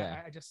to. Like,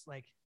 I just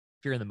like,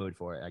 if you're in the mood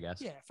for it, I guess.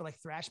 Yeah. For like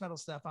thrash metal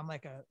stuff, I'm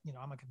like a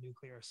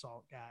Nuclear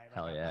Assault guy. Like,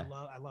 Hell yeah.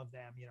 I love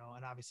them, you know,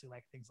 and obviously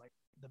like things like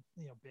the,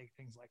 you know, big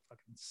things like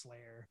fucking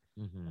Slayer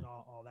and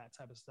all that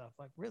type of stuff.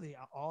 Like really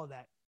all of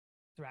that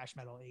thrash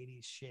metal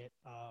 80s shit.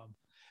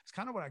 It's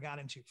kind of what I got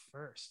into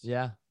first.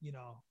 Yeah. You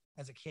know,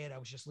 as a kid, I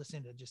was just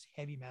listening to just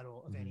heavy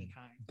metal of any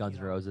kind. Guns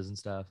N' Roses and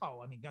stuff.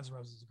 Oh, I mean, Guns N'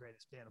 Roses is the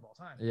greatest band of all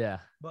time. Yeah.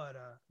 But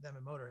them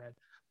and Motorhead.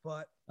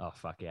 But oh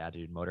fuck yeah,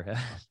 dude, Motorhead.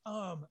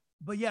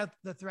 But yeah,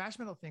 the thrash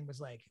metal thing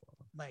was like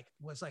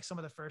some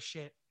of the first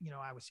shit, you know,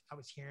 I was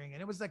hearing,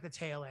 and it was like the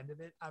tail end of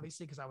it,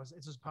 obviously, because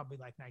this was probably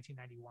like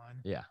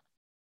 1991. Yeah.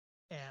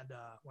 And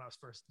when I was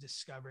first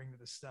discovering that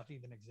this stuff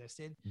even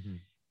existed,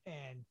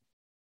 and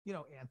you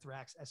know,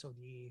 Anthrax, SOD,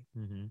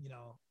 you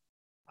know,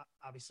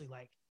 obviously,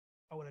 like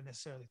I wouldn't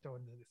necessarily throw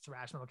into the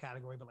thrash metal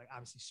category, but like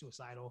obviously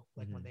Suicidal,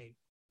 like when they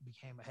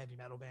became a heavy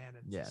metal band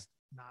and just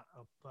not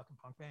a fucking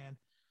punk band.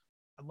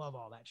 I love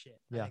all that shit.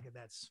 Yeah. I think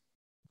that's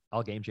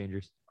all game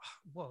changers.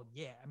 Well,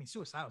 yeah. I mean,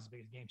 Suicidal is the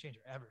biggest game changer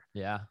ever.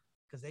 Yeah.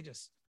 Because they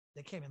just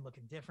they came in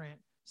looking different,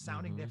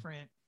 sounding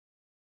different,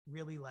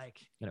 really like,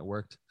 and it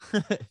worked.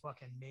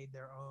 fucking made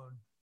their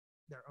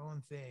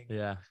own thing.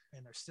 Yeah.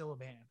 And they're still a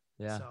band.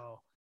 Yeah.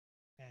 So,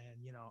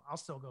 and you know, I'll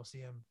still go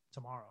see them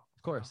tomorrow.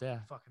 Of course. You know? Yeah.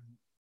 Fucking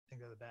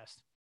think they're the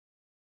best.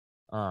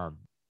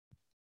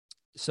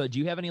 So do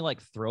you have any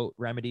like throat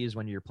remedies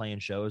when you're playing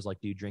shows? Like,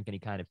 do you drink any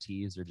kind of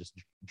teas or just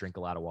drink a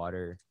lot of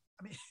water?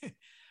 I mean,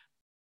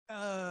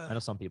 I know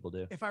some people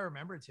do. if I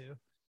remember to,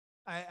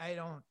 I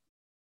don't.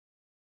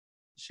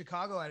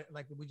 Chicago,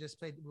 like we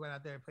went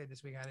out there and played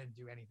this week. I didn't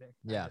do anything.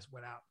 Yeah. I just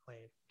went out,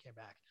 played, came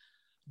back.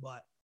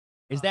 But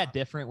is that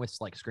different with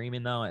like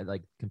screaming though,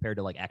 like compared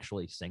to like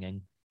actually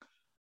singing?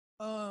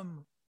 I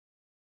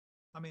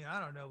mean,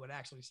 I don't know what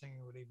actually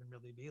singing would even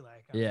really be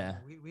like. I Yeah.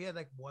 mean, we had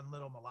like one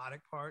little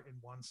melodic part in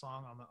one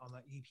song on the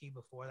EP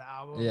before the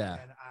album. Yeah.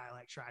 And I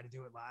like tried to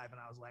do it live, and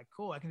I was like,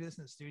 cool, I can do this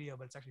in the studio,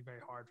 but it's actually very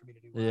hard for me to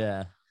do live.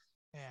 Yeah.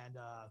 And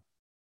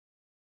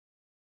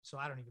so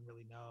I don't even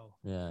really know.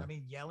 Yeah. I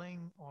mean,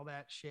 yelling, all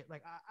that shit.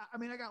 Like, I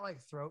mean, I got like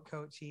throat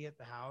coat tea at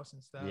the house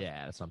and stuff.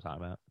 Yeah, that's what I'm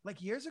talking about.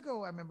 Like years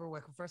ago, I remember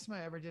like the first time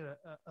I ever did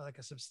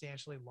a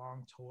substantially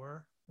long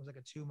tour. It was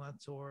like a 2-month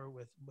tour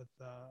with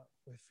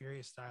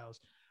Furious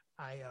Styles.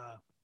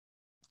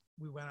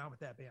 We went out with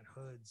that band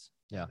Hoods.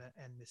 Yeah.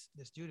 And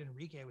this dude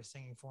Enrique was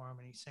singing for him,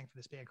 and he sang for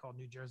this band called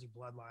New Jersey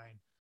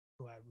Bloodline,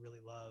 who I really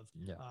love.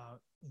 Yeah.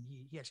 And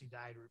he actually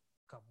died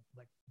a couple,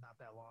 like not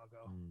that long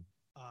ago.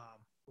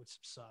 Which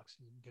sucks.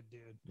 He's a good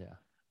dude. Yeah.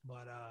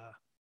 But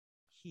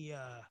his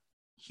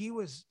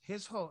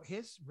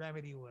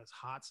remedy was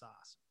hot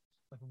sauce.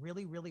 Like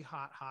really, really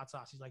hot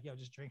sauce. He's like, yo,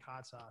 just drink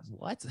hot sauce.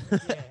 What?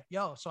 Yeah.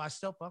 Yo, so I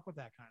still fuck with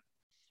that kind of.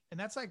 And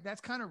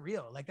that's kind of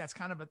real. Like that's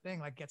kind of a thing.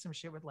 Like get some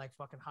shit with like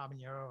fucking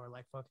habanero or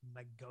like fucking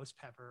like ghost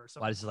pepper or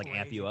something. Why does it like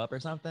amp you up or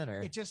something?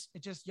 Or it just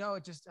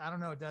I don't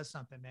know. It does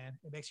something, man.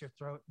 It makes your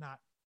throat not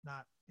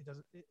it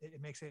doesn't it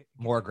makes it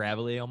more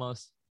gravelly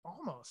almost.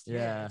 Almost.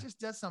 Yeah. It just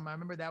does something. I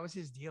remember that was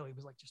his deal. He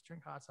was like, just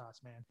drink hot sauce,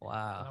 man.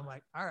 Wow. And I'm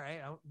like, all right,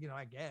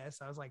 I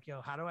guess. I was like,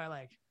 yo, how do I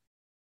like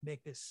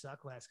make this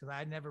suck less? Because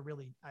I'd never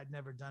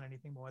done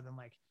anything more than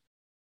like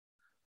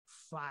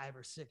 5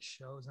 or 6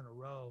 shows in a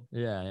row.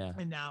 Yeah, yeah.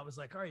 And now it was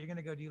like, all right, you're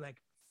gonna go do like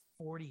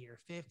 40 or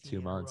 50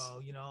 2 months. in a row,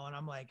 you know? And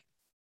I'm like,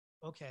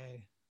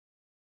 okay,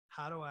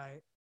 how do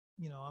I,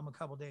 I'm a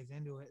couple days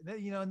into it,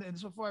 you know, and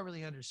it's before I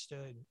really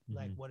understood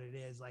like what it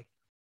is, like,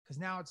 because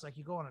now it's like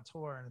you go on a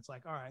tour and it's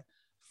like, all right,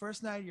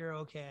 first night you're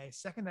okay,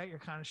 second night you're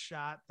kind of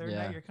shot, third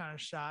night you're kind of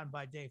shot, and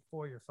by day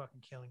 4 you're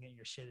fucking killing it. And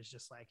your shit is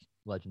just like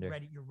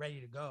legendary. You're ready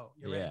to go.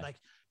 You're ready,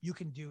 like you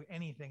can do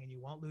anything and you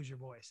won't lose your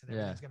voice, and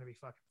everything's gonna be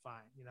fucking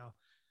fine, you know.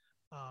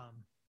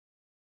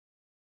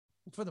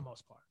 For the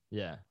most part.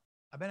 Yeah.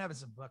 I've been having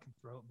some fucking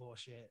throat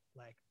bullshit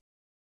like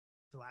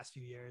the last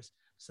few years,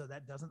 so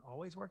that doesn't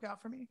always work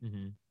out for me.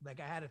 Like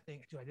I had a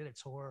thing, dude. I did a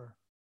tour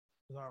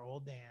with our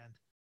old band,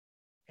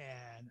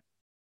 and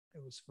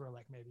it was for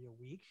like maybe a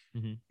week.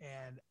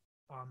 And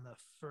on the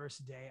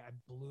first day, I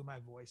blew my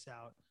voice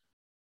out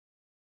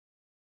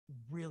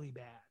really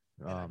bad.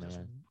 And I just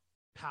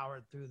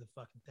powered through the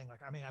fucking thing.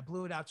 Like, I mean, I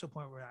blew it out to a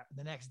point where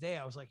the next day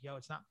I was like, yo,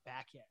 it's not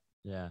back yet.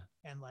 Yeah.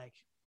 And like,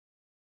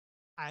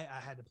 I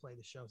had to play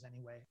the shows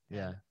anyway. And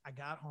yeah. I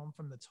got home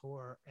from the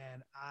tour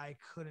and I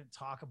couldn't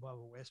talk above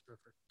a whisper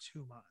for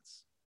 2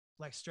 months.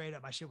 Like straight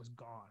up, my shit was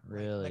gone.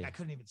 Really? Like I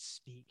couldn't even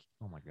speak.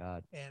 Oh my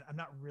God. And I'm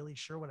not really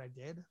sure what I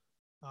did.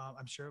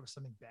 I'm sure it was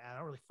something bad. I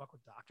don't really fuck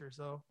with doctors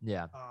though.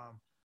 Yeah.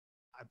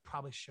 I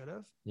probably should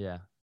have. Yeah.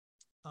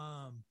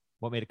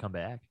 What made it come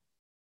back?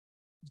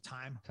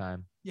 Time.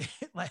 Yeah.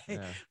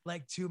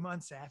 Like 2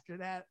 months after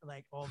that,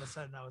 like all of a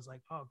sudden I was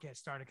like, oh, okay, it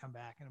started to come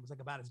back. And it was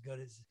like about as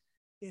good as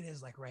it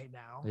is like right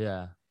now.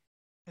 Yeah.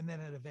 And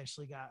then it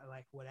eventually got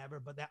like whatever,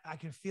 but that I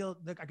can feel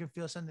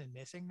something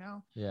missing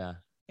now. Yeah.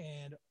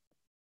 And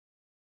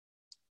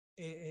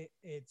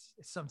it's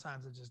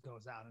sometimes it just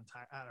goes out and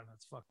I don't know.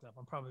 It's fucked up.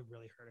 I'm probably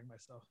really hurting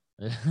myself.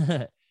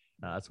 No,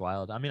 that's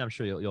wild. I mean, I'm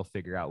sure you'll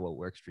figure out what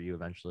works for you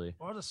eventually.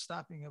 Or I'll just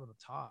stop being able to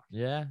talk.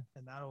 Yeah.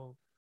 And that'll,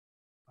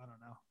 I don't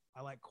know.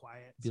 I like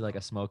quiet. Be like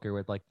a smoker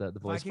with like the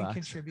voice box. If I can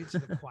contribute to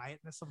the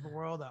quietness of the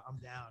world, I'm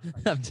down.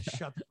 I just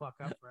shut the fuck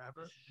up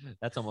forever.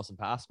 That's almost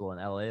impossible in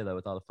LA though,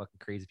 with all the fucking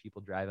crazy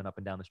people driving up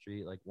and down the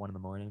street like 1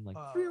 a.m. Like,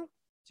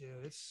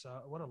 dude, it's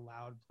what a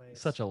loud place.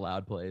 Such a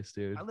loud place,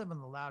 dude. I live in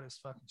the loudest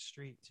fucking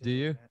street too. Do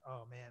you? Man.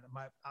 Oh man,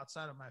 my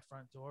outside of my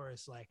front door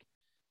is like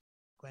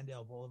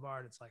Glendale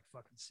Boulevard. It's like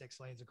fucking 6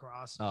 lanes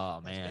across.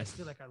 Oh man, it's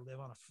basically like I live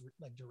on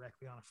like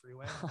directly on a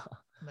freeway.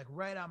 Like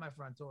right out my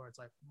front door. It's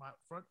like my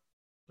front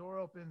door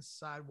opens,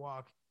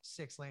 sidewalk,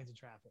 6 lanes of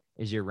traffic.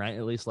 Is your rent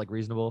at least like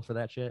reasonable for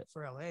that shit?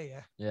 For LA,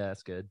 yeah. Yeah,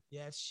 that's good.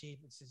 Yeah, it's cheap.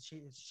 It's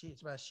cheap.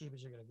 It's about as cheap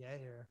as you're gonna get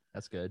here.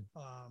 That's good.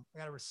 I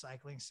got a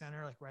recycling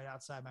center like right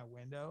outside my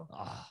window.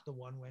 The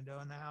one window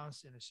in the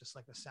house, and it's just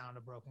like the sound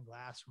of broken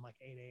glass from like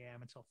 8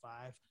 a.m. until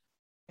 5.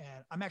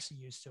 And I'm actually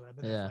used to it. I've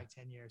been there for like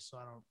 10 years, so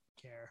I don't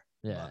care.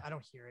 Yeah. I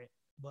don't hear it,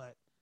 but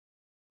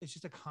it's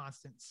just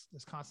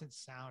this constant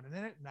sound. And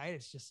then at night,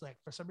 it's just like,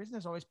 for some reason,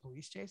 there's always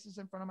police chases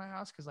in front of my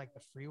house. Cause like the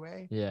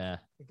freeway, Yeah.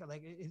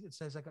 It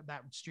says like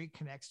that street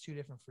connects 2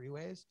 different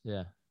freeways.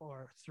 Yeah.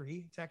 Or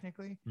 3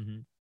 technically.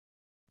 Mm-hmm.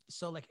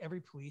 So like every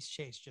police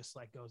chase just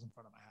like goes in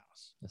front of my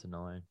house. That's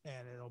annoying.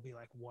 And it'll be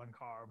like one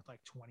car with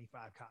like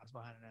 25 cops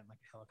behind it and like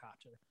a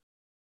helicopter.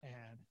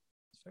 And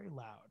it's very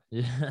loud.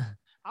 Yeah.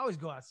 I always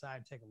go outside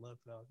and take a look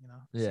though, you know?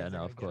 Yeah,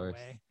 no, of course.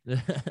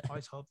 I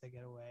always hope they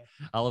get away.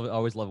 I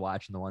always love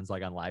watching the ones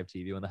like on live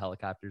TV when the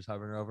helicopter's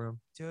hovering over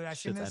them. Dude, I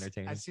seen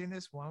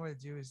this one where the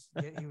dude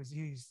it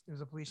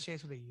was a police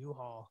chase with a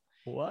U-Haul.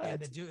 What? And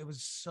the dude, it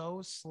was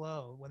so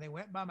slow. When they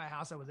went by my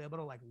house, I was able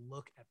to like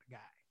look at the guy,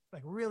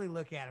 like really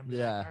look at him.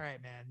 Yeah. Like, all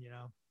right, man, you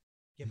know,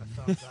 give a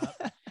thumbs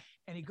up.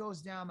 And he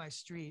goes down my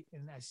street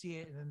and I see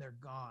it and then they're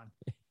gone.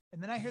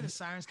 And then I hear the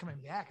sirens coming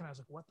back and I was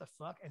like, what the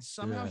fuck? And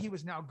somehow he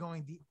was now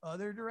going the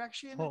other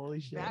direction.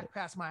 Holy shit. Back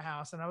past my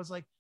house. And I was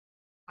like,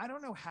 I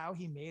don't know how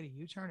he made a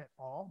U-turn at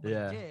all, but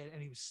he did.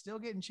 And he was still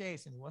getting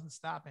chased and he wasn't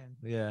stopping.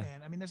 Yeah.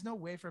 And I mean, there's no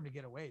way for him to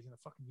get away. He's in a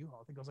fucking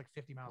U-Haul. I think it goes like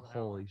 50 miles an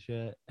hour. Holy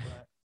shit.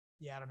 But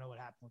yeah, I don't know what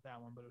happened with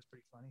that one, but it was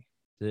pretty funny.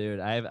 Dude,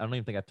 I don't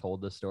even think I've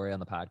told this story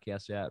on the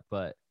podcast yet,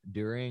 but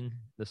during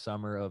the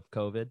summer of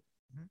COVID,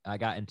 I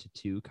got into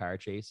 2 car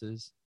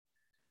chases.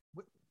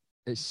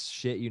 It's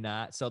shit you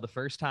not. So the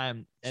first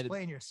time,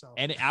 explain yourself.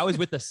 And I was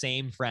with the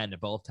same friend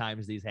both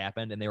times these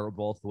happened, and they were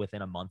both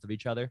within a month of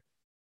each other.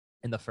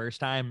 And the first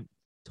time,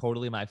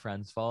 totally my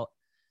friend's fault.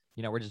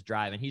 You know, we're just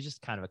driving. He's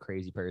just kind of a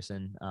crazy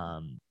person.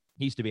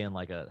 He used to be in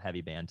like a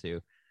heavy band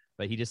too,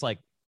 but he just like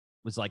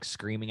was like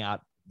screaming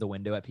out the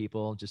window at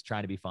people, just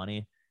trying to be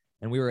funny.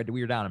 And we were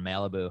down in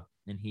Malibu,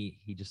 and he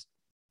just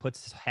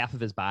puts half of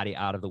his body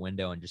out of the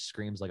window and just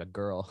screams like a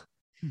girl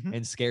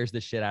and scares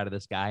the shit out of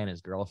this guy and his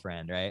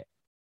girlfriend, right?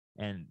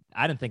 And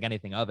I didn't think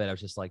anything of it. I was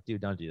just like, dude,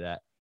 don't do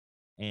that.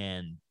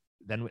 And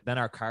then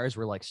our cars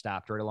were like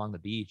stopped right along the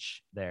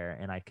beach there.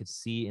 And I could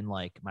see in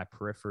like my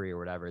periphery or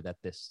whatever that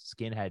this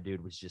skinhead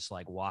dude was just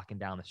like walking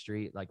down the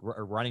street, like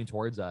running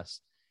towards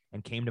us,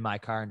 and came to my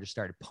car and just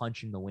started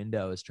punching the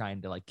windows,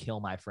 trying to like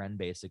kill my friend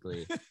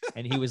basically.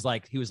 And he was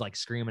like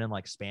screaming in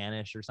like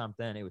Spanish or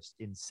something. It was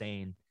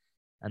insane.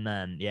 And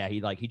then, yeah,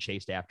 he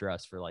chased after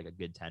us for like a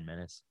good 10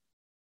 minutes.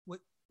 What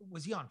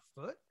was he on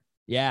foot?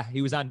 Yeah,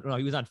 he was on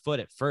foot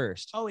at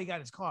first. Oh, he got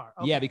his car.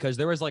 Okay. Yeah, because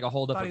there was like a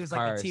holdup of he was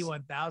cars.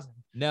 like the T1000.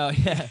 No,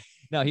 yeah,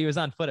 no, he was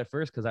on foot at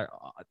first because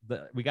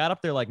we got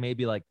up there like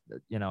maybe like,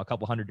 you know, a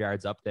couple hundred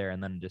yards up there,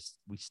 and then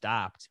we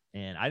stopped,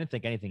 and I didn't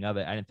think anything of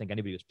it. I didn't think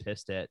anybody was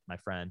pissed at my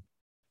friend,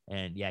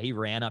 and yeah, he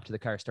ran up to the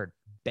car, started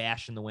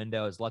bashing the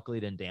windows. Luckily,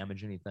 didn't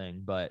damage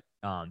anything, but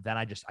then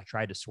I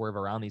tried to swerve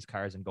around these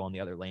cars and go in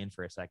the other lane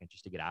for a second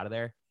just to get out of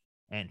there,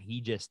 and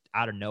he just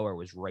out of nowhere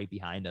was right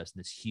behind us in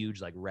this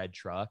huge like red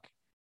truck.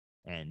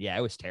 And yeah,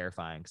 it was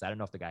terrifying because I don't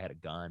know if the guy had a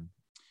gun.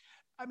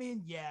 I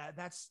mean, yeah,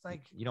 that's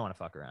like, you don't want to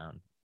fuck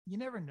around. You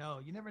never know.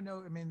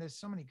 I mean, there's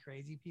so many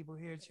crazy people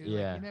here too.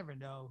 Yeah. Like, you never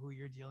know who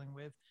you're dealing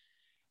with.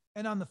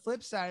 And on the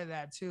flip side of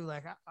that too,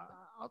 like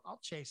I'll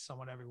chase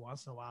someone every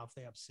once in a while if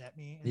they upset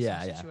me. In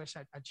some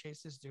situation, I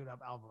chased this dude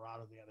up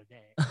Alvarado the other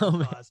day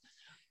because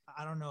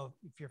I don't know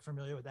if you're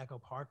familiar with Echo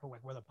Park, but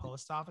like where the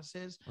post office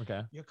is.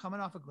 Okay. You're coming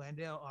off of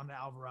Glendale onto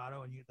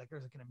Alvarado, and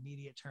there's like an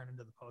immediate turn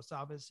into the post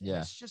office. Yeah.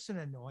 It's just an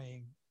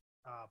annoying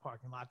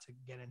parking lot to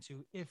get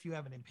into if you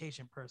have an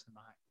impatient person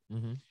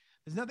behind. Mm-hmm.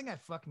 There's nothing I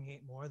fucking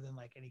hate more than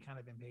like any kind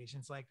of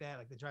impatience like that.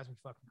 Like, that drives me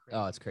fucking crazy.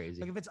 Oh, it's crazy.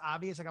 Like, if it's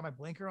obvious, I got my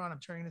blinker on, I'm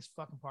turning this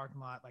fucking parking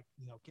lot, like,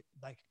 you know,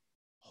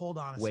 hold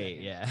on a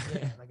second. Yeah.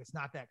 Like, it's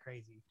not that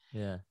crazy.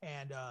 Yeah.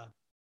 And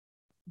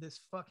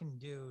this fucking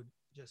dude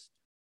just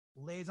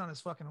lays on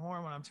his fucking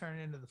horn when I'm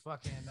turning into the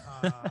fucking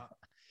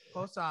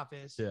post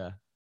office. Yeah.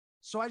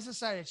 So I just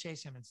decided to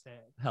chase him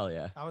instead. Hell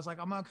yeah. I was like,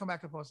 I'm going to come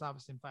back to the post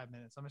office in 5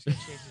 minutes. I'm just going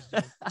to chase this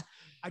dude.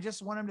 I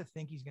just want him to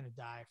think he's going to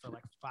die for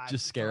like 5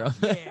 Just scare him.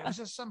 Yeah, it was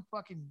just some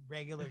fucking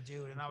regular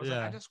dude. And I was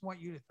like, I just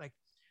want you to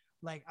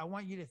like, I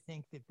want you to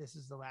think that this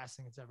is the last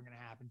thing that's ever going to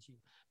happen to you.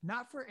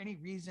 Not for any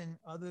reason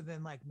other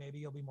than like, maybe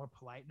you'll be more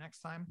polite next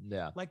time.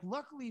 Yeah. Like,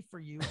 luckily for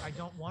you, I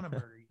don't want to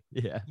murder you.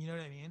 Yeah. You know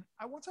what I mean?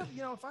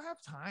 You know, if I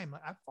have time,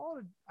 like, I've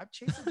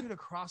chased a dude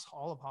across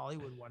all of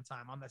Hollywood one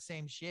time on the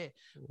same shit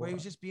where he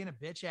was just being a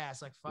bitch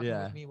ass, like fucking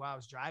with me while I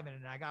was driving.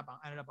 And I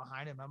ended up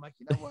behind him. I'm like,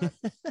 you know what?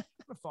 I'm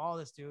gonna follow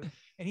this dude.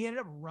 And he ended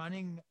up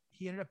running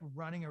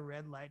a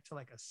red light to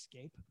like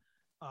escape.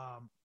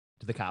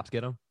 Did the cops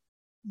get him?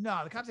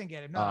 No, the cops didn't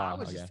get him. No, I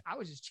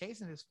was just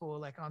chasing this fool,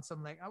 like on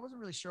some, like, I wasn't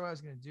really sure what I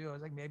was gonna do. I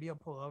was like, maybe I'll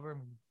pull over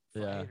and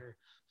fight or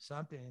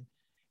something.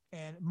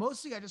 And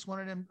mostly I just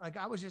wanted him, like,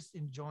 I was just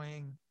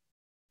enjoying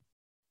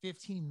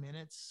 15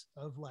 minutes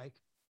of like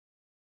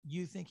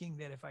you thinking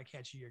that if I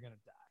catch you, you're gonna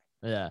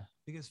die. Yeah.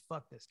 Because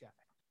fuck this guy.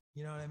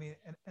 You know what I mean?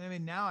 And I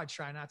mean, now I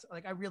try not to,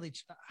 like, I got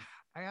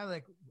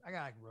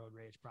road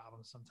rage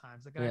problems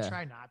sometimes. Like, I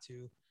try not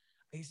to.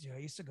 I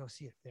used to go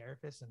see a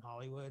therapist in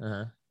Hollywood,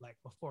 like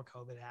before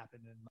COVID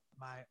happened, and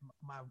I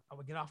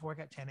would get off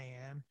work at 10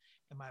 a.m.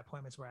 and my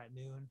appointments were at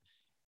noon.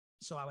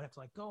 So I would have to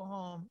like go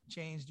home,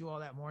 change, do all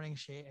that morning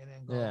shit, and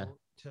then Yeah. go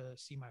to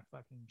see my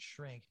fucking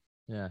shrink.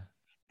 Yeah.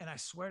 And I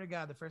swear to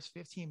God, the first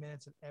 15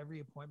 minutes of every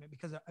appointment,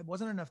 because it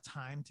wasn't enough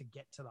time to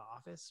get to the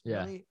office,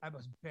 Yeah. really, I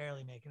was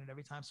barely making it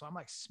every time. So I'm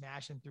like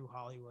smashing through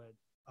Hollywood,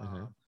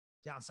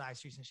 down side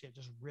streets and shit,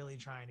 just really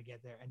trying to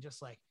get there and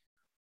just like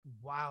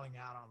wilding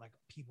out on like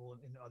people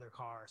in other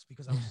cars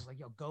because I was just like,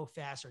 yo, go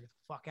faster, get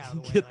the fuck out of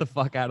the way. Get the Like,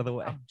 fuck out of the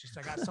way.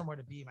 I got somewhere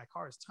to be. My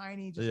car is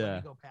tiny. Just let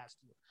me go past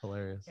you.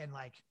 Hilarious. And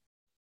like,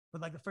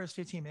 but like the first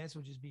 15 minutes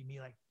would just be me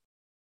like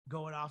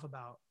going off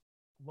about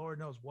Lord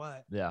knows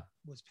what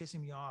was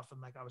pissing me off,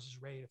 and like I was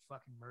just ready to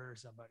fucking murder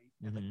somebody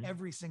and like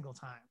every single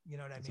time, you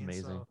know what I mean?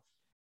 Amazing. So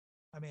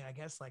I mean, I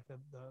guess like the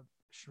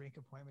shrink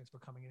appointments were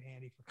coming in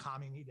handy for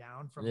calming me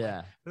down from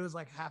like, it was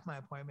like half my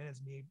appointment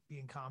is me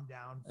being calmed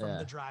down from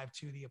the drive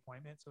to the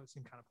appointment, so it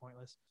seemed kind of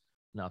pointless.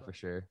 No, for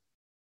sure.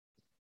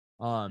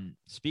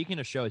 Speaking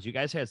of shows, you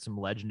guys had some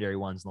legendary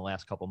ones in the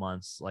last couple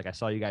months. Like I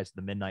saw you guys at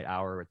the Midnight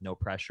Hour with No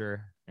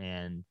Pressure,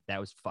 and that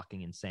was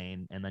fucking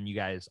insane. And then you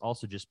guys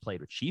also just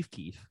played with Chief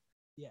Keef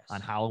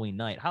on Halloween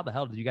night. How the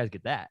hell did you guys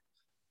get that?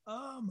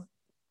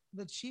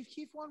 The Chief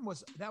Keef one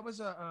was kind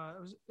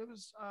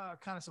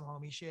of some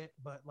homie shit,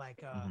 but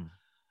like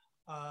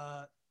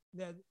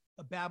that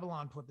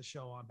Babylon put the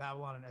show on,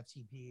 Babylon and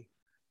FTP,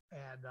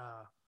 and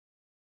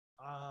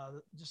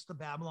just the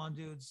Babylon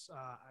dudes.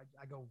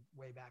 I go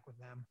way back with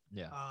them.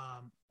 Yeah.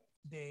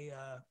 They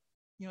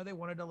they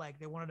wanted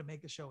to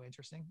make the show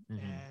interesting,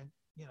 and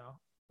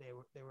they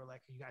were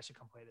like, you guys should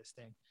come play this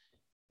thing,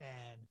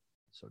 and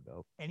so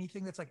dope.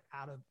 Anything that's like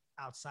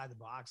outside the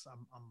box,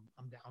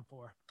 I'm down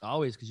for.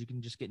 Always, because you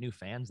can just get new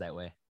fans that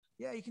way.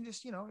 Yeah, you can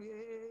just it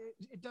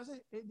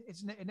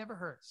never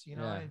hurts,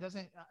 and it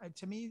doesn't.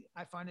 To me,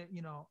 I find it,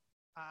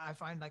 I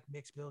find like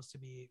mixed bills to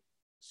be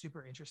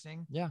super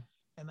interesting. Yeah.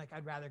 And like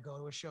I'd rather go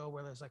to a show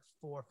where there's like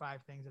 4 or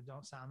 5 things that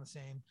don't sound the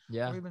same.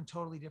 Yeah. Or even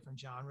totally different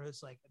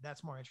genres. Like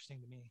that's more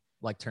interesting to me.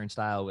 Like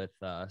Turnstile with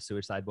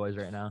Suicide Boys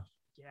right now.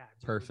 Yeah.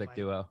 Dude, perfect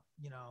duo.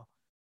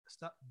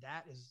 Stuff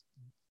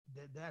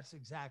that's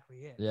exactly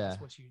it. Yeah.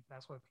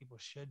 That's what people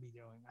should be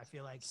doing. I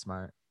feel like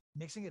smart.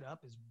 Mixing it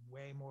up is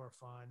way more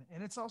fun.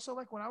 And it's also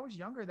like when I was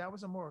younger, that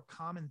was a more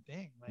common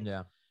thing. Like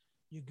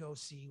you go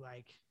see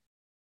like,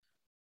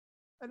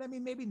 and I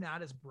mean, maybe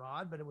not as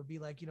broad, but it would be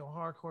like,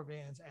 hardcore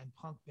bands and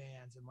punk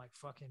bands and like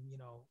fucking,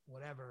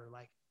 whatever,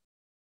 like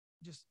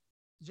just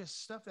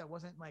stuff that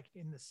wasn't like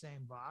in the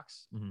same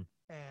box.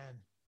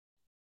 And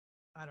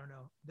I don't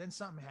know. Then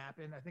something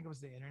happened. I think it was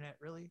the internet,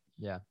 really.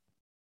 Yeah.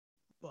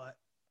 But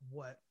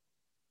what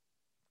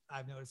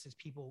I've noticed is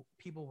people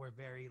were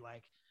very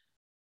like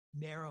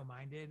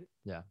narrow-minded.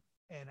 Yeah.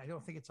 And I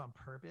don't think it's on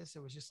purpose.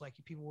 It was just like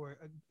people were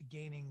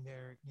gaining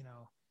their,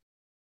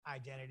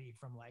 identity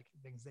from like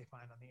things they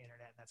find on the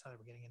internet, and that's how they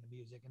were getting into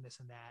music and this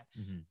and that.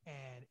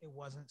 And it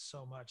wasn't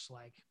so much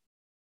like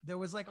there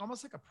was like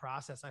almost like a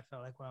process I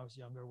felt like when I was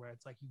younger where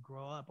it's like you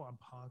grow up on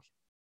punk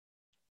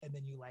and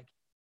then you like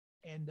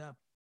end up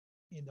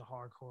into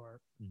hardcore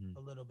a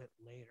little bit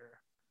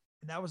later,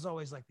 and that was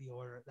always like the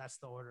order. That's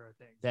the order of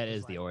things. That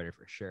is like, the order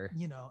for sure.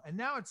 And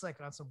now it's like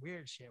on some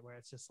weird shit where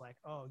it's just like,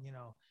 oh,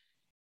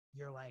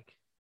 you're like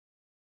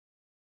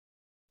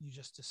you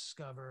just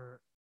discover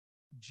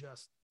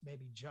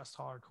maybe just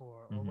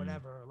hardcore or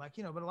whatever, like,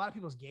 but a lot of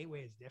people's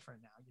gateway is different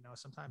now.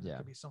 Sometimes it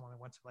could be someone that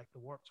went to like the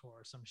Warped Tour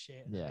or some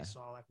shit, and then they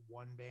saw like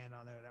one band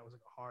on there that was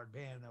like a hard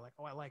band, and they're like,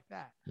 oh, I like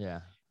that.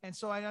 Yeah. And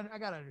so I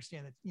gotta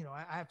understand that,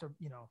 I have to,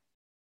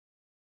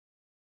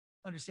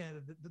 understand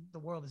that the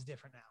world is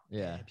different now.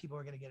 Yeah. And people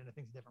are gonna get into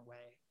things a different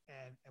way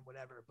and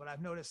whatever. But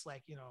I've noticed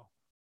like,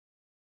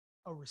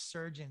 a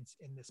resurgence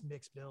in this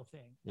mixed bill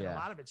thing. And a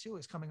lot of it too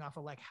is coming off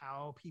of like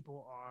how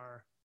people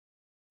are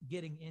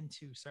getting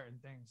into certain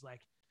things. Like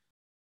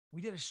we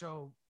did a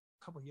show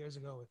a couple of years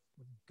ago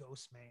with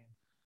Ghostman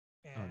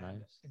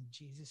and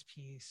Jesus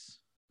Peace.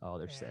 Oh,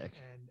 they're sick.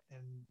 And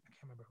I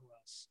can't remember who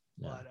else.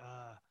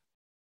 Yeah.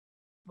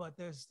 But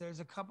there's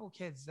a couple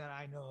kids that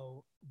I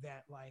know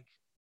that like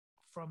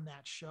from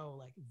that show,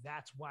 like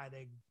that's why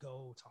they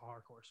go to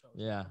hardcore shows.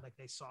 Yeah. Like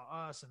they saw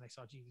us and they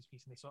saw Jesus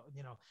Peace and they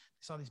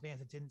saw these bands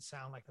that didn't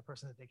sound like the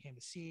person that they came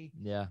to see.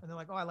 Yeah. And they're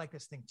like, oh, I like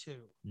this thing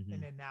too.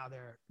 And then now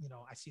they're,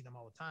 I see them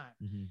all the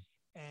time.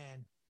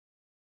 And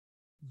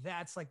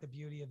that's like the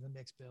beauty of the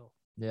mixed bill.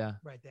 Yeah.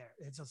 Right there.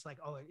 It's just like,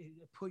 oh, it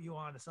put you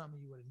on to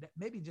something you would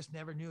maybe just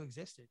never knew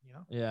existed,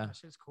 Yeah. That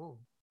shit's cool.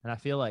 And I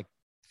feel like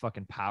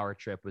fucking Power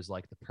Trip was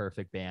like the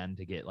perfect band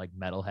to get like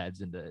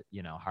metalheads into,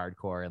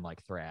 hardcore and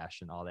like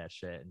thrash and all that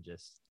shit, and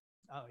just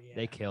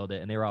they killed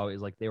it. And they were always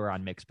like, they were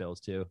on mixed bills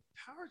too.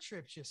 Power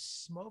Trip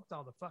just smoked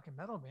all the fucking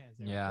metal bands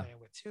they were playing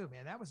with too,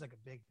 man. That was like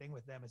a big thing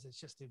with them, is it's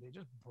just, dude, they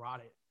just brought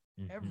it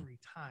every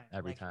time.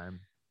 Every time.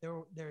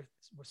 There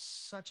was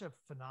such a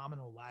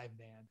phenomenal live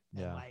band.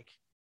 And like,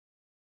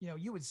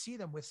 you would see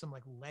them with some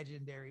like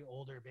legendary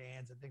older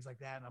bands and things like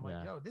that. And I'm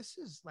like, yo, this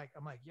is like,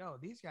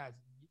 these guys,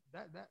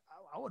 that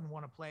I wouldn't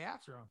want to play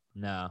after them.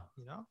 No.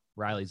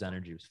 Riley's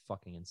energy was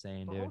fucking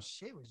insane, dude. The whole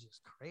shit was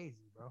just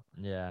crazy, bro.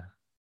 Yeah.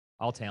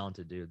 All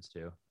talented dudes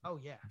too.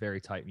 Oh yeah.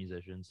 Very tight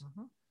musicians.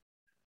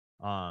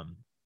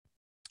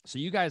 So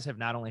you guys have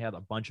not only had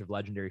a bunch of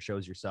legendary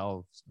shows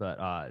yourselves,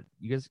 but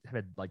you guys have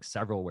had like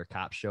several where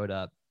cops showed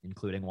up,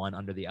 including one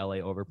under the LA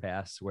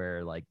overpass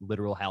where like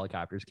literal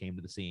helicopters came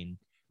to the scene.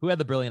 Who had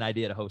the brilliant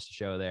idea to host a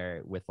show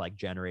there with like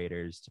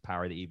generators to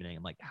power the evening?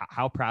 And like,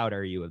 how proud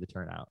are you of the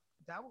turnout?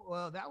 That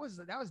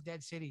was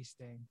Dead City's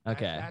thing.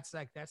 Okay.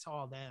 That's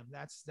all them.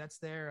 That's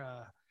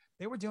their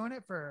they were doing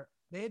it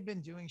they had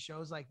been doing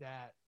shows like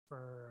that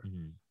for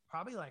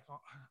probably like,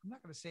 I'm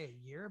not going to say a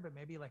year, but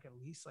maybe like at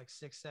least like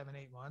 6, 7,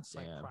 8 months,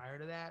 like prior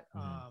to that.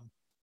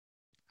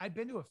 I'd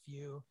been to a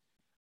few.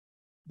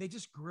 They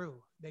just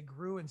grew. They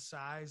grew in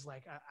size.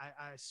 Like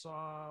I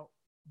saw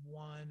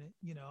one,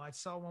 I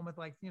saw one with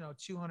like,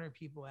 200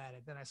 people at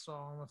it. Then I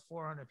saw one with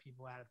 400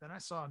 people at it. Then I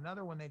saw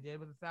another one they did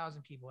with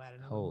 1,000 people at it.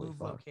 And moved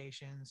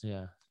locations.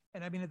 Yeah.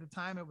 And I mean, at the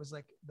time it was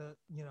like the,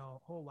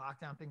 whole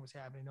lockdown thing was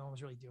happening. No one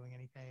was really doing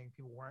anything.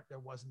 There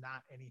was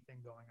not anything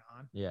going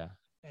on. Yeah.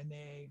 And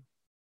they,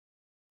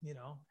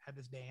 had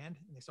this band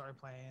and they started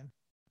playing,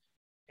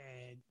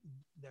 and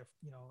they're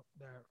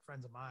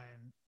friends of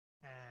mine,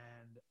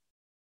 and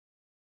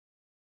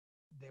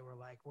they were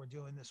like, we're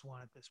doing this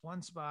one at this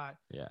one spot.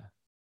 Yeah.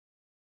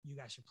 You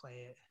guys should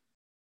play it.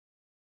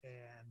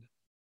 And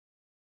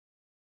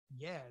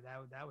yeah,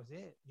 that was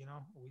it. We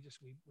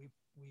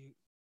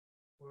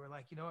were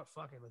like, you know what?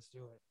 Fuck it. Let's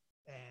do it.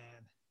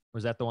 And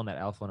was that the one that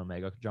Alpha and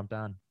Omega jumped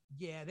on?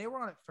 Yeah. They were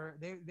on it for,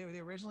 they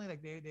originally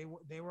like,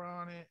 they were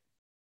on it.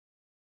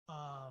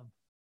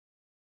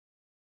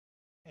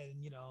 And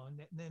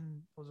and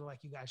then those were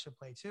like, you guys should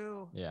play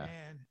too. Yeah.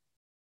 And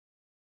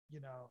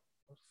it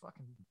was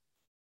fucking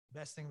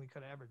best thing we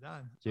could have ever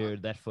done.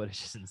 Dude, that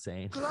footage is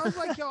insane. Because I was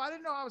like, yo, I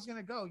didn't know I was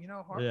gonna go.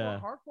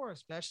 Hardcore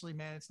especially,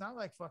 man. It's not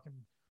like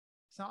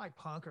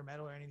punk or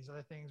metal or any of these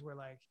other things where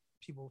like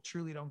people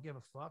truly don't give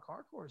a fuck.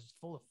 Hardcore is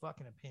full of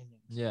fucking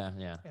opinions. Yeah,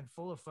 yeah. And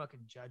full of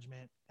fucking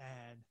judgment.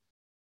 And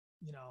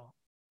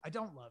I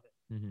don't love it.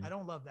 I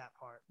don't love that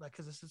part. Like,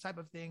 because it's the type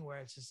of thing where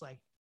it's just like,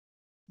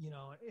 and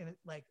it,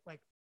 like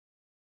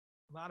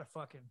a lot of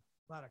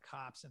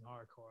cops in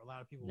hardcore. A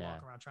lot of people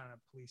walk around trying to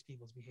police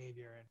people's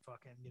behavior and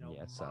fucking,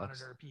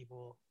 monitor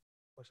people,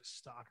 bunch of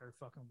stalker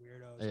fucking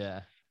weirdos. Yeah.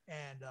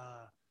 And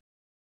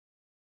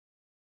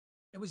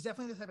it was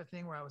definitely the type of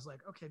thing where I was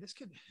like, okay, this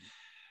could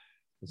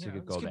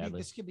go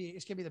badly. This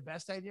could be the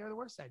best idea or the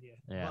worst idea.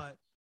 Yeah. But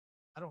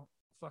I don't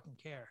fucking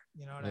care.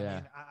 You know what I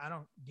mean? I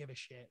don't give a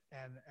shit.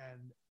 And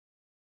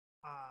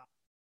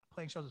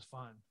playing shows is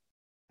fun,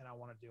 and I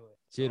want to do it.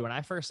 Dude, when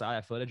I first saw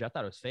that footage, I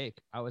thought it was fake.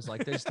 I was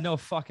like, there's no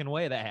fucking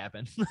way that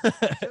happened.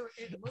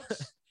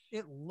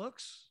 It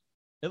looks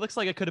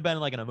like it could have been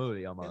like in a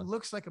movie almost. It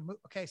looks like a movie.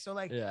 Okay, so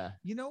like,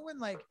 when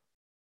like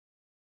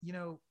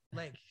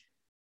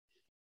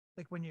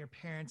when your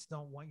parents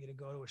don't want you to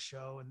go to a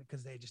show and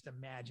because they just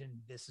imagine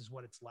this is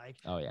what it's like.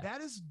 Oh yeah. That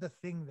is the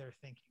thing they're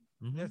thinking.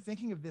 Mm-hmm. They're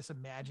thinking of this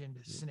imagined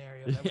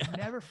scenario that would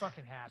never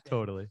fucking happen.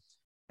 Totally.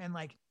 And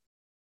like,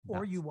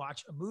 or you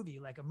watch a movie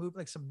like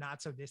some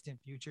not so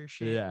distant future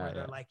shit where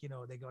they're like,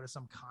 they go to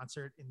some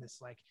concert in this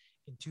like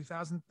in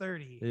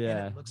 2030 and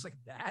it looks like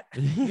that,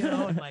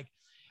 and like,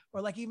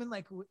 or like even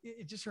like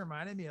it just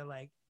reminded me of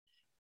like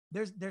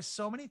there's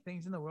so many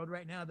things in the world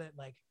right now that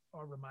like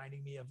are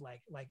reminding me of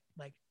like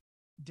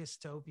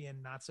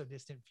dystopian, not so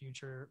distant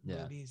future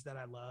movies that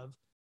I love.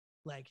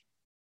 Like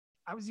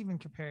I was even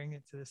comparing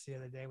it to this the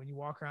other day. When you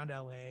walk around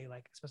LA,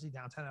 like especially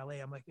downtown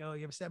LA, I'm like, oh,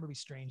 you ever seen that movie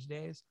Strange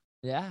Days?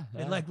 Yeah.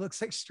 It like looks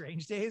like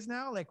Strange Days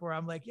now, like where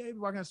I'm like, yeah, you're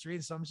walking on the street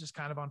and something's just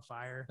kind of on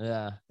fire.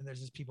 Yeah. And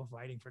there's just people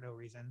fighting for no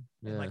reason.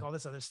 And like all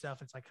this other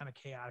stuff, it's like kind of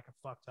chaotic and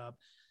fucked up.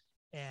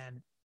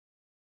 And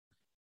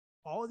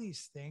all of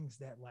these things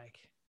that like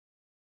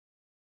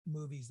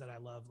movies that I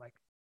love, like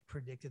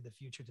predicted the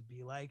future to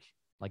be like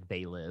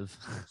They Live,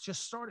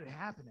 just started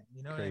happening.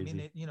 You know Crazy. What I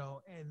mean?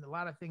 And a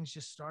lot of things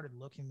just started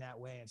looking that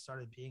way and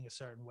started being a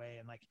certain way.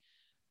 And like,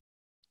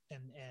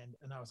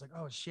 and I was like,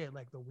 oh shit,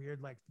 like the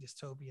weird, like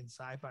dystopian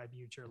sci-fi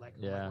future, like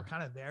we're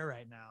kind of there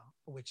right now,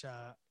 which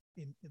at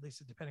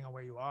least depending on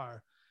where you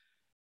are.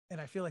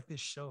 And I feel like this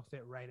show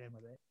fit right in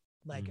with it.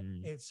 Like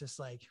it's just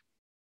like,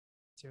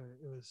 dude,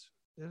 it was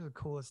the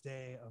coolest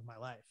day of my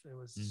life. It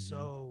was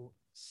so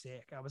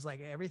sick. I was like,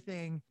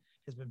 everything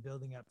has been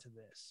building up to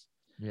this.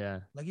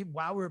 Yeah. Like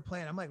while we were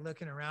playing, I'm like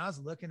looking around. I was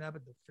looking up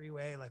at the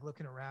freeway, like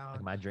looking around.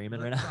 Am I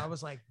dreaming right now? I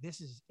was like, this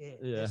is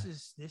it. Yeah.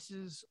 This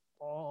is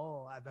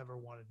all I've ever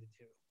wanted to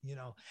do,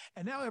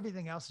 and now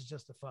everything else is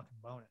just a fucking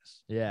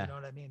bonus. Yeah. You know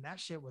what I mean? That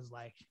shit was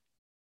like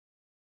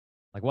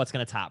what's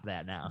going to top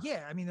that now?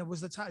 Yeah. I mean, it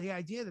was the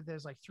idea that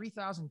there's like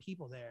 3,000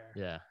 people there.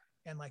 Yeah.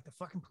 And like the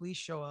fucking police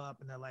show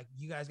up and they're like,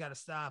 you guys got to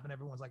stop. And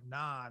everyone's like,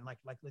 nah. And like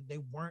they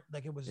weren't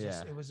like, it was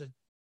just, it was a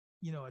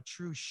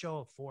true show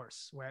of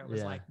force where it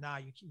was like, nah,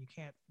 you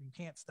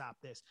can't stop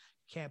this.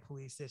 You can't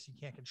police this. You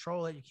can't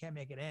control it. You can't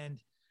make it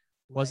end.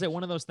 Was it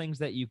one of those things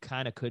that you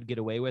kind of could get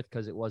away with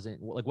because it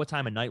wasn't like, what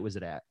time of night was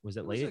it at? Was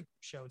it late? It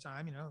was like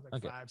showtime,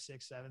 like 5,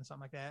 6, 7,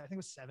 something like that. I think it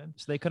was 7.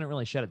 So they couldn't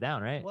really shut it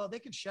down, right? Well, they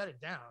could shut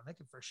it down. They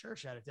could for sure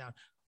shut it down.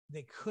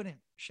 They couldn't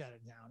shut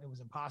it down. It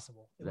was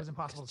impossible. It was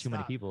impossible. Too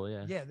many people.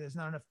 Yeah. Yeah. There's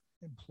not enough.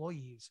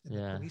 employees in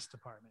the police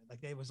department.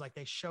 Like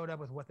they showed up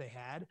with what they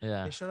had.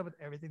 Yeah. They showed up with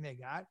everything they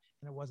got,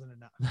 and it wasn't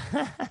enough.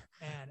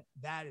 And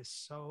that is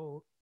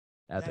so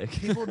epic.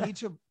 People need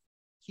to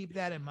keep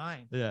that in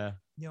mind. Yeah.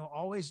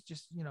 Always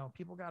just,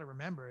 people got to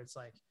remember, it's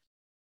like,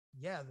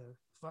 yeah, the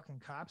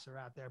fucking cops are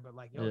out there, but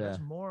like, there's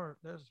more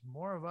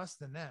of us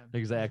than them.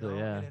 Exactly.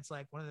 Yeah. And it's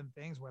like one of them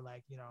things where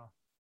like,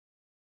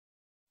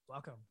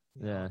 fuck them.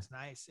 It's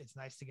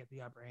nice to get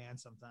the upper hand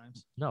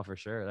sometimes. No, for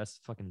sure. That's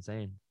fucking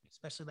insane.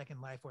 Especially like in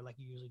life where like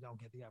you usually don't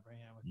get the upper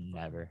hand with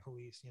the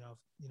police.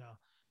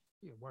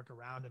 You work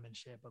around them and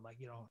shit, but like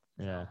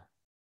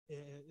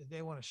if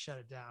they want to shut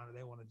it down or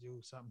they want to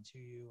do something to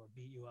you or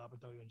beat you up or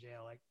throw you in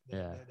jail, like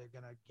they're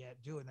gonna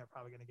do it, and they're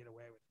probably gonna get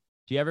away with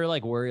it. Do you ever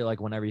like worry, like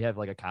whenever you have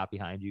like a cop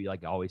behind you,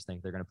 like always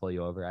think they're gonna pull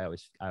you over? I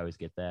always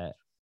get that.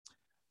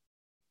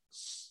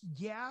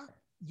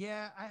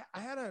 Yeah, I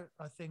had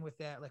a thing with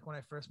that. Like when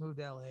I first moved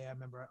to LA, I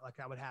remember like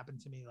that would happen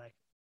to me like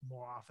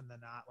more often than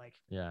not. Like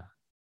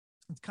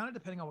it's kind of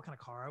depending on what kind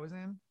of car I was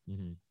in.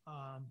 Mm-hmm.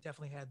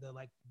 Definitely had the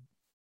like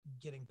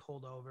getting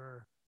pulled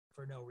over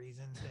for no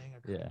reason thing,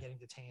 or getting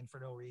detained for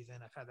no reason.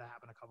 I've had that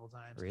happen a couple of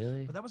times.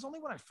 Really? But that was only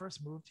when I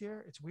first moved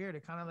here. It's weird.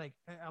 It kind of like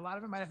a lot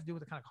of it might have to do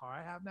with the kind of car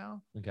I have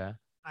now. Okay.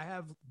 I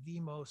have the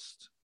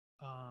most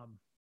I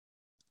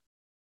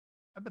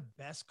have the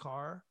best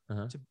car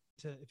to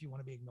if you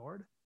want to be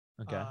ignored.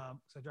 Okay.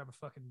 So I drive a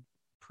fucking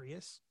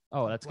Prius.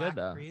 Oh, that's good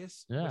though.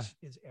 Prius, which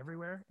is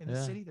everywhere in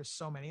the city. There's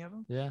so many of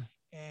them. Yeah.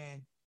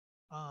 And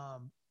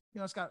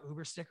it's got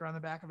Uber sticker on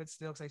the back of it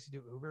still, because I used to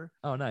do Uber.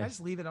 Oh, nice. I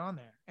just leave it on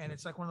there, and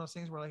it's like one of those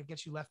things where like it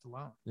gets you left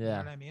alone. Yeah. You know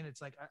what I mean?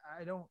 It's like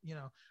I don't,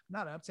 I'm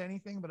not up to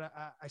anything, but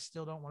I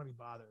still don't want to be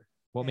bothered.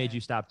 What made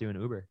you stop doing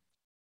Uber?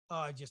 Oh,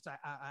 I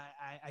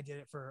did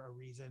it for a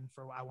reason.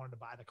 I wanted to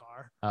buy the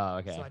car. Oh,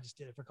 okay. So I just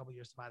did it for a couple of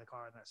years to buy the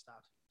car, and then I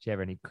stopped. Do you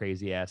have any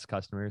crazy ass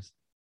customers?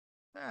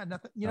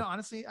 Nothing.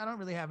 Honestly, I don't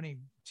really have any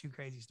too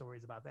crazy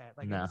stories about that.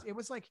 Like it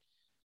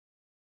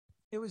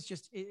was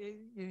just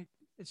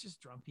it's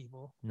just drunk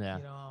people. Yeah.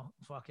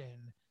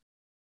 Fucking.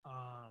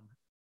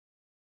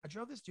 I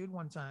drove this dude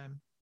one time.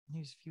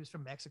 He was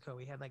from Mexico.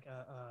 He had like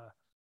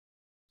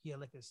he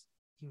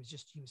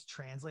was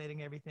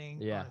translating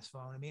everything on his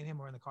phone. And me and him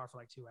were in the car for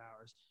like 2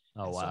 hours.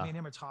 Oh, wow. So me and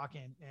him were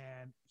talking,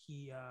 and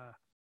he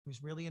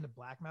was really into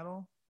black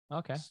metal.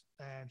 Okay.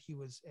 And he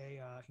was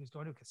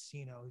going to a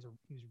casino.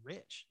 He was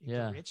rich. He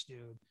was a rich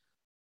dude.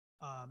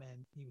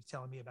 And he was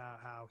telling me about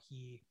how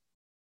he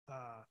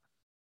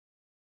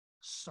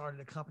started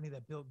a company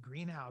that built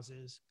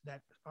greenhouses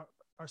that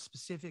are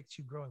specific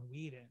to growing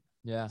weed in.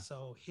 Yeah.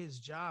 So his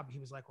job, he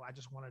was like, well, I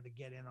just wanted to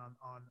get in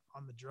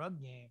on the drug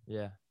game.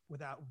 Yeah.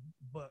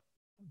 But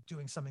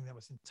doing something that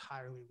was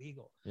entirely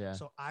legal. Yeah.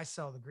 So I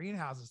sell the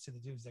greenhouses to the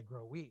dudes that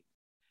grow weed.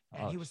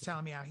 And he was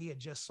telling me how he had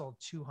just sold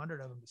 200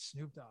 of them to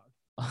Snoop Dogg.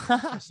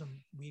 For some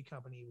weed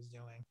company he was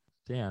doing.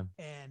 Damn.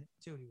 And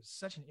dude, he was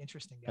such an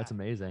interesting guy. That's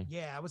amazing.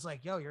 Yeah, I was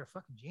like, yo, you're a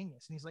fucking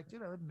genius. And he's like,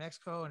 dude, I live in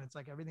Mexico, and it's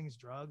like everything's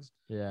drugs.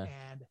 Yeah.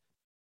 And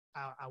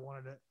I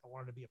wanted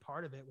to be a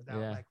part of it without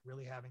like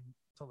really having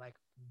to like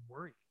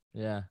worry.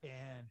 Yeah.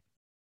 And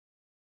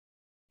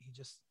he was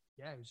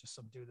just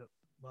some dude that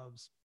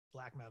loves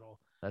black metal.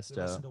 That's we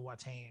dope. listened to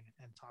Watain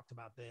and talked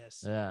about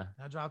this. Yeah.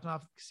 And I dropped him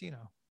off at the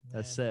casino.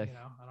 That's sick.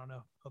 I don't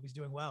know. Hope he's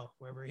doing well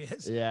wherever he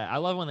is. Yeah, I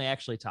love when they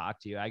actually talk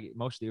to you.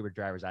 Most of the Uber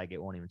drivers I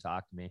get won't even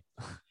talk to me.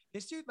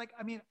 This dude, like,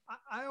 I mean,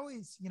 I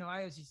always,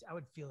 I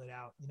would feel it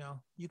out.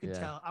 You could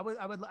tell. I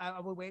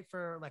would wait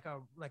for like a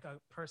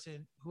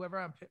person, whoever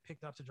I'm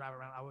picked up to drive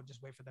around. I would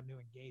just wait for them to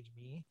engage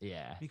me.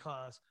 Yeah.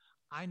 Because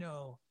I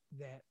know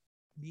that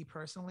me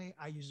personally,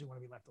 I usually want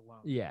to be left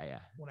alone. Yeah.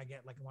 When I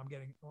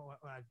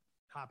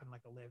hop in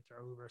like a Lyft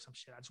or Uber or some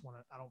shit,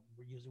 I don't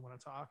usually want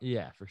to talk.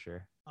 Yeah, for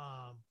sure.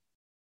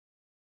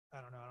 I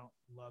don't know. I don't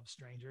love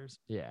strangers.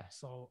 Yeah.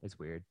 So it's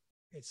weird.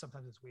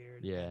 Sometimes it's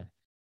weird. Yeah. And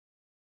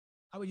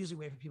I would usually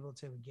wait for people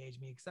to engage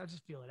me because I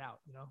just feel it out,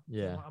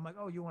 Yeah. I'm like,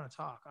 oh, you want to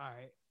talk? All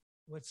right.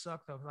 What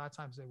sucks though, a lot of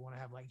times they want to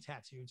have like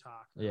tattoo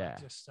talk. Yeah.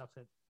 Like just stuff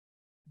that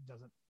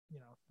doesn't,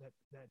 that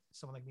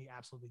someone like me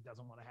absolutely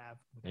doesn't want to have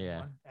with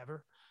anyone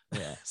ever.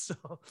 Yeah. So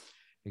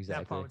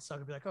exactly. That part would suck.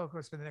 I'd be like, oh, of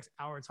course, spend the next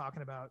hour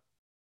talking about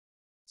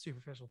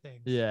superficial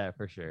things. Yeah,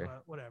 for sure.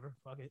 But whatever.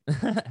 Fuck it.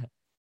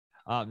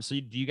 So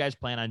do you guys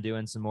plan on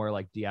doing some more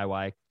like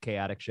DIY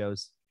chaotic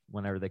shows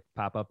whenever they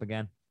pop up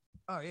again?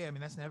 Oh yeah, I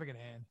mean that's never gonna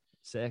end.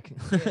 Sick.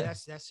 Yeah,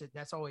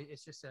 that's always.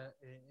 It's just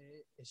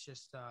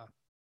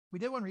we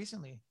did one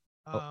recently.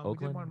 We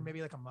did one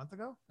maybe like a month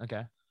ago.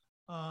 Okay.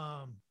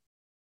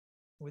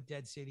 With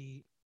Dead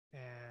City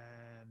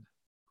and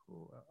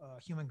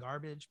Human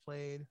Garbage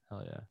played.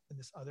 Hell yeah. And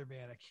this other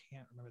band, I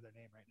can't remember their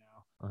name right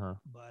now. Uh-huh.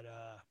 But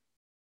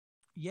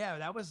yeah,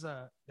 that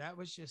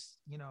was just,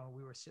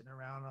 we were sitting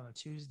around on a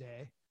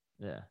Tuesday.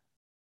 Yeah.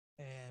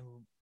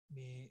 And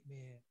me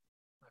and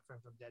my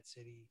friend from Dead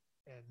City,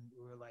 and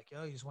we were like,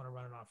 yo, you just want to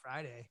run it on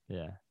Friday?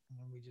 Yeah. And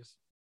then we just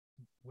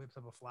whipped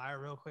up a flyer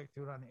real quick,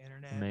 threw it on the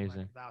internet. Amazing.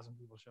 Like 1,000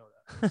 people showed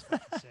up. It was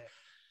fucking sick.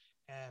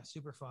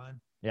 super fun.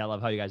 Yeah, I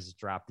love how you guys just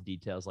drop the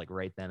details like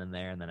right then and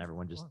there, and then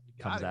everyone just Well,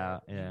 you comes gotta.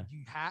 out. Yeah.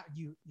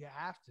 You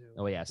have to.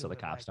 Oh yeah, so do the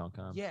it, cops don't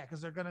come. Yeah,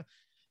 because they're gonna.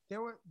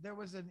 There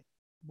was an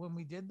when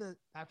we did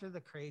after the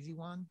crazy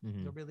one,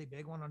 Mhm. the really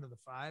big one under the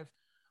 5.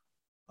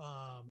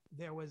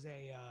 There was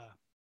a.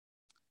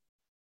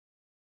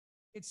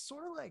 It's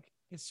sort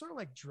of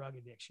like drug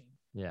addiction.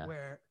 Yeah.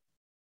 Where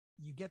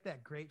you get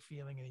that great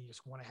feeling and you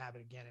just want to have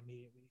it again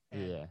immediately.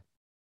 Yeah.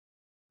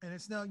 And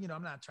it's no,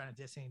 I'm not trying to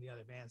diss any of the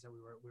other bands that we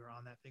were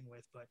on that thing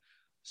with, but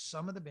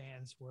some of the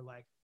bands were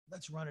like,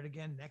 let's run it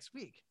again next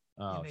week.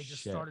 Oh, and they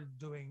just shit. started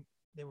doing,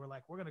 they were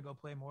like, we're going to go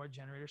play more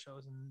Generator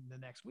shows in the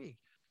next week.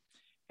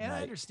 And I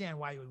Right. understand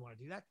why you would want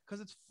to do that, because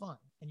it's fun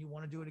and you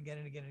want to do it again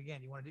and again and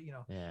again. You want to do,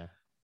 Yeah.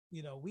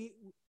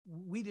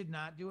 We did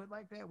not do it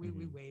like that. We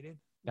Mhm. waited.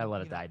 Gotta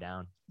let it die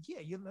down. Yeah,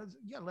 you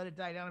gotta let it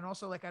die down. And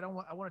also, like, I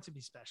want it to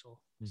be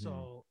special. Mhm.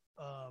 So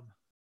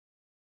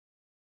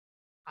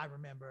I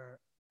remember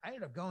I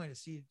ended up going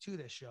to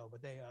this show,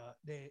 but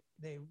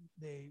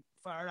they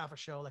fired off a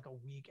show like a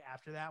week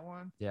after that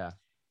one. Yeah.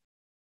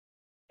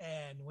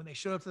 And when they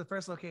showed up to the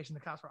first location,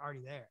 the cops were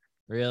already there.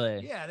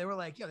 Really? Yeah, they were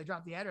like, they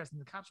dropped the address,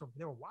 and the cops were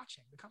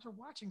watching. The cops were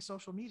watching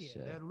social media.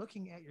 Shit. They're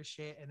looking at your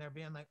shit, and they're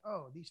being like,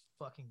 oh, these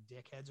fucking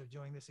dickheads are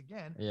doing this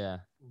again. Yeah.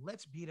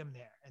 Let's beat them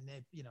there. And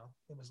then,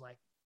 it was like,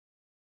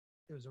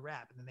 it was a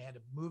wrap. And then they had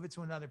to move it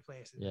to another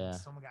place. And Yeah. then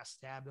someone got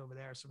stabbed over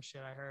there, or some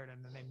shit I heard.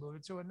 And then they moved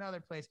it to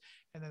another place.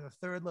 And then the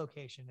third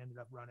location ended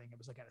up running. It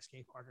was like at a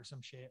skate park or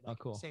some shit. Like,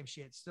 cool. Same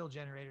shit, still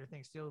Generator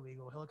thing, still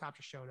illegal.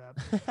 Helicopter showed up.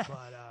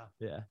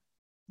 Yeah.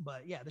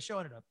 But yeah, the show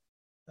ended up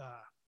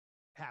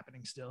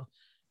happening still.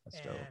 That's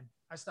And dope.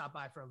 I stopped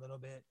by for a little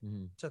bit,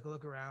 Mhm. took a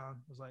look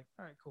around, was like,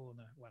 all right, cool, and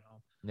then went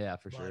home. Yeah,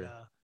 for But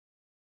sure.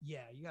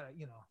 yeah, you gotta,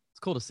 It's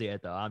cool to see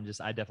it though. I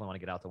definitely want to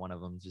get out to one of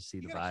them, just see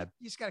the vibe.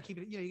 you just gotta keep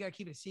it, you gotta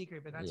keep it a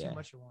secret, but not Yeah. too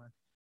much of one.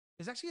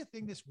 There's actually a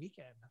thing this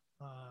weekend.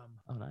 Oh,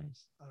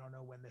 nice. I don't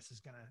know when this is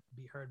gonna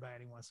be heard by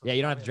anyone. So Yeah,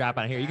 you don't have to drop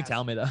on here. You can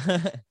tell me though.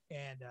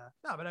 And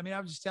no, but I mean, I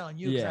was just telling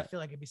you because Yeah. I feel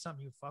like it'd be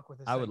something you fuck with.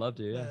 It's I like would love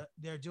to. Yeah.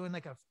 they're doing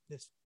like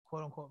this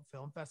quote unquote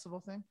film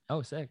festival thing,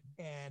 Oh, sick.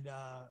 and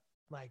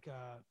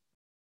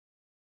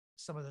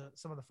some of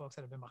the folks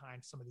that have been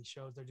behind some of these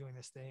shows, they're doing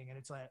this thing, and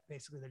it's like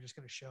basically they're just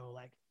gonna show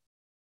like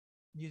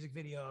music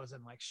videos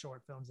and like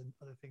short films and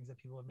other things that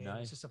people have made.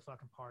 Nice. It's just a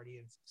fucking party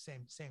and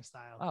same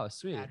style. Oh,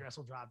 sweet. Address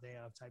will drop day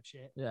of type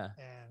shit. Yeah.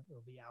 And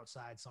it'll be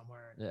outside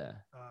somewhere. Yeah.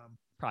 Um,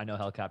 Probably no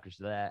helicopters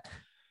to that.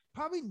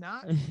 probably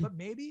not, but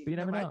maybe But you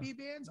never there know. might be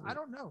bands. I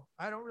don't know.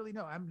 I don't really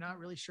know. I'm not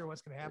really sure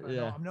what's gonna happen.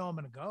 Yeah. I know I'm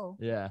gonna go,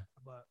 Yeah.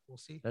 but we'll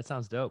see. That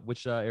sounds dope.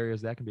 Which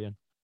areas that can be in?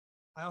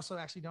 I also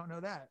actually don't know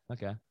that.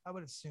 Okay. I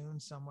would assume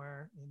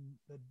somewhere in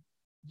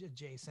the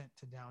adjacent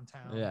to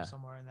downtown, Yeah. or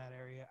somewhere in that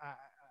area.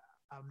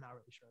 I'm not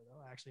really sure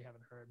though. I actually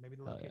haven't heard. Maybe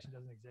the Oh, yeah. location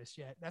doesn't exist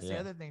yet. That's Yeah. the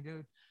other thing,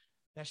 dude.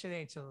 That shit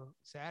ain't till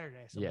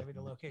Saturday, so Yeah, maybe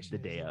the location the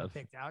isn't day even of.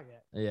 picked out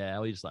yet. Yeah.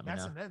 Well, you just let me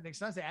That's know. another thing.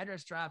 Sometimes the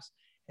address drops,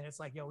 and it's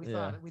like, yo, we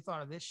Yeah.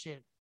 thought of this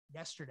shit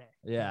yesterday.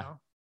 Yeah.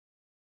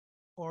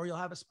 Or you'll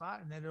have a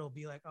spot, and then it'll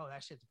be like, oh,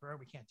 that shit's burned.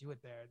 We can't do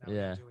it there. Now we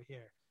Yeah. can do it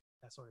here.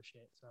 That sort of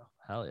shit. So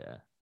Hell yeah.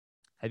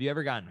 Have you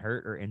ever gotten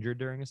hurt or injured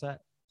during a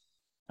set?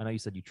 I know you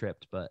said you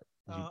tripped, but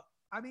did you-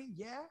 I mean,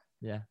 yeah.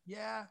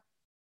 yeah.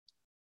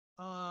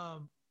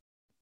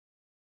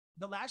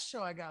 The last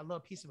show I got a little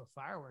piece of a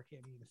firework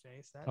hit me in the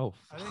face. That Oh,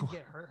 I didn't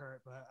get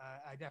hurt, but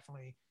I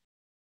definitely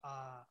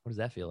what does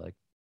that feel like?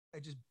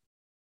 it just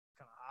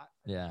kind of hot.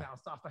 Yeah. It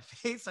bounced off my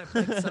face. I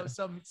put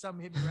some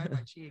hit me right in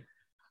my cheek.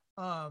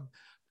 I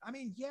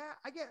mean, yeah,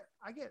 I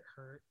get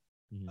hurt.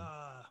 Mhm.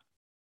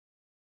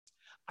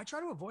 I try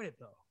to avoid it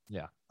though.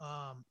 Yeah.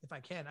 If I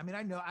can. I mean,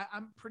 I know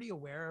I'm pretty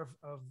aware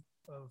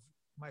of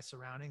my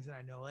surroundings, and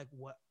I know like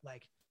what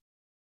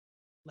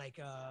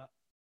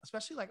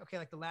especially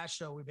like the last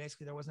show,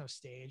 there was no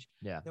stage.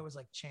 Yeah. There was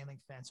like chain link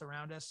fence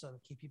around us, so to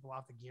keep people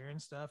off the gear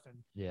and stuff, and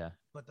Yeah.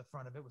 but the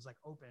front of it was like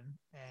open,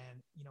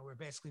 and we're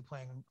basically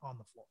playing on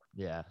the floor.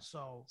 Yeah.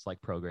 So It's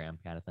like program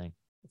kind of thing.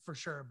 for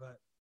sure, but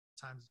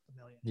times a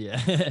million.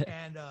 Yeah.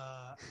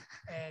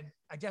 And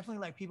I definitely,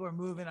 like, people are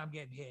moving, I'm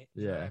getting hit.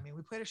 You know what Yeah. I mean,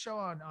 we played a show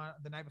on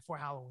the night before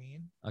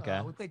Halloween. Okay.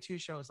 We played 2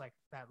 shows like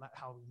that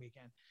Halloween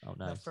weekend. Oh,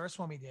 The nice. first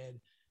one we did,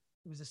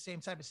 it was the same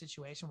type of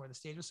situation where the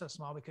stage was so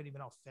small we couldn't even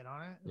all fit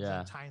on it. It was Yeah.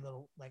 like a tiny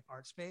little like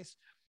art space.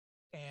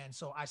 And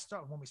so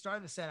when we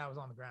started the set, I was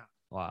on the ground,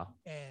 Wow.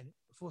 and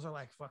fools are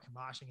like fucking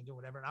moshing and doing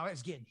whatever. And I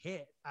was getting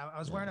hit. I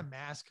was wearing a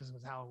mask because it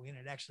was Halloween,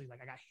 and actually,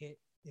 like, I got hit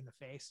in the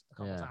face a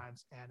couple Yeah.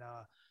 times. And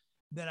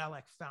then I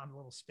like found a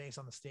little space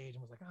on the stage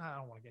and was like, I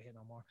don't want to get hit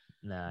no more.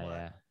 Nah. But-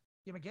 Yeah.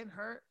 Yeah, but getting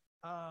hurt.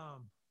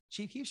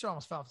 Chief Keef show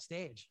almost fell off the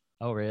stage.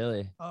 Oh,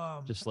 really?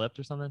 Um, Just slipped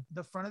or something?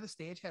 the front of the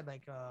stage had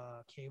like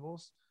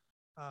cables,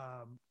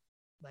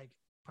 like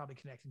probably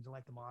connecting to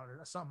like the monitor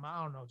or something.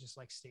 I don't know, just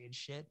like stage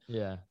shit.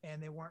 Yeah.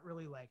 And they weren't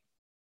really like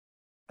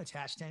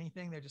attached to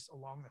anything. They're just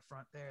along the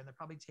front there, and they're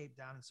probably taped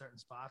down in certain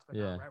spots, but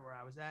Yeah. not right where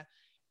I was at.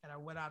 And I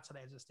went out to the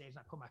edge of the stage and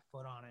I put my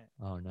foot on it,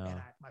 Oh no.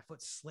 and my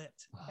foot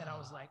slipped, and I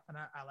was like, and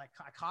I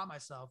caught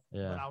myself,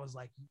 Yeah. but I was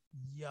like,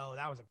 yo,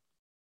 that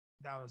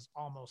was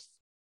almost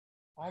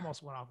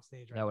almost went off the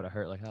stage. Right, That would have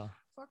hurt like hell.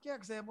 Fuck yeah,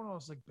 because they have one of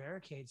those like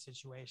barricade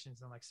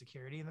situations and like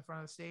security in the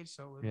front of the stage.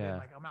 So it would Yeah.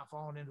 like I'm not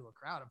falling into a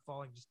crowd. I'm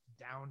falling just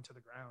down to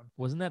the ground.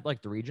 Wasn't that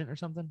like the Regent or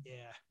something?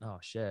 Yeah, Oh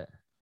shit.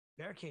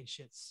 barricade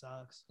shit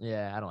sucks.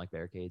 Yeah, I don't like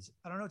barricades.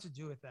 I don't know what to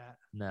do with that.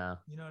 No,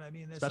 You know what I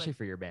mean? There's especially like,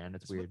 for your band.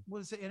 It's weird.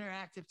 Well, it's an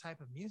interactive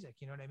type of music.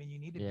 You know what I mean? You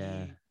need to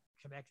Yeah. be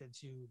connected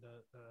to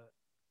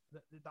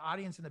the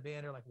audience and the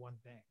band are like one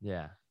thing.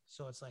 Yeah.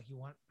 So it's like you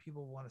want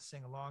people want to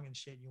sing along and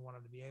shit. You want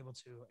them to be able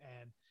to,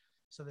 and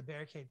so the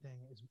barricade thing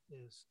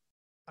is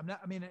I'm not.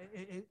 I mean,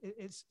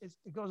 it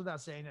goes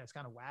without saying that it's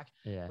kind of whack.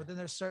 Yeah. But then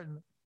there's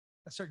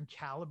a certain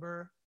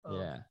caliber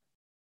of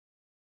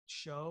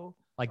show.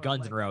 Like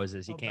Guns N'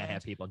 Roses, you can't band.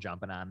 have people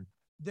jumping on.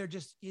 There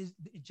just is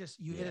it just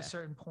you hit a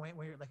certain point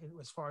where you're like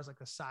as far as like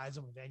the size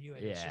of a venue,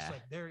 and it's just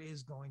like there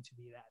is going to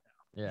be that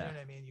now. Yeah. You know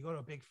what I mean? You go to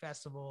a big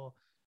festival,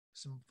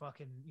 some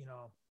fucking,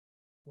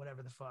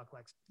 whatever the fuck,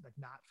 like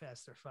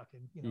Knotfest or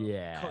fucking,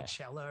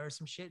 Coachella or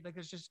some shit. Like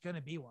there's just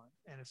gonna be one,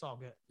 and it's all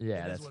good.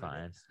 Yeah, It is that's what it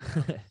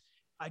fine. is.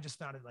 I just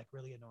found it like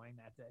really annoying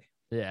that day.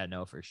 Yeah,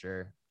 no, for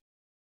sure.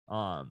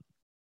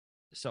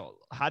 So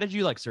how did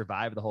you like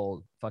survive the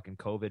whole fucking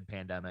COVID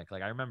pandemic?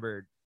 Like I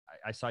remember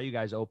I saw you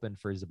guys open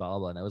for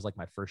Zabala, and that was like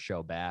my first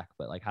show back.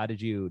 But like, how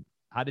did you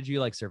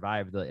like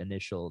survive the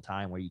initial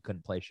time where you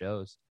couldn't play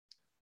shows?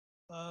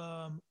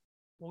 Well,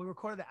 we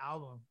recorded the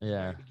album at the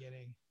very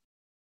beginning.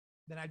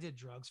 Then I did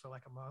drugs for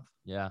like a month.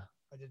 Yeah.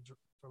 I did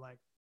for like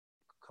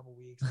a couple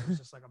weeks. I was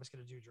just like, I'm just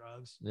gonna do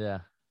drugs. Yeah.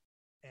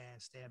 And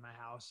stay in my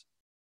house,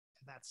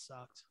 and that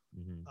sucked.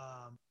 Mm-hmm.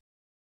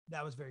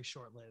 That was very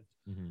short lived.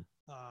 Mm-hmm.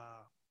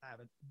 I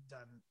haven't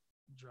done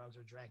drugs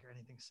or drank or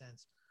anything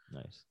since.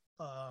 Nice.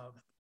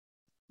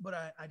 But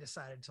I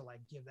decided to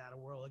like give that a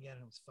whirl again,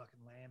 and it was fucking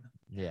lame.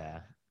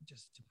 Yeah.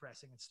 Just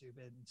depressing and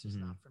stupid. It's just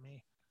not for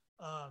me.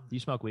 Do you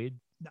smoke weed?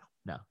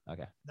 No.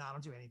 Okay. No, I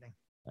don't do anything.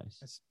 Nice.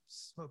 I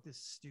smoke this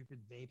stupid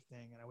vape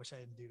thing, and I wish I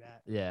didn't do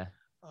that. Yeah.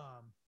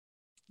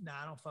 No,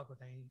 I don't fuck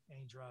with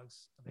any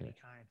drugs of any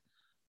kind.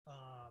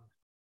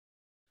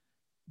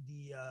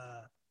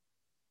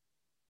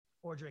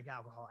 Or drink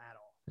alcohol at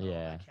all.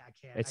 Yeah. I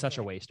can't. It's such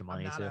a waste of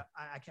money too.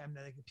 I can't.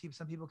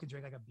 Some people can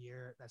drink like a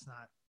beer. That's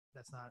not.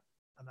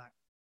 I'm not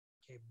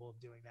capable of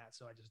doing that,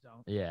 so I just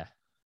don't. Yeah.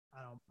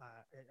 I don't.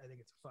 I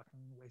think it's a fucking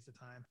waste of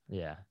time.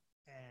 Yeah.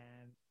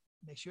 And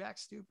makes you act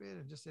stupid,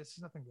 and just it's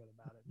nothing good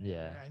about it. Man.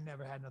 Yeah. I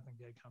never had nothing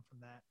good come from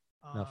that.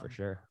 No, for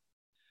sure.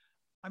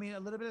 I mean, a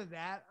little bit of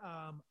that.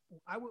 I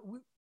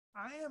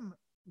am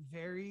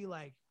very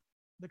like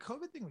the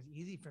COVID thing was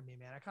easy for me,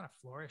 man. I kind of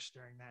flourished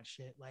during that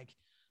shit. Like,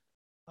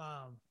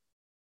 I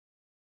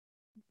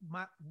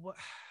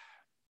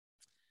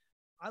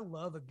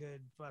love a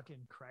good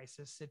fucking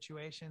crisis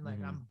situation.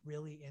 Like I'm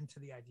really into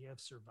the idea of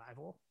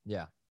survival.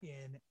 Yeah.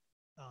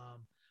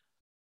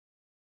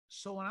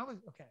 So when I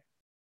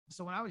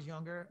was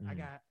younger, I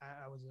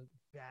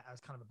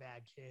was kind of a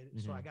bad kid.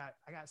 So I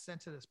got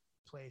sent to this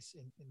place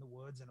in the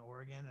woods in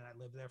Oregon, and I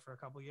lived there for a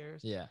couple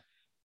years. Yeah.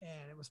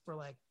 And it was for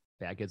like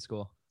bad kid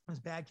school. It was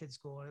bad kid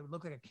school, and it would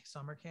look like a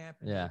summer camp.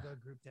 And yeah. Go to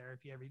group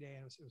therapy every day,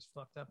 and it was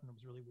fucked up, and it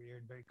was really weird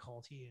and very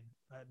culty,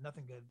 and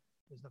nothing good.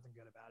 There's nothing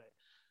good about it.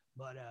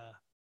 But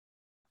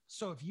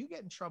so if you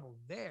get in trouble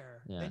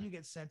there, then you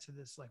get sent to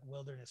this like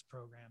wilderness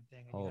program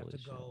thing, and you have to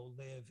go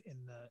live in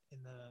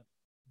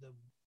the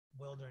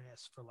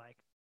wilderness for like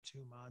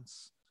 2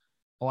 months.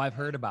 Oh, I've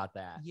heard about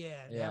that.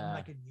 Yeah, they have them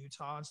like in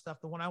Utah and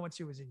stuff. The one I went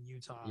to was in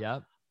Utah.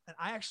 Yep. And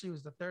I actually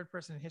was the third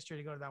person in history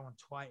to go to that one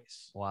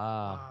twice.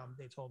 Wow.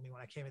 They told me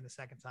when I came in the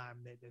second time,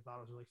 they thought it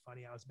was really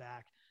funny. I was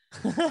back.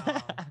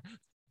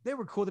 They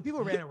were cool. The people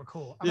who ran it were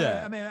cool.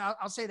 I mean,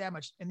 I'll say that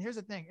much. And here's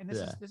the thing. And this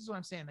is what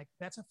I'm saying. Like,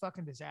 that's a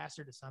fucking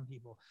disaster to some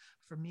people.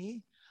 For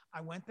me,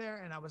 I went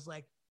there and I was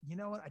like, you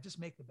know what? I just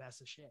make the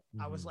best of shit.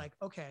 I was like,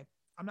 okay,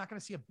 I'm not going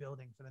to see a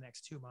building for the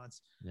next 2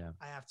 months. Yeah.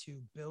 I have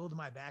to build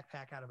my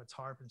backpack out of a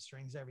tarp and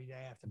strings every day.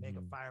 I have to make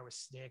a fire with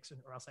sticks,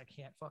 or else I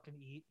can't fucking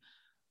eat.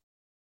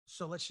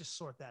 So let's just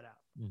sort that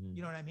out.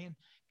 You know what I mean?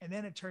 And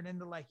then it turned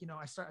into like,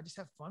 I just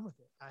have fun with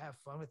it. I have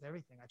fun with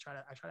everything. I try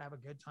to have a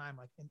good time.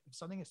 Like, if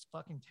something is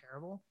fucking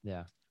terrible,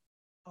 I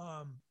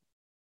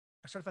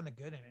try to find the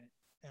good in it.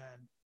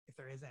 And if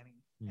there is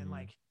any, and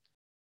like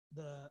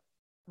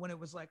when it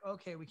was like,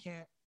 okay, we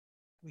can't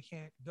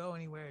go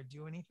anywhere or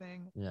do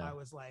anything. I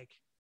was like,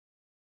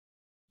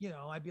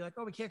 I'd be like,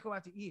 oh, we can't go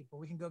out to eat, but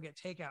we can go get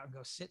takeout and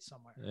go sit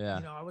somewhere.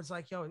 I was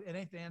like, yo, it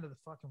ain't the end of the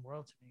fucking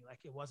world to me. Like,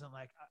 it wasn't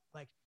like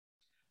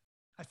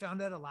I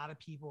found that a lot of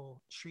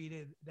people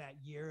treated that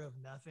year of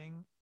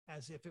nothing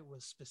as if it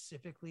was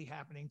specifically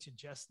happening to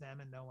just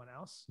them and no one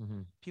else.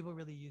 People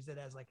really used it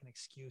as like an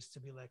excuse to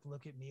be like,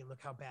 look at me,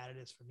 look how bad it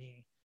is for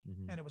me.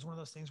 And it was one of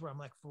those things where I'm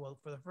like, well,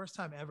 for the first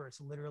time ever,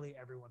 it's literally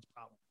everyone's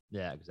problem.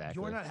 Yeah,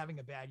 exactly. You're not having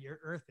a bad year.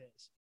 Earth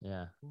is.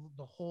 Yeah.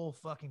 The whole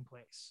fucking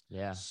place.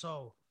 Yeah.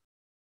 So,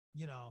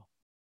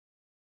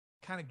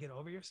 kind of get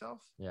over yourself.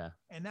 Yeah.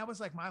 And that was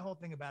like my whole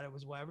thing about it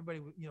was, well, everybody,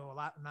 you know, a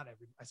lot, not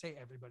every, I say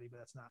everybody, but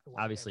that's not the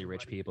word. Obviously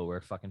rich Everybody. people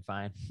were fucking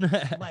fine.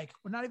 Like,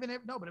 well, not even,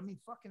 no, but I mean,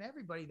 fucking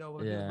everybody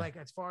though. Yeah. Like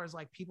as far as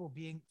like people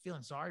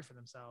feeling sorry for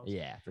themselves.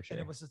 Yeah, for sure.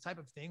 And it was the type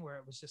of thing where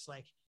it was just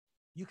like,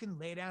 you can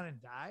lay down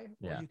and die,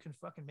 or Yeah. you can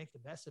fucking make the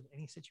best of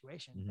any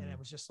situation. Mhm. And it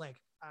was just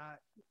like,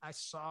 I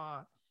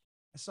saw,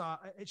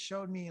 it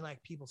showed me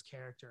like people's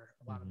character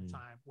a lot of the Mhm.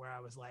 time where I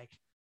was like,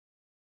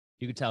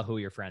 You could tell who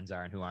your friends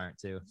are and who aren't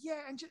too.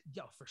 yeah, and just,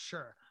 yo, for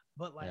sure.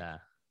 But like, Yeah.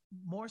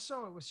 more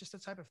so, it was just a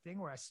type of thing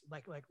where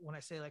like when I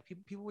say like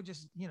people would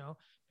just, you know,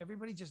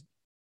 everybody just,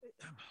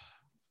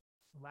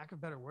 for lack of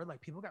a better word,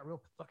 like people got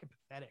real fucking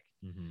pathetic.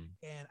 Mhm.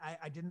 And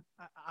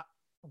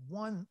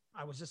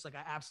I was just like,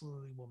 I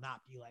absolutely will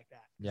not be like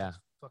that. Yeah. It's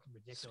fucking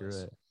ridiculous.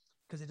 Screw it.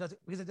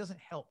 Because it doesn't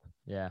help.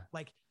 Yeah.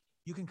 Like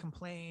you can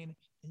complain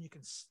and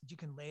you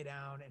can lay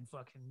down and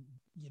fucking,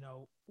 you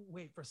know,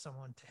 wait for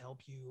someone to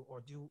help you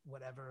or do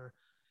whatever.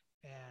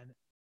 And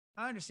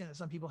I understand that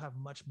some people have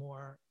much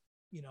more,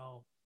 you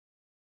know,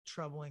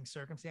 troubling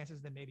circumstances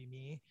than maybe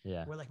me.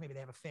 Yeah. Where like maybe they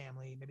have a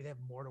family, maybe they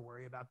have more to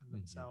worry about than Mhm.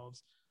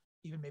 themselves,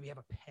 even maybe have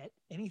a pet,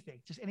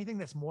 just anything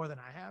that's more than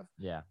I have.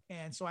 Yeah.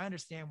 And so I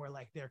understand where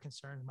like their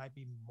concerns might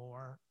be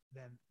more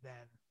than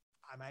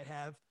I might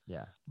have.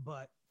 Yeah.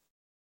 But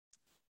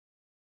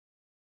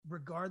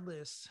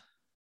regardless,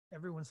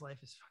 everyone's life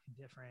is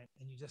fucking different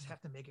and you just have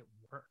to make it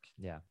work.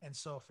 Yeah. And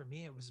so for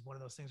me, it was one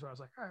of those things where I was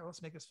like, all right,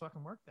 let's make this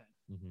fucking work then.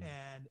 Mhm.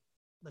 And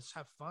let's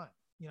have fun.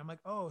 You know, I'm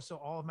like, oh, so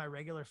all of my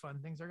regular fun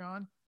things are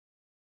gone.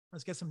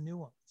 Let's get some new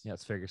ones. Yeah.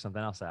 Let's figure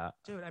something else out.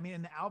 Dude, I mean,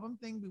 in the album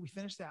thing, we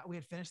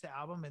had finished the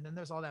album, and then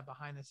there's all that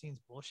behind the scenes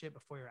bullshit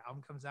before your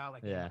album comes out,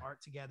 like getting art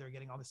together,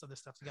 getting all this other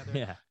stuff together.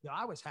 Yeah. Yo,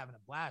 I was having a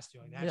blast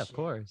doing that. Yeah, shit. of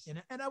course.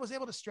 And I was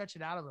able to stretch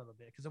it out a little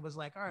bit because it was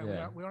like, all right,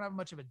 Yeah. we don't have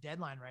much of a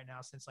deadline right now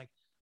since like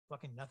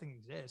fucking nothing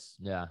exists.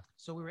 Yeah.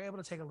 So we were able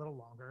to take a little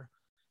longer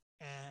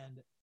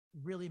and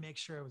really make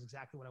sure it was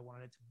exactly what I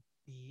wanted it to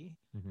be.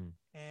 Mhm.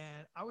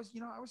 And I was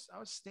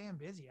staying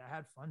busy. I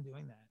had fun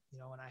doing that, you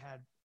know, and I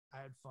had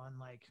fun,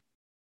 like,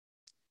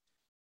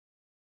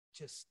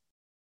 just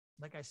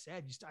like I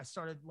said, I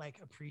started like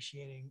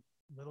appreciating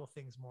little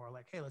things more,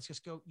 like, hey, let's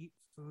just go eat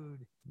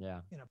food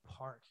Yeah. in a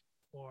park,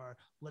 or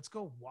let's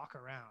go walk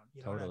around,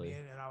 you know Totally. what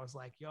I mean? And I was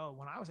like, yo,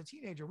 when I was a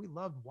teenager, we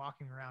loved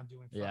walking around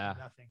doing fucking Yeah.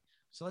 nothing.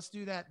 So let's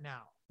do that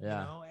now. Yeah.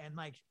 You know, and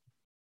like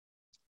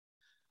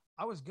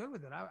I was good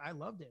with it. I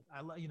loved it.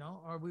 You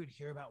know, or we would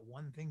hear about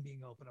one thing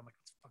being open. I'm like,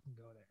 let's fucking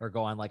go there. Or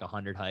go on like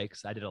 100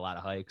 hikes. I did a lot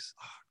of hikes.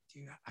 Oh,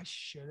 dude, I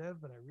should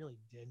have, but I really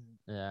didn't.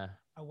 Yeah.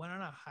 I went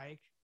on a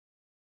hike,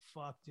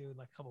 dude,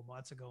 like a couple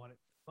months ago, and it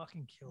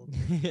fucking killed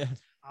me. Yeah.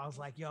 I was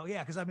like, yo,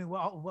 yeah, because I mean,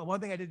 well, one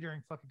thing I did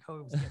during fucking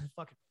COVID was get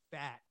fucking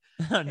fat.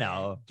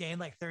 No. And gained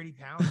like 30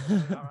 pounds,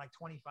 or like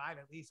 25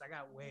 at least. I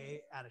got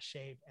way out of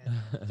shape,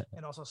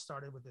 and also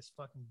started with this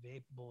fucking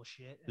vape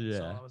bullshit. And so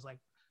Yeah. I was like,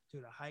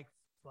 dude, a hike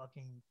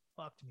fucking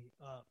fucked me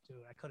up,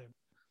 dude. I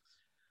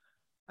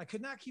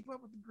could not keep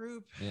up with the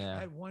group. Yeah.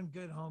 I had one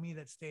good homie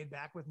that stayed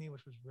back with me,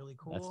 which was really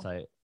cool. That's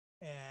tight.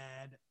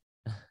 And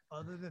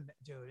other than that,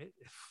 dude,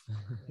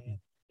 man.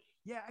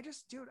 Yeah, I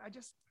just,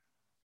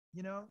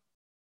 you know,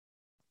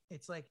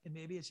 it's like, and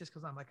maybe it's just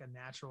because I'm like a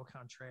natural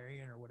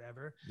contrarian or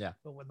whatever. Yeah.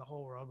 But when the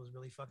whole world was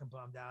really fucking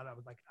bummed out, I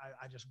was like,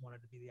 I just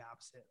wanted to be the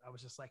opposite. I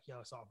was just like, yo,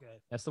 it's all good.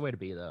 That's the way to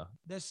be, though.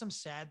 There's some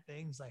sad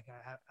things, like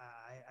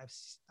I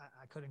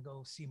couldn't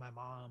go see my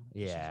mom.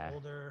 Yeah. She's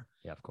older.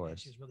 Yeah, of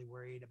course. She's really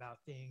worried about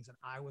things, and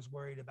I was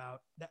worried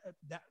about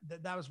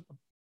that was.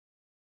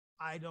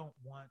 I don't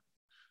want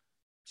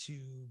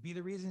to be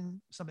the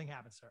reason something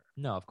happens to her.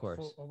 No, of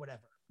course. Or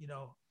whatever, you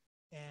know.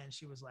 And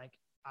she was like,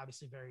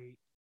 obviously very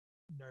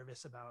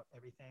nervous about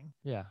everything.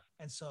 Yeah.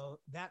 And so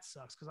that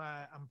sucks because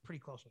I'm pretty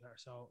close with her.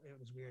 So it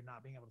was weird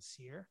not being able to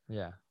see her.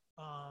 Yeah.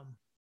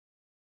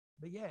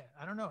 But yeah,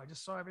 I don't know. I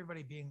just saw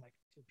everybody being like,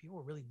 dude, people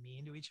were really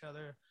mean to each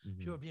other. Mhm.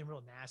 People were being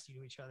real nasty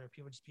to each other.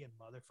 People just being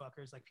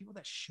motherfuckers. Like people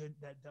that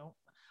don't.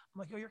 I'm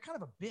like, yo, you're kind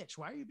of a bitch.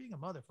 Why are you being a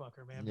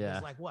motherfucker, man? Yeah.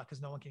 Because like what?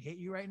 Because no one can hit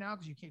you right now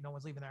because no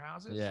one's leaving their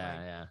houses. Yeah.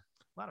 Like, Yeah.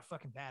 a lot of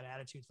fucking bad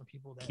attitudes from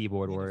people that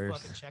Keyboard need to warriors.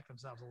 fucking check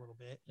themselves a little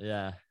bit.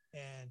 Yeah.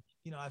 And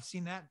you know, I've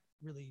seen that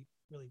really,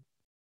 really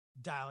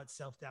dial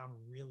itself down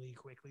really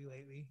quickly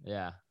lately.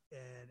 Yeah.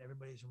 And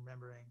everybody's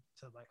remembering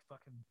to like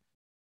fucking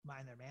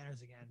mind their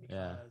manners again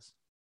because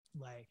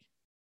like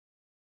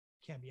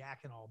can't be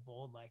acting all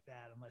bold like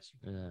that unless you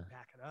can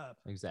back it up.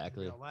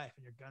 Exactly. In real life,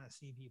 and you're gonna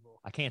see people.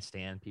 I can't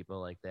stand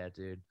people like that,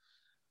 dude.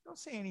 Don't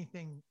say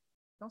anything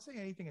in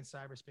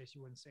cyberspace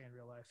you wouldn't say in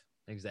real life.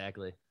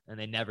 Exactly. And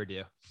they never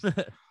do.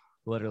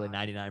 Literally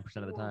 99%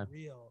 of the time.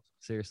 Real.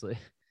 Seriously.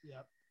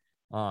 Yep.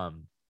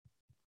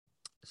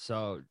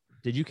 So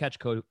did you catch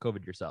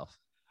COVID yourself?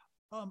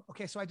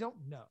 Okay, so I don't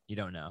know. You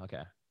don't know.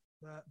 Okay.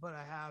 But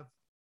I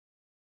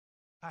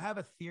have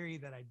a theory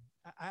that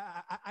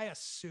I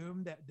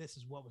assume that this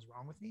is what was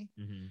wrong with me.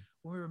 Mm-hmm.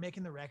 When we were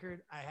making the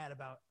record,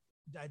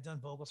 I'd done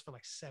vocals for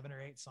like 7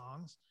 or 8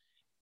 songs,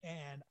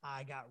 and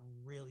I got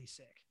really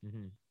sick.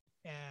 Mm-hmm.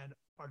 And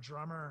our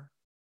drummer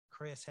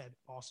Chris had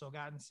also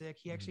gotten sick.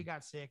 He actually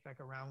got sick like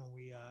around when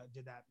we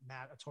did that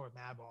a tour of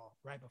Madball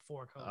right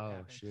before COVID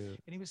happened. Shoot.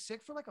 And he was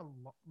sick for like a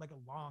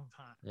long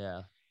time.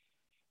 Yeah.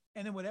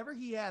 And then whatever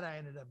he had, I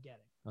ended up getting.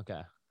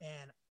 Okay.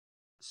 And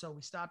so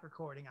we stopped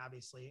recording,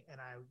 obviously,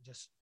 and I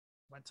just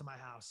went to my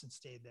house and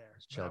stayed there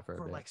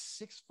for like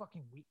 6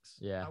 fucking weeks.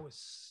 Yeah. I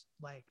was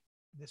like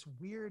this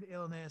weird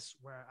illness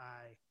where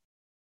I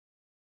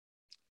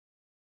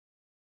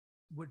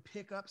would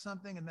pick up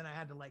something and then I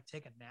had to like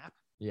take a nap.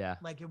 Yeah.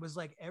 Like it was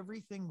like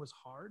everything was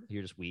hard.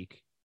 You're just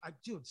weak.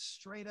 Dude,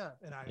 straight up.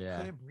 And I Yeah.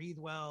 couldn't breathe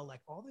well,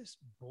 like all this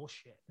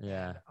bullshit.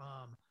 Yeah.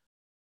 And,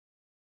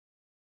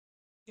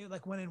 it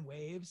like went in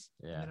waves.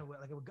 Yeah. And then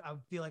I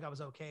would feel like I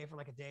was okay for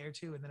like a day or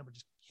two, and then it would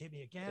just hit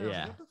me again. I was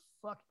like, what the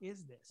fuck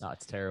is this? Oh,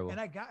 it's terrible. And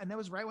that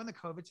was right when the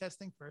COVID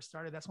testing first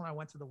started. That's when I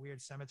went to the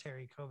weird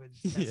cemetery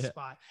COVID test Yeah.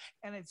 spot,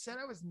 and it said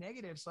I was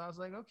negative. So I was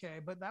like, okay,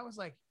 but that was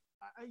like,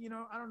 I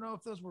don't know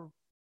if those were,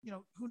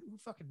 who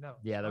fucking knows?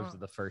 Yeah, those were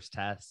the first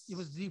tests. It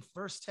was the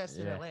first test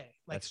in Yeah. LA. Like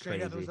That's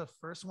straight up, it was crazy. the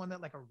first one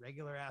that like a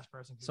regular ass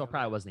person could So go it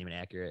probably get. wasn't even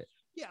accurate.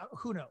 Yeah,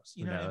 who knows?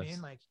 You Who know what I knows?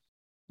 mean? Like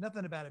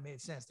nothing about it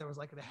made sense. There was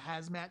like the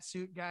hazmat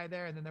suit guy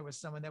there, and then there was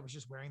someone that was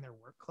just wearing their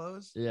work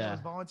clothes. That Yeah. was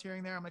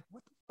volunteering there. I'm like,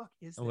 what the fuck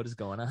is this? What is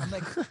going on?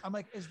 I'm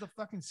like, is the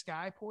fucking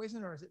sky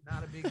poison or is it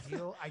not a big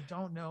deal? I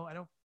don't know. I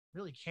don't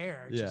really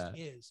care. It just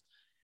is.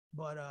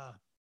 But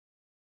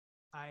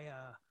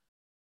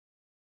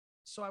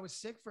so I was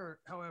sick for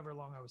however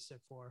long I was sick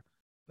for.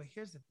 But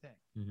here's the thing.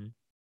 Mm-hmm.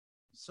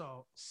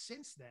 So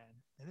since then,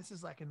 and this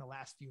is like in the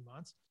last few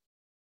months,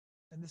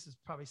 and this is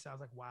probably sounds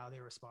like wildly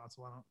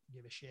irresponsible. I don't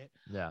give a shit.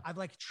 Yeah. I've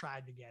like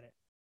tried to get it,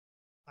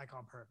 like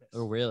on purpose.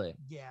 Oh, really?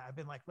 Yeah, I've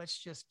been like, let's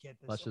just get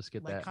this. Let's just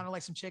get like that. kind of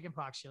like some chicken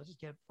pox shit. Let's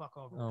just get it the fuck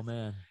over. Oh with.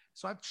 man.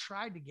 So I've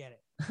tried to get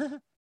it,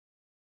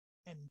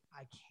 and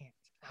I can't.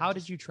 How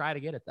did you try to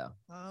get it though?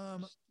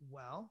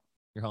 Well,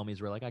 Your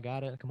homies were like, I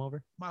got it. Come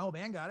over. my whole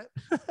band got it.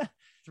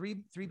 Three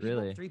people.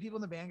 Really? 3 people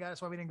in the band got it.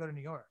 That's why we didn't go to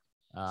New York.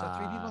 So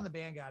 3 people in the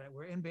band got it.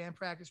 We're in band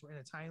practice. We're in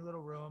a tiny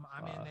little room.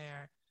 I'm in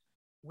there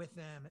with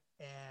them.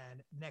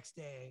 And next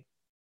day,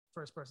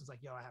 first person's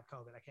like, yo, I have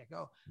COVID. I can't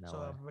go. No so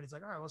way. everybody's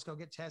like, all right, let's go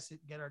get tested,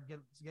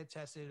 get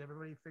tested.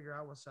 Everybody figure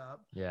out what's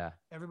up. Yeah.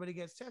 Everybody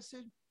gets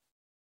tested.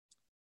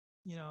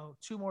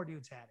 2 more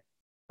dudes had it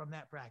from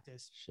that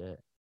practice. Shit.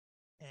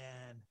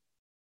 And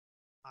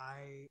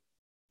I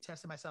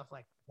tested myself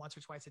like once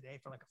or twice a day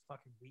for like a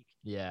fucking week.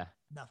 Yeah.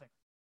 Nothing.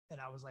 And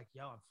I was like,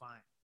 yo, I'm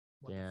fine.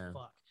 What Damn. the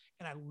fuck?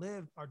 And I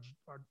lived, our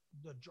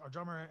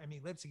drummer and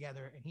me lived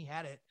together, and he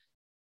had it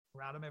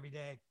around him every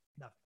day.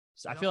 Nothing.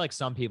 So I feel like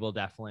some people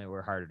definitely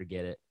were harder to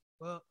get it.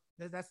 Well,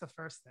 that's the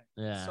first thing.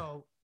 Yeah.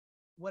 So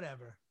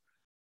whatever.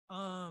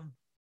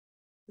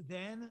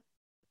 Then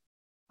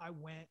I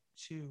went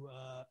to,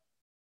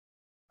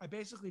 I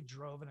basically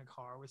drove in a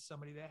car with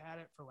somebody that had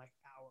it for like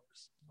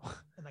hours.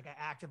 And like I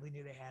actively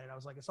knew they had it. I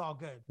was like, it's all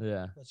good.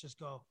 Yeah. Let's just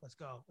go. Let's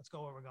go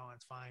where we're going.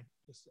 It's fine.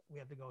 We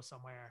have to go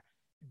somewhere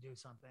and do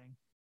something.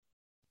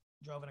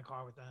 Drove in a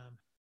car with them.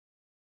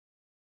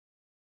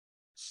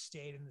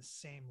 Stayed in the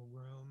same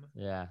room.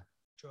 Yeah.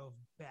 Drove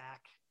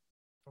back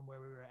from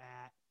where we were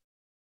at.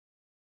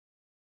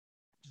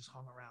 Just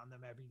hung around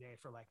them every day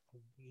for like a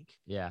week.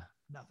 Yeah.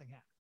 Nothing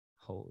happened.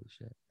 Holy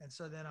shit. And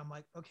so then I'm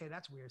like, okay,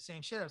 that's weird.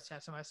 Same shit. I was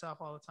testing myself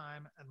all the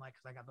time. And like,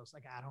 cause I got those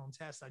like at-home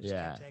tests. I just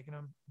kept taking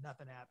them.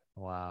 Nothing happened.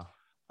 Wow.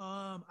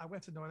 I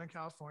went to Northern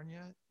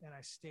California and I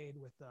stayed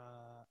with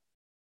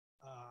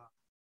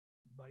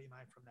buddy of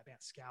mine from that band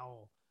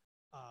Scowl.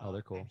 Oh,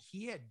 they're cool. And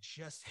he had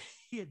just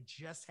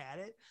had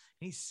it.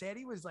 And he said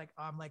he was like,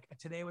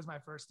 today was my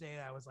first day.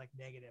 I was like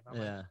negative. I'm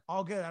like,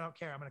 all good. I don't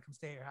care. I'm gonna come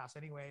stay at your house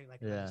anyway.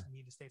 Like, I just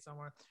need to stay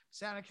somewhere.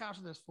 Sat on a couch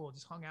with this fool,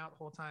 just hung out the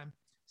whole time.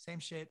 Same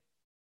shit.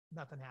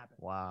 Nothing happened.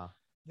 Wow.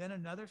 Then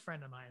another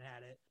friend of mine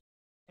had it.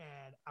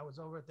 And I was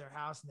over at their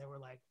house, and they were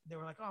like,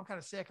 oh, I'm kind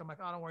of sick. I'm like,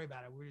 oh, don't worry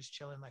about it. We were just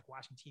chilling, like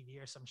watching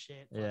TV or some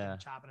shit,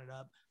 chopping it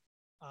up.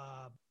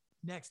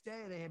 Next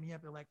day, they hit me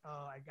up. They're like,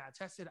 oh, I got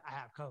tested. I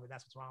have COVID.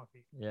 That's what's wrong with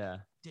me. Yeah.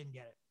 Didn't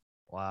get it.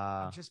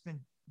 Wow. I've just been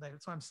like,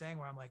 that's what I'm saying.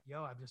 Where I'm like,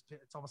 yo,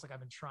 it's almost like I've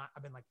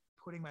been like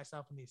putting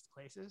myself in these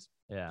places.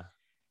 Yeah.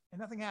 And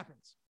nothing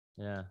happens.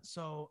 Yeah.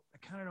 So I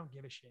kind of don't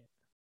give a shit.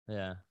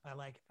 Yeah.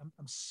 I'm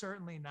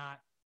certainly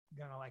not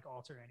gonna like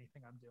alter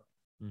anything I'm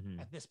doing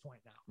at this point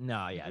now.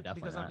 No, yeah,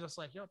 definitely because not. I'm just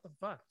like, yo, what the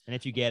fuck? And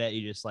if you get it,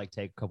 you just like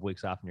take a couple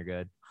weeks off and you're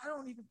good.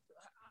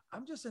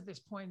 I'm just at this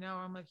point now.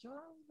 I'm like, yo, I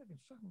don't even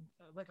fucking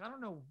like. I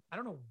don't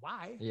know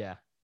why. Yeah.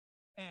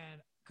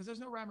 And because there's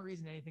no rhyme or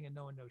reason to anything, and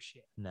no one knows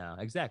shit. No,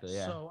 exactly.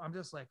 Yeah. So I'm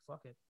just like, fuck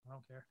it. I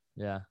don't care.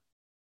 Yeah.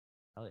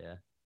 Hell yeah.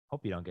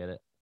 Hope you don't get it.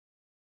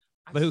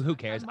 But who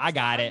cares? I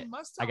got it.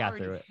 I got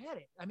through it. Had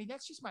it. I mean,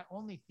 that's just my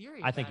only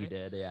theory. I think you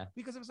did. Yeah.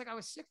 Because it was like I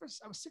was sick for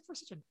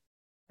such an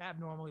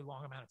abnormally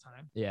long amount of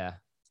time. Yeah.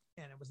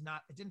 And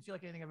it didn't feel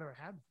like anything I've ever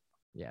had before.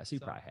 Yeah. So you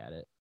probably had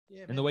it.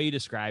 Yeah. And the way you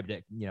described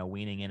it,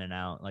 weaning in and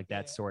out, like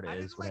that sort of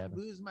is what happened. I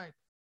didn't lose my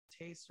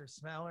taste or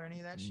smell or any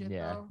of that shit.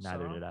 Yeah. Though,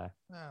 neither did I. I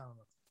don't know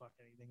what the fuck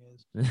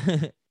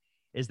anything is.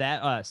 Is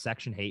that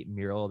Section Hate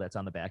mural that's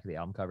on the back of the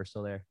album cover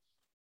still there?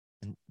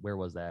 And where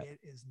was that? It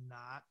is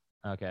not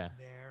Okay.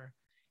 there.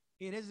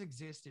 It has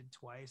existed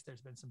twice.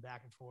 There's been some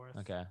back and forth.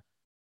 Okay.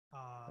 That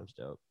Um, was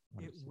dope.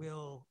 it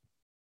will.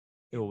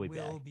 It will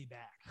be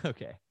back.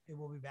 Okay. It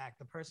will be back.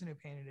 The person who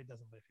painted it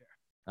doesn't live here.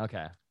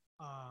 Okay.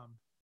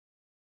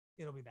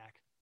 It'll be back.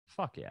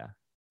 Fuck yeah.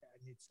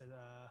 It's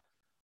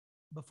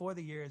before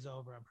the year is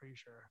over. I'm pretty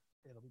sure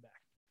it'll be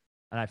back.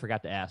 And I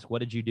forgot to ask, what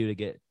did you do to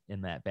get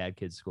in that bad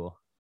kid school?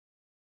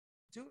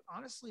 Dude,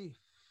 honestly,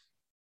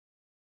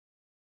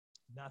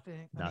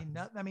 nothing.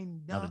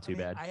 Nothing too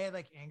bad. I had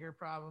like anger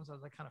problems. I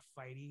was like kind of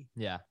fighty.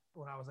 Yeah.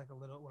 When I was like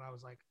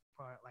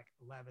probably like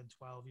 11,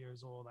 12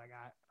 years old,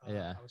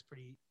 I was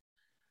pretty,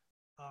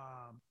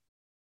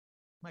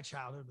 my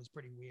childhood was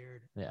pretty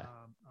weird. Yeah. I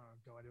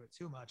don't go into it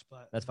too much,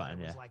 but that's fine.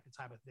 It was like the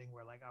type of thing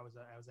where like I was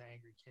an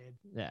angry kid.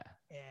 Yeah.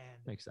 And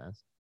makes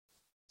sense.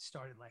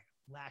 Started like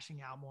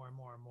lashing out more and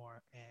more and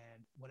more,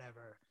 and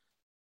whatever,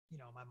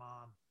 my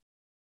mom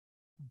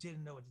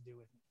didn't know what to do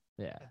with me.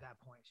 Yeah. At that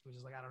point, she was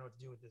just like, I don't know what to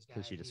do with this guy.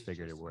 Because she just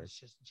figured it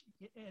worked.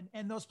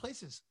 And those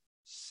places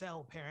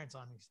sell parents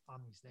on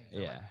these things.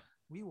 They're like,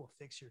 we will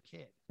fix your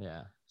kid.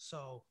 Yeah.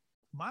 So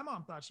my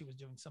mom thought she was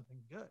doing something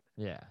good.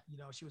 Yeah.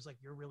 She was like,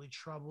 you're really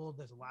troubled.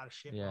 There's a lot of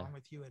shit wrong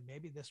with you. And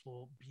maybe this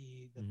will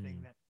be the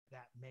thing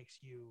that makes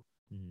you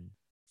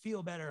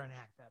feel better and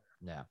act better.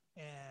 Yeah.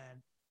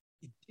 And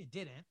it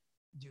didn't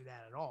do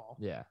that at all.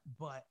 Yeah.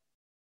 But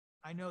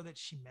I know that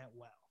she meant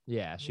well.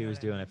 Yeah. She was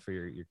doing it for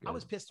your good. I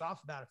was pissed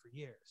off about it for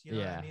years. You know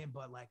what I mean?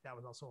 But like, that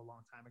was also a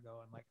long time ago.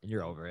 And like, and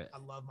you're over it. I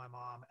love my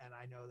mom. And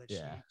I know that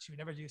she would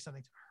never do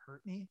something to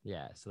hurt me.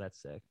 Yeah. So that's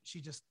sick.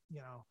 She just,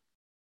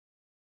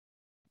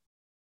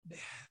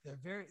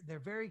 they're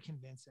very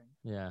convincing.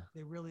 Yeah.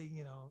 They really,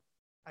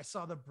 I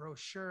saw the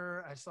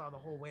brochure. I saw the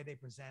whole way they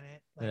present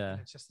it.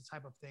 And it's just the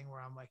type of thing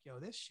where I'm like, yo,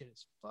 this shit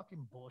is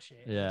fucking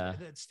bullshit. Yeah.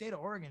 The state of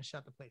Oregon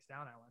shut the place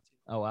down I went to.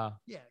 Oh, wow.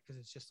 Yeah. Because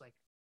it's just like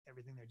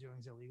everything they're doing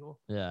is illegal.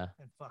 Yeah.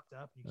 And fucked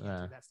up. You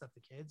can't do that stuff to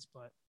kids.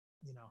 But,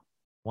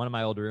 one of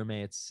my old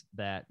roommates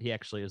that he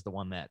actually is the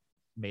one that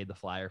made the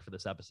flyer for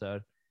this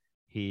episode.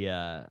 He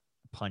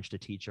punched a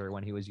teacher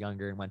when he was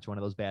younger and went to one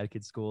of those bad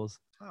kid schools.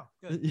 Oh,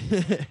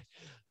 good.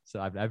 So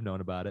I've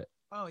known about it.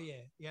 Oh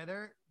yeah. Yeah. I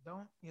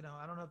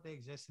don't know if they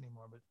exist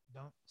anymore, but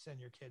don't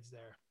send your kids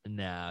there.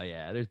 No.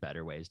 Yeah. There's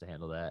better ways to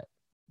handle that.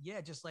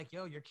 Yeah. Just like,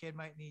 your kid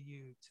might need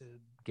you to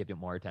give you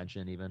more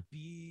attention, even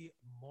be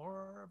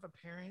more of a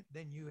parent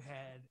than you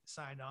had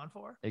signed on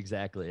for.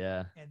 Exactly.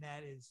 Yeah. And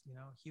that is,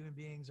 human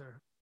beings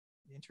are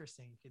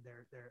interesting.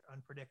 They're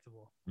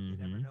unpredictable. You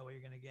never know what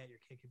you're going to get. Your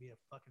kid could be a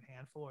fucking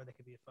handful or they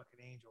could be a fucking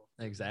angel.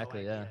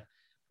 Exactly. No idea,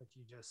 but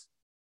you just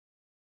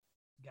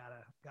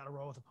gotta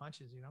roll with the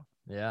punches,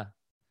 Yeah.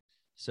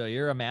 So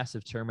you're a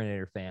massive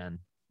Terminator fan.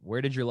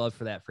 Where did your love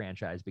for that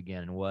franchise begin,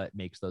 and what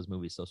makes those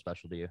movies so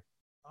special to you?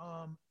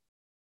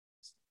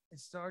 It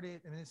started,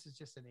 and this is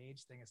just an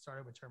age thing. It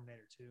started with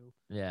Terminator 2.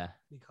 Yeah.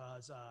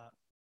 Because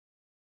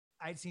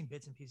I'd seen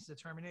bits and pieces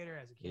of Terminator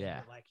as a kid.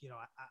 Yeah. But like,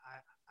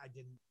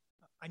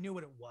 I knew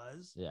what it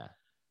was. Yeah.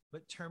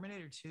 But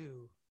Terminator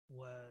 2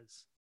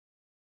 was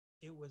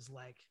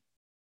like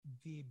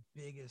the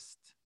biggest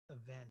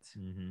event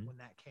when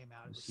that came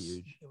out. It was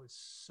huge. It was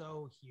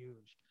so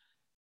huge.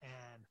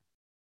 And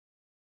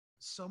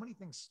so many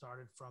things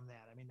started from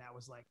that. I mean, that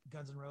was like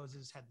Guns N'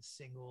 Roses had the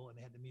single and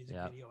they had the music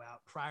video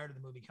out prior to the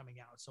movie coming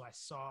out. So I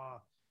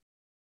saw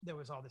there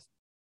was all this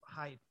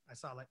hype. I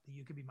saw like the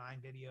You Could Be Mine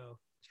video,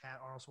 which had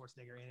Arnold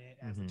Schwarzenegger in it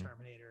as the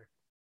Terminator.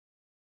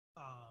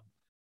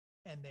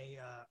 And they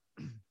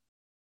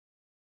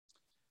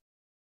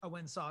I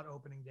went and saw it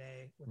opening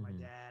day with my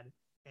dad,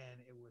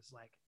 and it was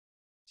like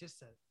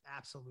just an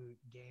absolute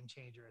game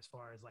changer as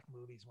far as like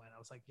movies went. I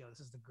was like, yo, this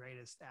is the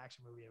greatest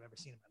action movie I've ever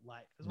seen in my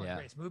life. This is one of the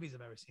greatest movies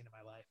I've ever seen in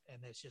my life. And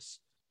it's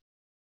just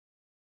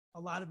a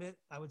lot of it,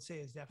 I would say,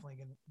 is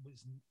definitely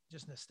was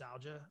just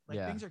nostalgia. Like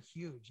things are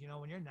huge.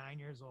 When you're 9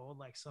 years old,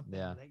 like something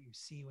that you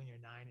see when you're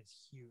 9 is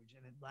huge,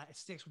 and it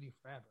sticks with you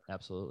forever.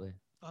 Absolutely.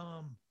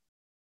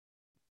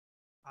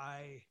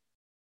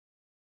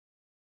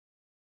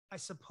 I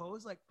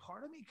suppose like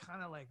part of me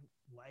kind of like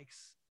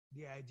likes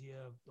the idea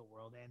of the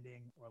world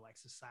ending or like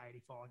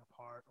society falling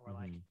apart or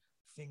like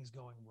things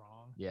going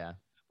wrong. Yeah.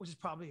 Which is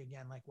probably,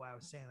 again, like why I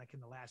was saying, like in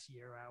the last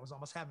year, I was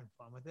almost having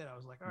fun with it. I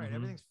was like, all right,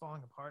 everything's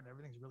falling apart and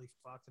everything's really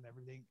fucked and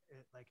everything.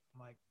 I'm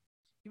like,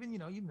 even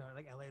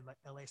like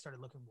LA started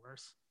looking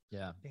worse.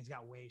 Yeah. Things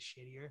got way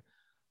shittier.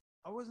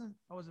 I wasn't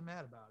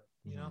mad about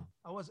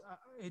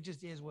it. It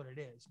just is what it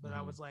is. But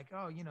I was like,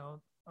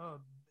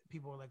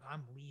 people were like,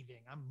 I'm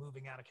leaving. I'm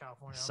moving out of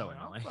California. I'm like,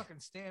 I'm fucking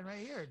staying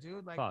right here,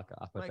 dude. Like, fuck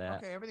off with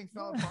that. Okay, everything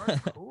fell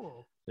apart.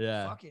 Cool.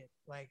 Yeah. Fuck it.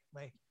 Like,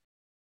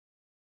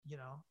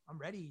 I'm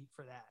ready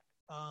for that.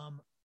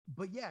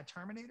 But yeah,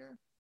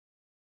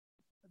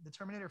 the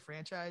Terminator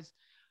franchise.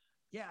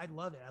 Yeah, I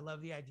love it. I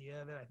love the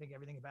idea of it. I think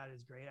everything about it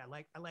is great.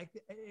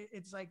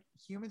 It's like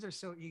humans are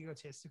so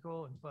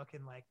egotistical and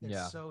fucking like,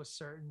 they're so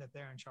certain that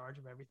they're in charge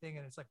of everything.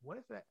 And it's like, what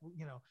if that,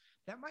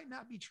 that might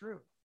not be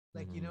true.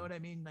 Like, you know what I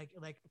mean?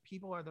 Like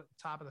people are the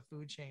top of the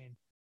food chain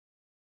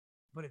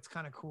but it's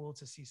kind of cool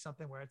to see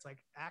something where it's like,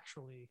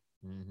 actually,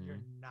 you're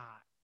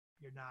not,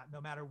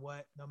 no matter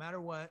what,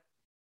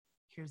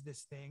 here's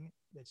this thing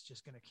that's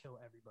just going to kill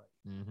everybody.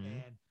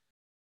 And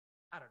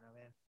I don't know,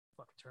 man,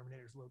 fucking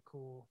Terminators look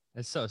cool.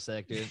 It's so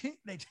sick, dude.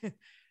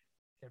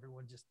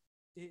 Everyone just,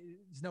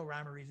 there's no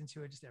rhyme or reason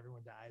to it. Just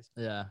everyone dies.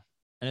 Yeah.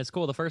 And it's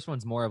cool. The first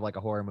one's more of like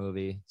a horror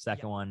movie.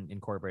 Second one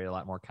incorporated a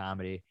lot more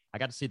comedy. I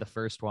got to see the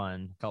first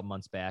one a couple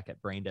months back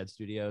at Brain Dead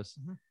Studios.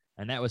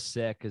 And that was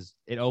sick because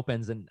it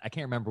opens, and I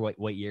can't remember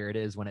what year it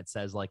is when it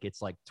says like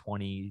it's like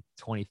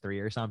 2023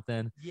 or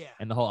something. Yeah.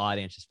 And the whole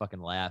audience just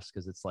fucking laughs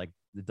because it's like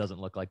it doesn't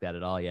look like that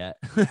at all yet.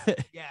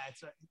 Yeah,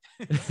 it's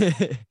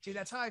dude,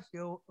 that's how I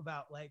feel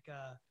about like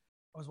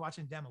I was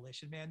watching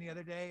Demolition Man the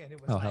other day, and it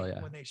was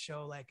when they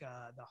show like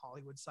the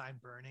Hollywood sign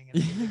burning,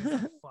 and it's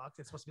like, fucked.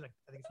 It's supposed to be like,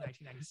 I think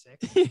it's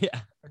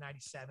 1996 or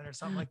 97 or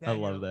something like that. I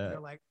love that. You're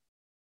like,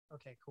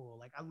 okay, cool.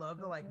 Like I love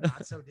the like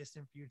not so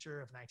distant future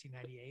of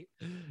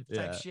 1998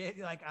 type shit.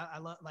 Like I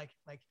love like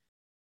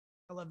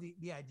I love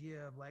the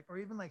idea of like, or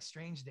even like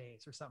Strange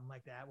Days or something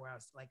like that, where I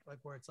was like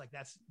where it's like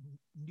that's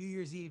New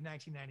Year's Eve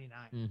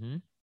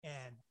 1999,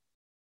 and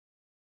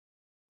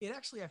it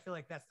actually, I feel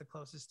like that's the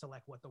closest to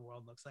like what the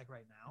world looks like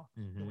right now.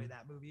 The way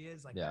that movie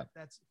is like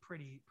that's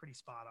pretty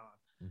spot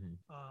on.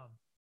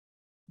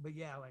 But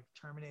yeah, like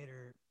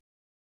Terminator.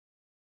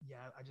 Yeah,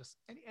 I just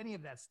any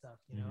of that stuff,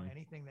 you know,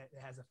 anything that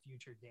has a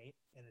future date,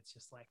 and it's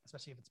just like,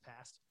 especially if it's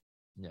past.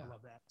 Yeah, I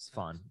love that. It's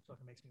fun. It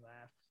fucking makes me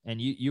laugh. And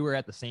you were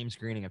at the same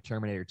screening of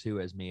Terminator 2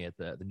 as me at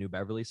the New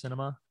Beverly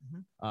Cinema.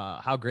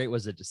 How great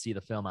was it to see the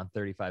film on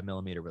 35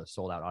 millimeter with a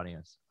sold out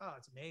audience? Oh,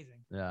 it's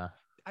amazing. Yeah,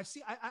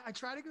 I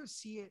try to go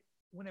see it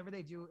whenever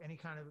they do any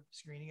kind of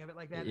screening of it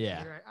like that.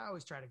 Yeah, I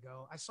always try to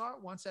go. I saw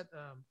it once at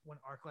when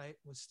ArcLight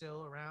was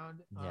still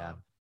around.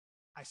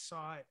 I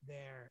saw it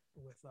there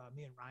with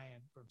me and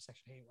Ryan from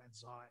Section 8 went and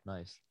saw it.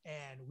 Nice.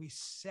 And we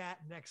sat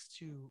next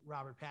to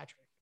Robert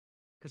Patrick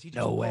because he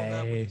just pulled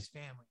up with his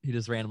family. He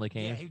just randomly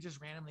came? Yeah, he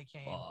just randomly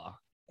came. Oh.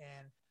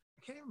 And I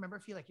can't even remember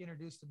if he like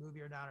introduced the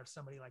movie or not, or if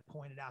somebody like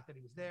pointed out that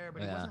he was there,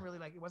 but it wasn't really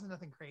like, it wasn't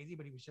nothing crazy,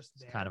 but he was just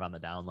there. It's kind of on the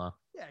down low.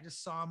 Yeah, I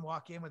just saw him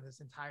walk in with his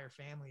entire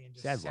family and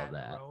just sat in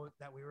the row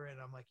that we were in.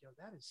 I'm like, yo,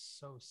 that is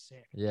so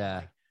sick. Yeah.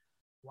 Like,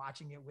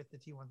 watching it with the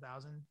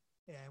T1000.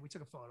 And we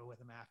took a photo with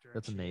him after.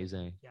 That's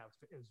amazing. Yeah,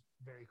 it was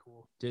very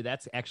cool. Dude,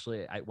 that's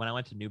actually, when I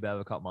went to New Bev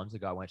a couple months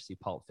ago, I went to see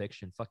Pulp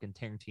Fiction. Fucking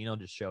Tarantino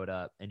just showed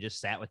up and just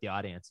sat with the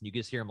audience, and you could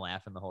just hear him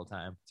laughing the whole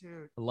time.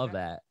 Dude, I love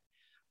that.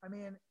 I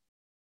mean,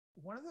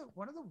 one of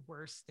the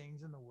worst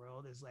things in the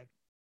world is like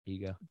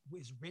ego.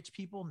 Is rich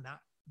people not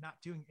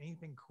doing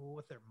anything cool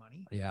with their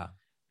money. Yeah.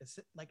 It's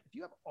like, if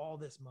you have all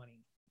this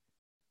money,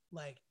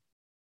 like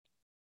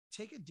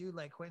take a dude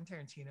like Quentin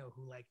Tarantino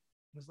who like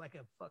was like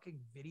a fucking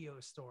video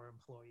store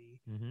employee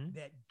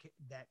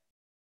that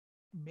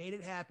made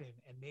it happen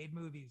and made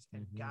movies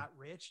and got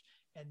rich,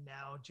 and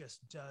now just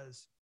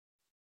does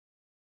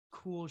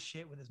cool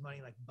shit with his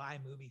money, like buy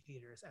movie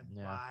theaters and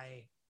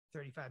buy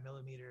 35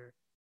 millimeter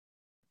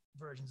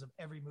versions of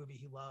every movie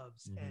he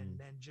loves, and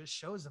then just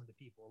shows them to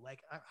people.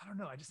 Like, I don't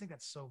know. I just think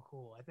that's so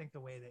cool. I think the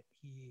way that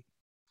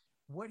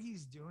what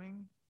he's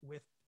doing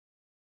with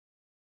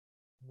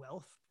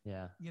wealth,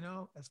 you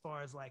know, as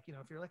far as like, you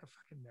know, if you're like a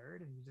fucking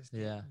nerd and you just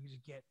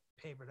get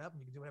papered up and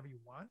you can do whatever you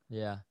want,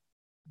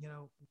 you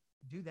know,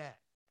 do that.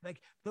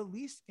 Like, the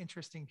least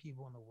interesting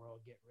people in the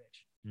world get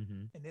rich,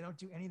 and they don't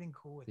do anything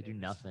cool with it. They do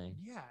nothing.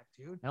 Yeah,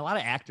 dude. And a lot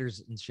of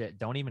actors and shit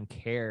don't even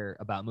care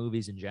about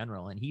movies in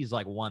general, and he's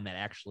like one that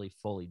actually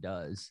fully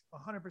does.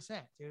 100%,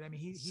 dude. I mean,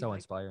 he's so like,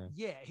 inspiring.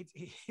 Yeah,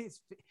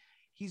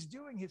 he's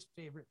doing his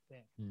favorite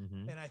thing,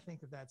 and I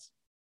think that's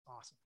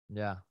awesome.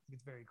 Yeah,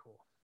 it's very cool.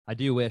 I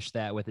do wish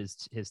that with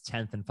his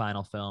 10th and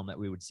final film that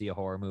we would see a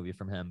horror movie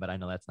from him, but I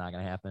know that's not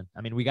going to happen.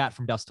 I mean, we got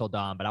From Dusk Till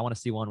Dawn, but I want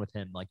to see one with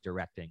him like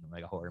directing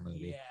like a horror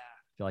movie. Yeah,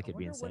 I feel like it'd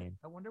be insane.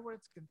 I wonder what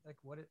it's like.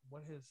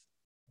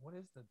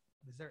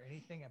 Is there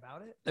anything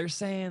about it?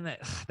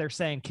 They're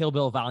saying Kill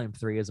Bill Volume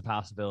 3 is a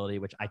possibility,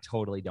 which I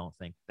totally don't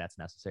think that's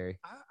necessary.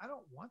 I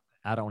don't want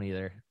that. I don't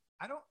either.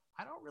 I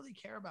don't really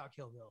care about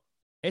Kill Bill.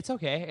 It's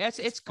okay.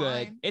 It's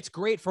good. Fine. It's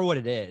great for what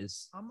it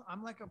is.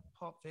 I'm like a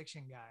Pulp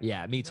Fiction guy.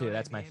 Yeah, me too.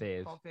 That's my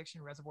fave. Pulp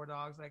Fiction, Reservoir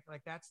Dogs, like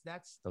that's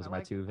those are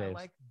my two faves. I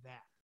like that.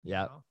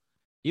 Yeah. You know?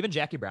 Even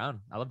Jackie Brown.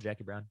 I love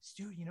Jackie Brown.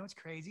 Dude, you know what's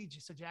crazy?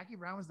 So Jackie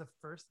Brown was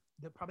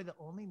probably the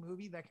only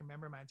movie that I can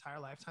remember in my entire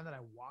lifetime that I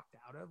walked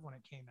out of when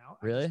it came out.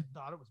 Really? I just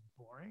thought it was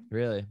boring.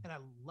 Really? And I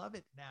love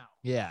it now.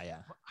 Yeah.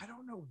 But I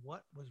don't know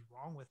what was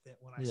wrong with it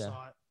when I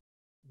saw it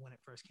when it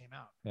first came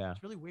out. Yeah.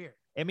 It's really weird.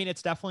 I mean,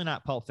 it's definitely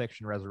not Pulp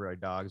Fiction, Reservoir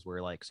Dogs,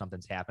 where like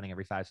something's happening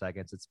every 5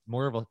 seconds. It's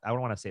more of I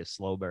don't want to say a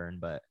slow burn,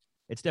 but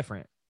it's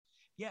different.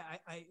 Yeah.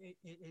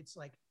 It's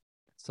like,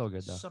 so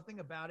good though. Something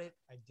about it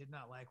I did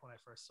not like when I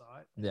first saw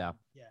it. Yeah.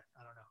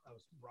 I don't know. I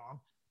was wrong.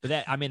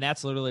 But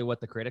that's literally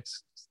what the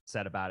critics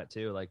said about it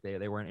too. Like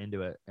they weren't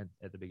into it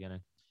at the beginning.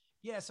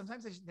 Yeah,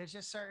 sometimes there's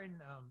just certain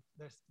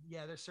there's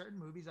certain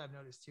movies I've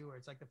noticed too where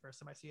it's like the first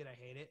time I see it I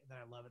hate it, and then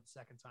I love it the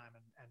second time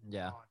and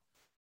yeah. on.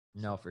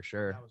 No, so for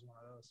sure. That was one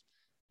of those.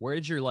 Where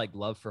did your like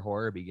love for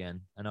horror begin?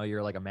 I know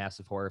you're like a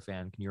massive horror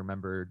fan. Can you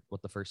remember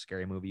what the first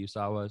scary movie you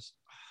saw was?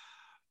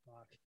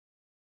 Fuck.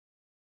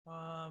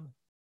 I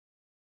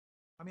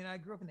mean, I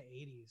grew up in the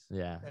 80s.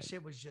 Yeah. That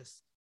shit was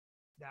just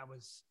that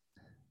was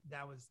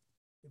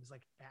it was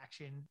like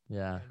action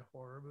Yeah. and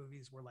horror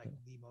movies were like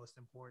the most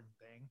important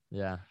thing.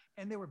 Yeah.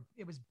 And it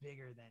was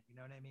bigger then, you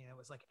know what I mean? It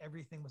was like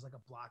everything was like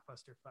a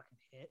blockbuster fucking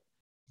hit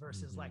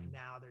versus like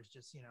now there's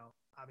just, you know,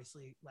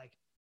 obviously like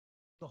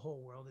the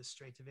whole world is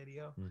straight to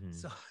video.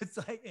 So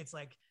it's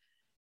like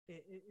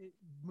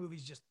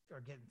movies just are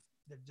getting,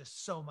 they're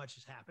just so much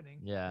is happening.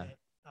 Yeah.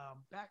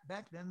 That,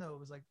 back then though,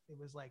 it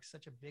was like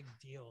such a big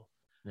deal.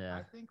 Yeah.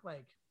 I think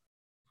like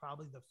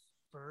probably the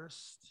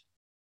first,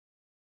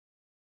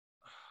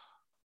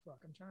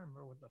 I'm trying to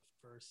remember what the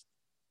first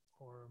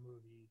horror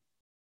movie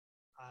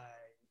I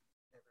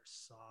ever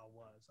saw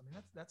was. I mean,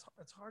 that's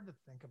hard to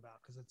think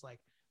about because it's like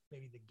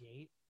maybe The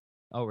Gate.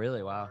 Oh,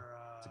 really? Wow. Or,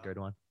 That's a good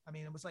one. I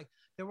mean, it was like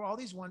there were all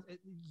these ones.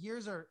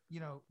 Years are, you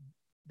know,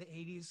 the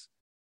 80s.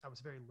 I was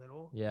very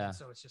little. Yeah.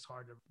 So it's just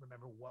hard to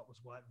remember what was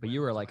what. But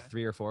you were like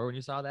 3 or 4 when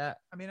you saw that?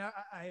 I mean,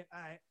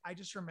 I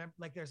just remember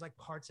like there's like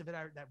parts of it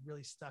that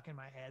really stuck in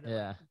my head.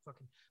 Yeah. Like,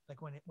 fucking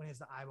like when it's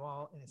the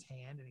eyeball in his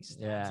hand and he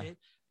stabs it.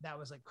 That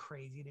was like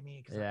crazy to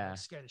me because it like,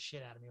 scared the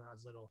shit out of me when I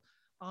was little.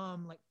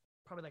 Like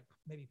probably like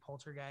maybe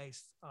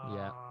Poltergeist.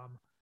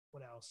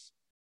 What else?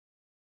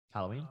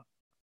 Halloween?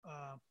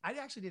 I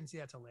actually didn't see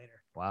that till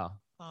later. Wow.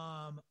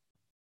 I'm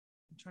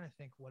trying to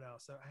think what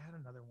else. So I had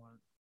another one.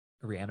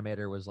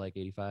 Reanimator was like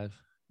 85.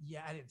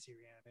 Yeah, I didn't see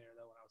Reanimator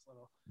though when I was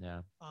little.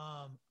 Yeah.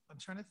 I'm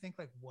trying to think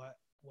like what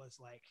was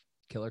like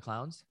Killer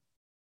Clowns?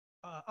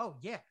 Oh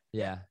yeah.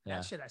 Yeah.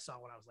 That shit I saw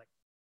when I was like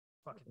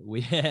fucking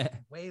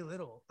way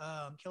little.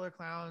 Killer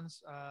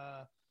Clowns.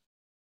 I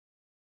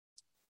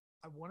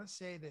want to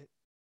say that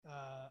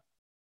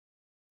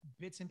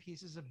bits and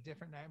pieces of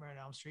different Nightmare on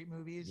Elm Street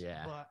movies.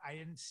 Yeah. But I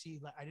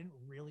didn't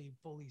really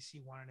fully see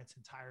one in its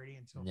entirety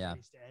until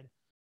Freddy's Dead.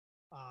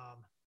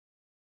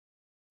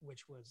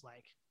 Which was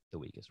like the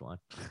weakest one.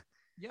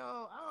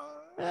 Yo,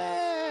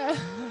 I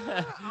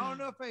don't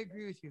know if I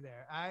agree with you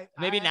there. I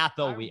don't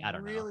know.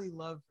 Really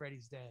love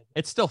Freddy's Dead.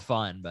 It's still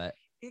fun, but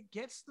it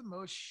gets the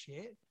most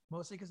shit,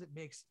 mostly because it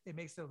makes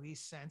the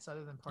least sense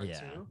other than part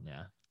 2.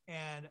 Yeah.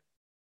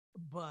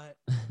 But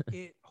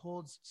it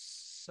holds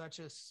such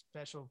a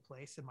special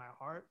place in my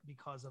heart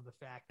because of the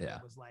fact that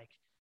it was like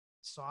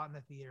saw it in the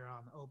theater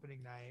on the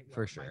opening night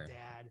with my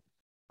dad.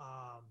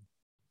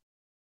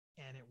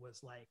 And it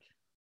was like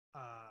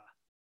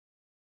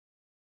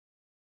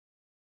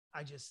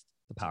I just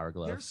the Power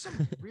Glove. There's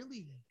some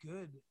really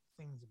good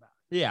things about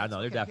it. Yeah,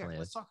 no, there definitely is.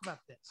 Let's talk about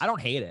this. I don't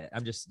hate it.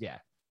 I'm just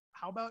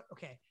How about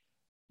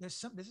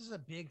this is a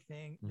big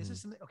thing. This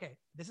is something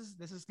this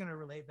is gonna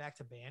relate back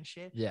to band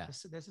shit. Yeah.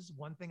 This is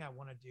one thing I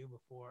want to do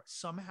before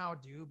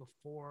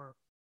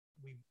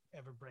we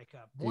ever break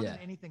up. More than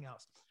anything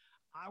else.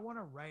 I want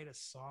to write a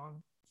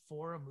song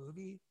for a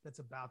movie that's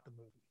about the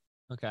movie.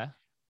 Okay.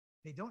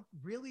 They don't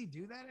really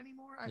do that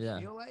anymore, I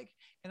feel like.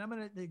 And I'm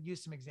going to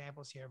use some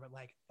examples here, but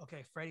like,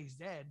 Freddy's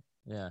Dead.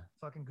 Yeah.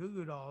 Fucking Goo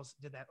Goo Dolls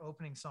did that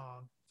opening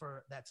song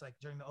that's like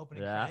during the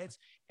opening credits.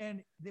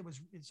 And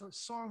it's a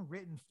song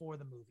written for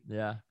the movie.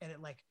 Yeah. And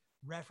it like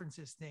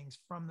references things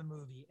from the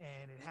movie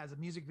and it has a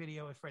music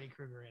video with Freddy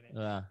Krueger in it.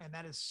 Yeah. And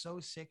that is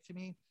so sick to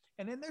me.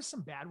 And then there's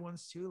some bad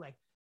ones too. Like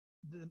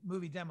the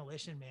movie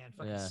Demolition Man,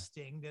 fucking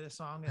Sting did a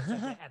song that's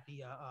like at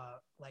the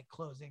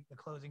closing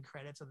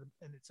credits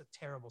and it's a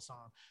terrible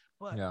song,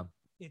 but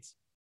it's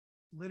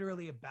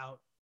literally about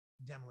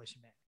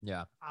Demolition Man.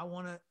 Yeah.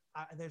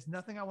 There's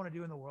nothing I want to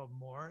do in the world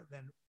more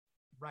than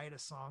write a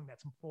song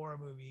that's for a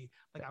movie.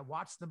 Like I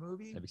watched the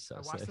movie. That'd be so I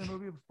watched sick. the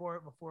movie before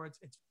it's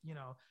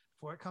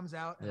before it comes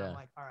out and I'm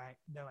like, all right,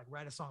 they're like,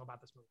 write a song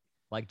about this movie.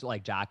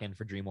 Like Jockin'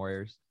 for Dream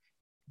Warriors.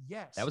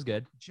 Yes, that was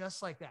good.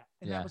 Just like that,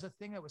 and that was a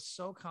thing that was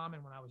so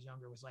common when I was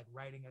younger. Was like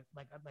writing it,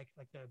 like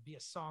there'd be a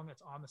song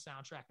that's on the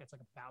soundtrack that's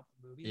like about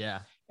the movie.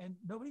 Yeah, and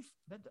nobody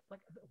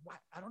why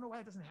I don't know why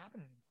it doesn't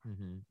happen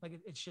anymore. Like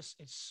it's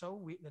so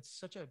weird. That's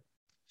such a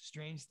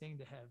strange thing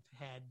to have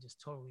had just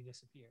totally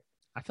disappear.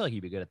 I feel like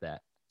you'd be good at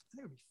that. I think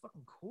it would be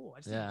fucking cool. I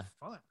just think it'd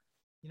be fun.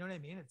 You know what I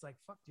mean? It's like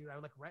fuck, dude. I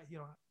would like write.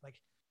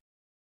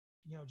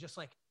 Just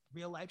like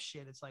real life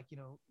shit. It's like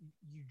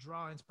you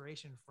draw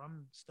inspiration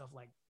from stuff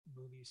like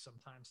movies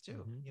sometimes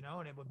too,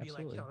 and it would be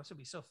like, this would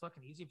be so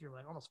fucking easy if you're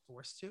like almost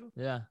forced to.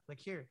 Yeah. Like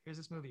here's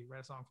this movie,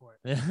 write a song for it.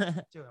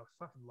 Dude, I would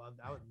fucking love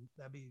that.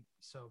 That'd be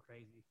so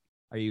crazy.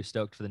 Are you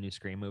stoked for the new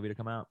Scream movie to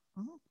come out?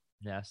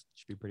 Yes,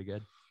 should be pretty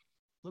good.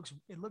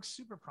 It looks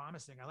super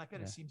promising. I like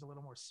that it seems a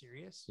little more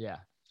serious. Yeah.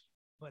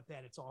 But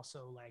that it's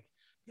also like,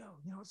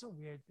 it's a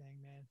weird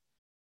thing, man.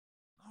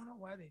 I don't know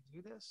why they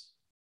do this.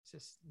 It's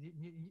just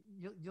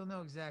you'll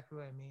know exactly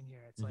what I mean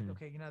here. It's like,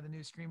 okay, the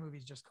new Scream movie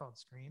is just called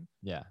Scream.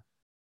 Yeah.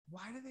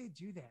 Why do they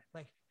do that?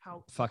 Like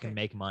how fucking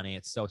make money?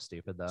 It's so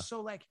stupid though.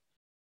 So like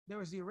there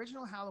was the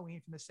original Halloween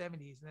from the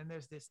 70s, and then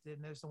there's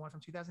the one from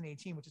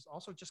 2018, which is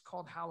also just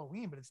called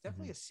Halloween, but it's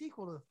definitely a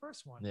sequel to the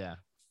first one. Yeah.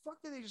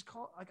 fuck do they just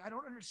call? Like, I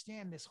don't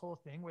understand this whole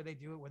thing where they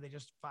do it, where they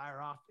just fire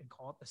off and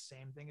call it the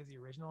same thing as the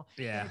original.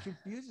 Yeah. And it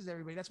confuses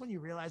everybody. That's when you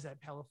realize that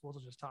hella fools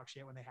will just talk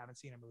shit when they haven't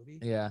seen a movie.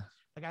 Yeah.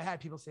 Like, I had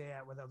people say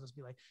that where they'll just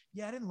be like,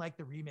 yeah, I didn't like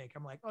the remake.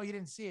 I'm like, oh, you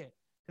didn't see it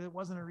because it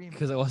wasn't a remake.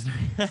 Because it wasn't.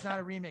 It's not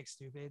a remake,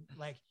 stupid.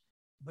 Like,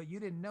 but you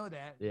didn't know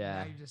that. Yeah.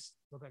 Now you just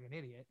look like an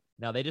idiot.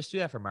 No, they just do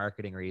that for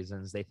marketing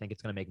reasons. They think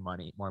it's going to make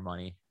more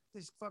money.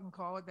 Just fucking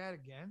call it that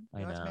again.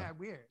 I know. That's mad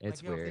weird.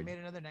 It's like, If weird. they made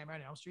another Nightmare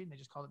on Elm Street and they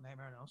just called it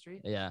Nightmare on Elm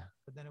Street, Yeah.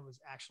 but then it was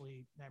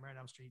actually Nightmare on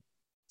Elm Street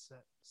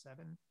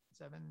 7,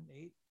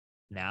 8,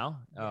 Now?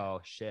 Yeah. Oh,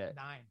 shit.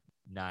 9.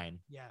 9.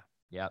 Yeah.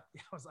 Yep.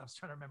 I was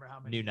trying to remember how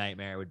many. New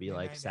Nightmare would be New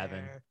like Nightmare,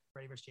 7.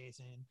 Freddy vs.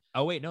 Jason.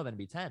 Oh, wait. No, then it'd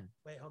be 10.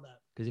 Wait, hold up.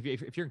 Because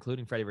if you're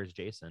including Freddy vs.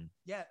 Jason,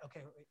 Yeah.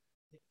 Okay. Wait.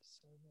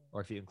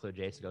 or if you include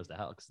Jason Goes to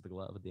Hell because of the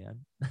glove at the end.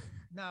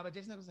 No, but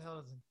Jason Goes to Hell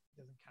doesn't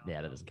count.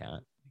 Yeah, that doesn't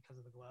count. Because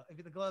of the glove.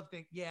 If the glove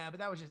thing, yeah, but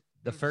that was just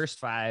The first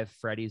 5,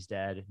 Freddy's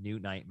Dead, New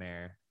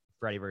Nightmare,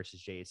 Freddy vs.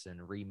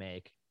 Jason,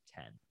 remake,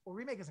 10. Well,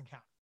 remake doesn't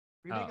count.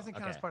 Remake Oh, doesn't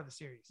count as okay. part of the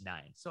series.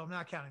 9. So I'm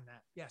not counting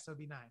that. Yeah, so it'd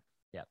be 9.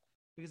 Yep.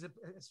 Because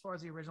as far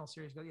as the original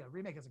series goes, yeah,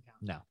 remake doesn't count.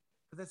 No.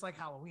 Because it's like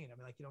Halloween. I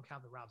mean, like, you don't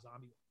count the Rob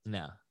Zombie ones.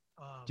 No.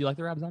 Um, Do you like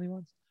the Rob Zombie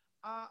ones?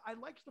 I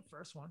liked the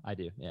first one. I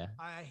do. Yeah.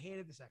 I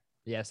hated the second.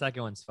 Yeah.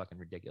 Second one's fucking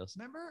ridiculous.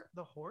 Remember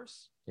the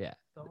horse? Yeah.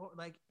 The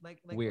like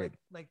Weird.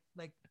 Like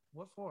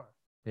what for?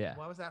 Yeah.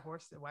 Why was that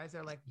horse? Why is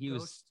there like He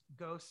was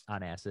ghost?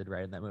 on acid,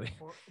 right, in that movie.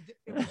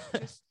 It was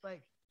just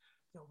like,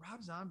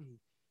 Rob Zombie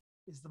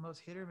is the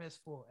most hit or miss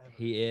fool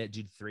ever.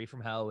 Dude, 3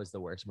 from Hell was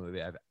the worst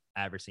movie I've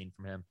ever seen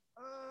from him.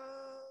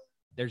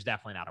 There's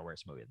definitely not a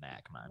worse movie than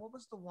that. Come on. What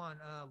was the one?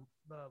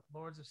 The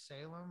Lords of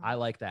Salem. I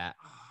like that.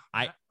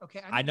 I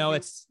I know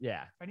it's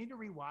I need to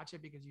rewatch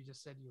it because you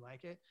just said you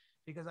like it,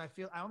 because I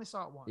only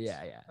saw it once. Yeah.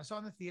 I saw it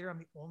in the theater. I'm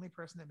the only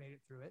person that made it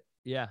through it.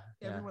 Yeah.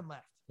 Everyone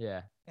left,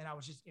 Yeah. and I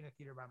was just in a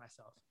theater by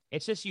myself.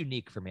 It's just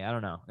unique for me. I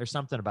don't know. There's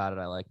something about it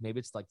I like. Maybe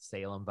it's like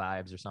Salem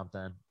vibes or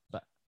something,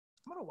 but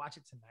I'm gonna watch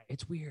it tonight.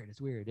 it's weird. It's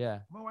weird. Yeah.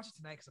 I'm gonna watch it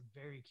tonight because I'm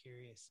very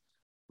curious,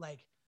 like,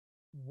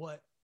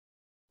 what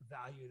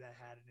value that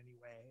had in any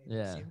way. And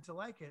Yeah. you seem to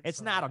like it. It's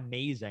so not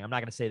amazing. I'm not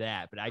gonna say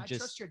that, but I just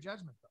trust your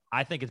judgment though.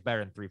 I think it's better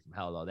than 3 from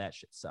Hell though. That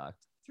shit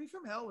sucked. 3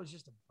 from Hell was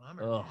just a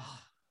bummer. Ugh. Man.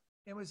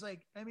 It was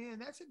like, I mean,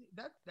 that's a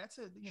the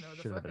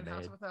Should've fucking been House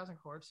made. of a Thousand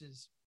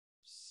Corpses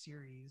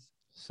series.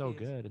 So is,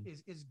 good.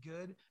 is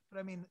good, but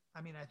I mean,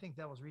 I think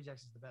Devil's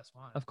Rejects is the best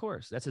one. Of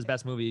course. That's his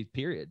best movie,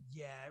 period.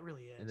 Yeah, it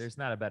really is. And there's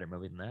not a better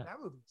movie than that. That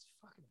movie was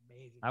fucking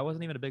amazing. I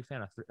wasn't even a big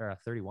fan of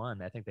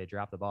 31. I think they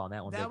dropped the ball on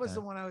that one. That big was time.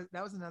 the one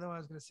that was another one I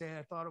was gonna say.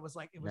 I thought it was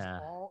like it was Nah.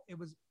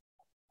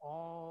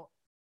 all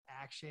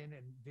action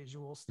and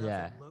visual stuff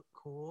that looked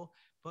cool,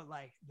 but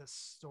like the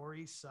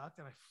story sucked,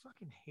 and I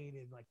fucking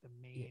hated like the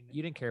main.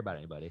 You didn't care about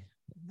anybody.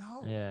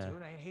 No, Yeah.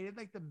 dude, I hated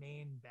like the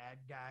main bad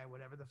guy,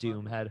 whatever the fuck.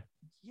 Doomhead.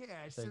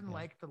 Yeah, I just Like, didn't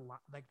yeah.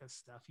 like the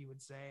stuff he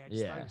would say. I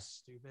just thought Yeah. it was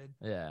stupid.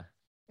 Yeah.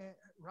 And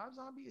Rob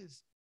Zombie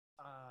is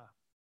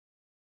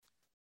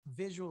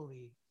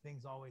visually,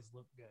 things always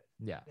look good.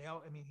 Yeah.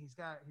 He's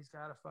got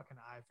a fucking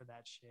eye for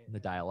that shit. The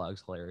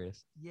dialogue's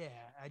hilarious. Yeah,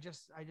 I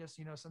just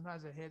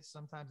sometimes it hits,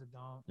 sometimes it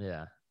don't.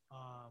 Yeah.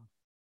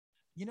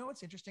 You know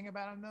what's interesting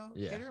about him though?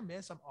 Yeah. Hit or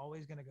miss, I'm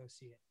always gonna go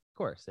see it. Of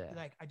course. Yeah.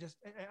 Like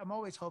I'm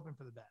always hoping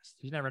for the best.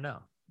 You never know.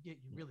 You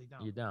really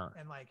don't. You don't.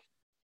 And like,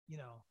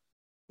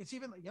 it's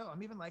even like,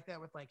 I'm even like that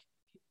with like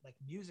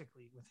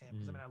musically with him.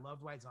 Because I mean, I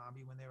loved White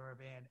Zombie when they were a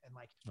band, and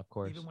like, Of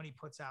course. even when he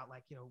puts out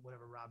like,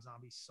 whatever Rob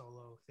Zombie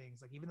solo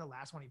things, like even the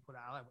last one he put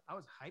out, I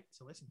was hyped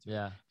to listen to it.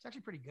 Yeah. It's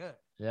actually pretty good.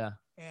 Yeah.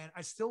 And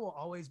I still will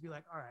always be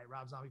like, all right,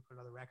 Rob Zombie put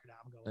another record out.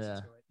 I'm going to listen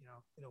Yeah. to it.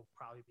 It'll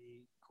probably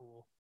be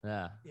cool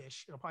Yeah.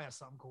 ish. It'll probably have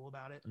something cool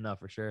about it. No,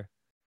 for sure.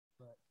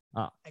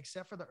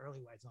 Except for the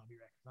early White Zombie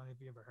records. I don't know if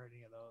you ever heard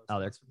any of those. Oh,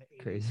 they're Ones from the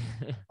 80s.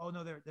 crazy. Oh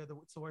no,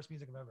 it's the worst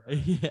music I've ever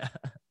heard. Yeah.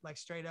 Like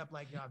straight up,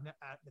 like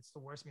it's the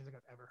worst music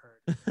I've ever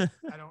heard.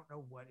 I don't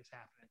know what is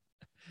happening.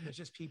 There's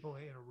just people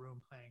in a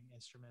room playing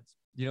instruments.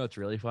 You know what's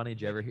really funny?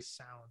 Did you ever making hear?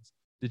 sounds?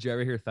 Did you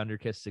ever hear Thunder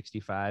Kiss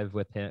 65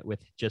 with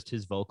just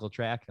his vocal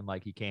track and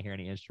like he can't hear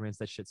any instruments?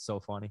 That shit's so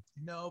funny.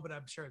 No, but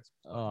I'm sure it's.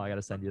 Oh, I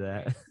gotta send you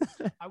that.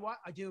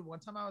 I do. One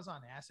time I was on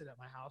acid at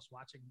my house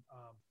watching.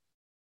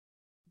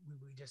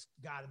 We just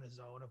got in the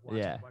zone of watching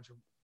Yeah. a bunch of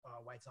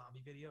White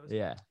Zombie videos.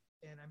 Yeah.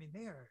 And I mean,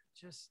 they are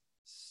just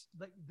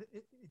like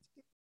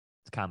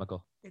It's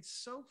comical. it's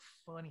so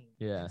funny.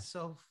 Yeah. It's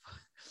so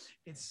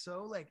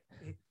like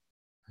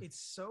it's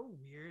so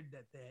weird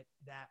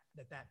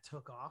that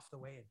took off the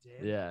way it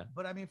did. Yeah.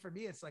 But I mean, for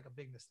me, it's like a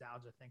big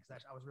nostalgia thing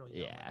because I was really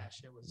young when Yeah. that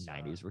shit was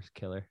 90s were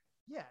killer.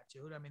 Yeah,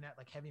 dude. I mean, that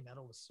like heavy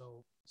metal was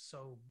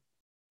so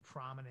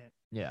prominent.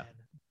 Yeah. And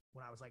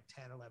when I was like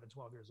 10, 11,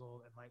 12 years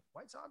old, and like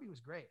White Zombie was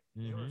great.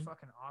 They were Mhm.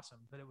 fucking awesome.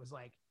 But it was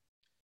like,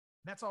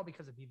 that's all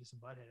because of Beavis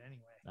and Butthead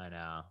anyway. I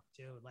know.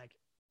 Dude, like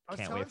I was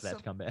Can't telling wait for that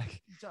to come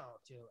back.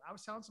 Dude, I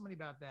was telling somebody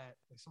about that,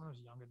 like someone who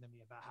was younger than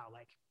me, about how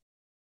like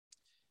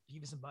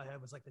Beavis and Butthead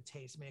was like the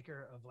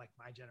tastemaker of like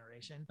my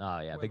generation. Oh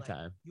yeah, where, big like,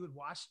 time. You'd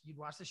watch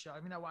the show.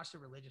 I mean, I watched it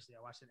religiously.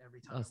 I watched it every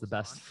time. That's the was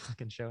best on.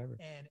 fucking show ever.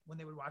 And when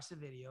they would watch the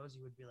videos,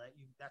 you would be like,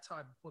 that's how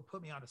it would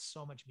put me onto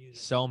so much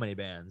music. So many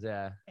bands,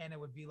 yeah. And it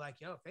would be like,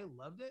 yo, if they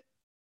loved it,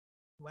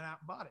 went out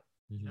and bought it.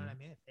 You know what I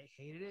mean? If they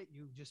hated it,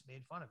 you just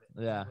made fun of it.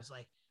 Yeah. And it was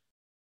like,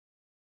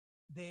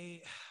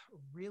 they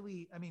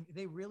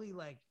really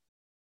like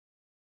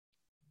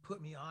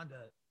put me onto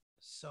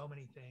so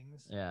many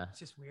things. Yeah. It's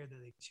just weird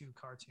that they two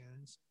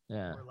cartoons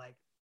Yeah. were like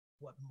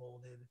what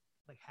molded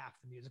like half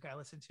the music I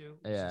listened to.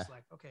 It's Yeah. just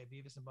like, okay,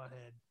 Beavis and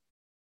Butthead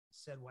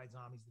said White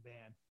Zombie's the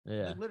band.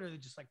 Yeah. They literally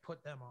just like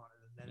put them on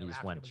it, and then You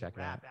just went to check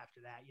it out.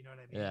 after that. You know what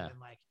I mean? Yeah. And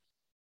like,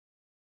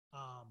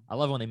 I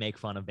love when they make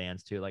fun of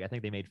bands too. Like I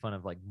think they made fun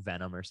of like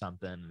Venom or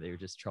something. They were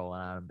just trolling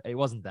on them. It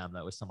wasn't them.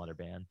 That was some other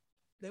band.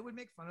 they would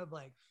make fun of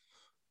like,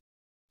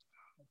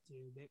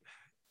 dude.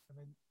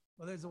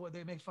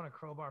 They make fun of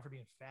Crowbar for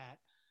being fat.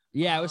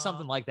 Yeah, it was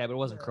something like that, but it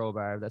wasn't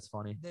Crowbar. That's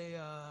funny. They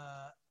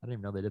I didn't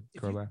even know they did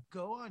if Crowbar. you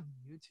go on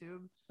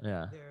YouTube,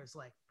 Yeah. there's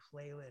like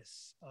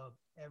playlists of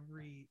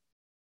every.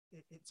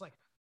 It's like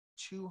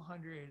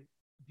 200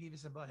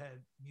 Beavis and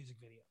Butthead music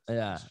videos.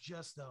 Yeah. It's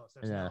just those.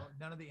 There's Yeah.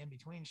 none of the in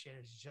between shit.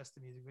 It's just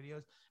the music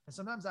videos. And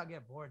sometimes I'll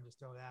get bored and just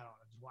throw that on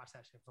and just watch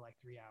that shit for like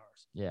 3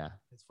 hours. Yeah.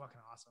 It's fucking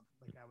awesome.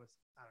 Like I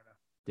don't know.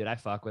 Dude, I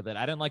fuck with it.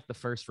 I didn't like the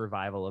first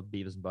revival of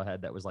Beavis and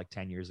Butthead that was like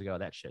 10 years ago.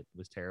 That shit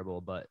was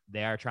terrible, but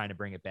they are trying to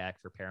bring it back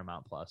for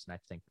Paramount Plus, and I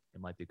think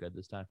it might be good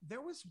this time.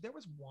 There was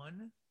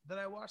one that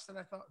I watched that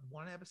I thought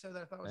one episode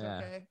that I thought was Yeah.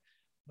 okay,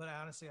 but I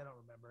honestly don't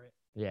remember it.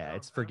 Yeah,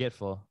 it's I don't-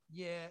 forgetful.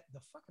 Yeah,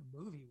 the fucking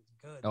movie was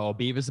good. Oh, though.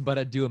 Beavis and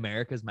Butthead Do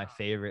America is my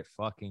favorite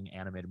fucking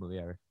animated movie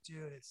ever.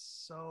 Dude, it's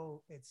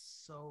so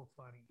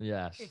funny.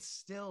 Yes. It's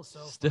still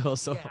so Still funny.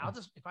 so Yeah, funny. I'll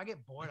just if I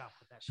get bored, I'll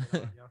put that shit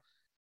on. You know,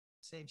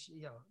 same shit.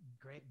 You know,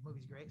 great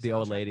movie's great. The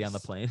old Soundtrack lady on the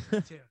is- plane.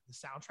 Dude, the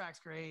soundtrack's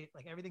great.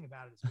 Like everything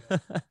about it is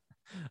good. I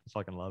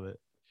fucking love it.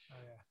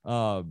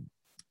 Oh yeah.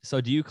 So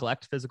do you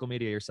collect physical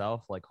media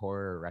yourself, like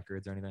horror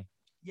records or anything?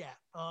 Yeah.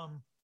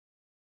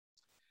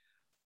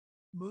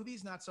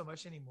 Movies not so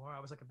much anymore. I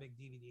was like a big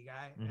DVD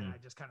guy, and Mhm. I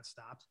just kind of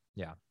stopped.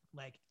 Yeah.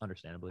 Like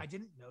Understandably. I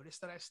didn't notice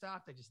that I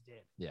stopped. I just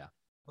did. Yeah.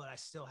 But I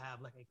still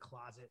have like a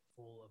closet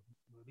full of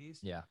movies.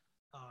 Yeah.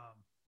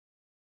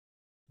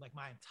 Like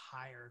my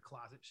entire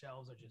closet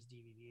shelves are just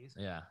DVDs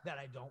Yeah. that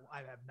I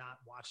have not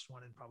watched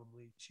one in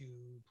probably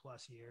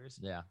 2+ years.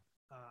 Yeah.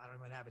 I don't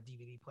even have a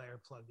DVD player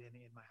plugged in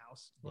my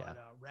house, but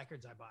Yeah.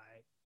 records I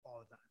buy all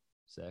the time.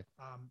 Sick.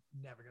 I'm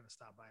never going to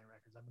stop buying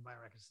records. I've been buying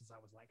records since I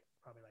was like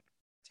probably like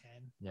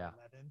 10, Yeah.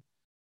 11,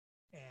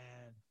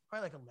 and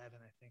probably like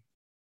 11, I think.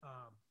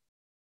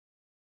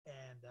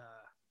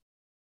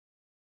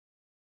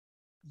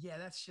 Yeah,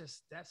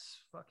 that's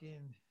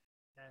fucking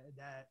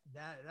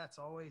that's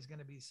always going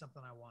to be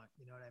something I want.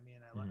 You know what I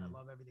mean? I Mhm.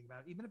 love everything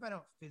about it. Even if I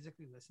don't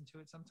physically listen to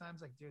it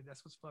sometimes, like, dude,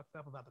 that's what's fucked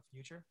up about the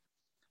future.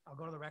 I'll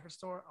go to the record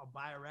store, I'll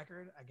buy a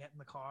record, I get in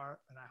the car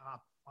and I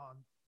hop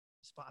on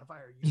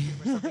Spotify or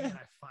YouTube or something and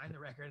I find the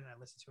record and I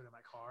listen to it in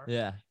my car.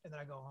 Yeah. And then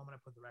I go home and I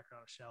put the record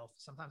on a shelf.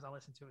 Sometimes I'll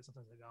listen to it,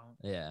 sometimes I don't.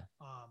 Yeah.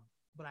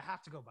 But I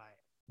have to go buy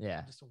it. Yeah.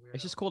 I'm just a weirdo.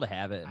 It's just cool to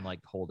have it and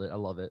like hold it. I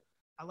love it.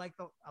 I like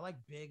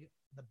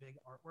the big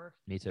artwork.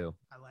 Me too.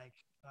 I like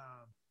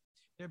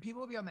there are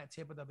people who be on that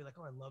tip, but they'll be like,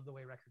 "Oh, I love the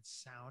way records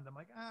sound." I'm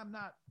like, I'm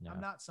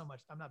not so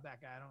much. I'm not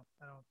that guy.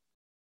 I don't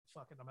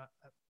fucking.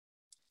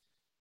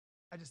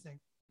 I just think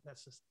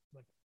that's just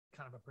like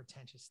kind of a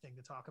pretentious thing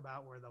to talk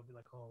about, where they'll be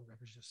like, "Oh,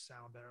 records just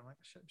sound better." I'm like,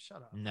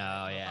 shut up.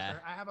 No, yeah.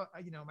 I have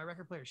my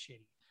record player is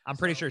shitty. I'm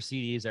pretty So- sure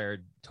CDs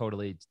are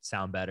totally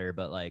sound better,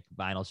 but like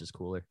vinyl's just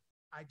cooler.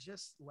 I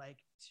just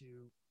like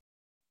to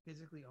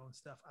physically own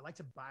stuff. I like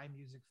to buy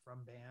music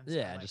from bands.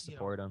 Yeah, I like, just you know,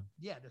 support them.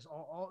 yeah,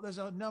 there's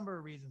a number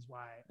of reasons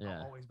why Yeah.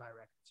 I'll always buy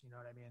records. You know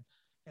what I mean?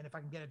 And if I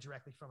can get it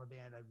directly from a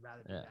band, I'd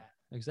rather do Yeah. that.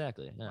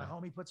 Exactly. My Yeah.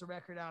 homie puts a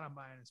record out, I'm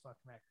buying his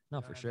fucking record. No,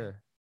 You know for what I sure.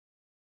 mean?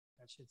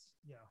 That shit's,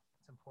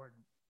 it's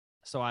important.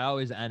 So I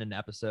always end an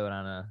episode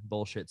on a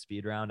bullshit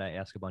speed round. I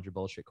ask a bunch of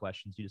bullshit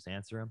questions. You just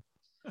answer them.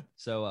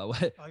 So Oh,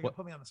 you're gonna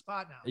put me on the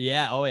spot now.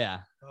 Yeah. Oh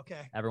yeah.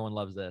 Okay. Everyone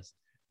loves this.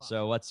 Fuck.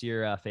 So what's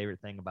your favorite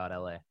thing about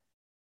LA?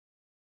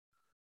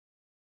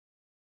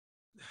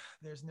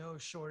 There's no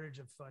shortage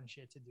of fun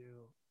shit to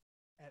do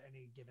at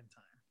any given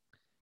time.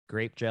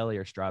 Grape jelly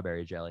or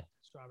strawberry jelly?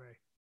 Strawberry.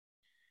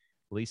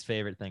 Least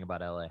favorite thing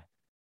about LA?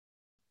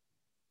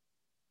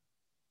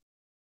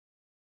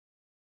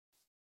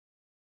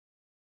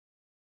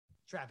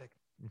 Traffic.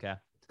 Okay.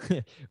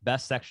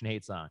 Best Section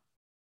 8 song?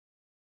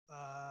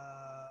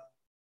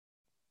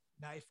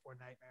 Knife or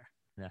Nightmare.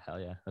 Yeah, hell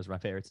yeah. Those are my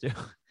favorites too.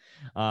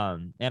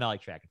 And I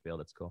like Track and Field.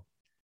 That's cool.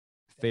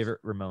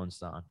 Favorite Ramones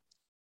song?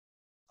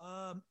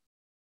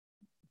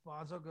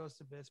 Bonzo Goes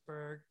to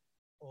Pittsburgh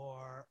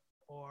or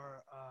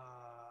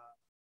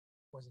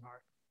Poison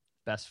Heart.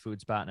 Best food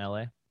spot in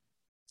LA?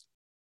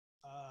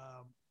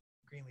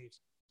 Green Leaves.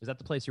 Is that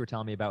the place you were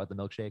telling me about with the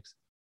milkshakes?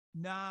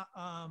 Nah,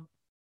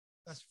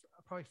 that's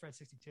probably Fred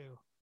 62.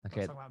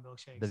 Okay. Talking about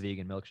milkshakes. The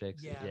vegan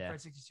milkshakes. Yeah, Yeah.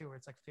 Fred 62, where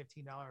it's like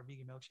 $15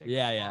 vegan milkshake.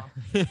 Yeah.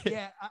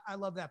 Yeah, I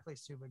love that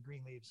place too. But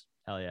Green Leaves.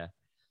 Hell yeah.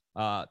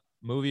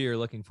 Movie you're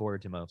looking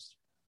forward to most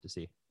to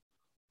see?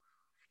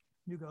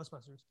 New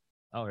Ghostbusters.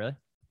 Oh, really?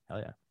 Hell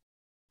yeah.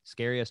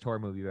 Scariest horror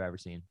movie you've ever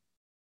seen?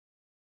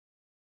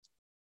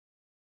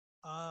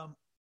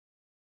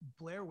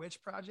 Blair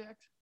Witch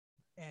Project.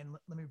 And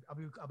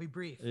I'll be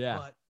brief. Yeah.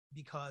 But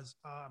because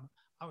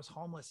I was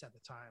homeless at the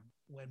time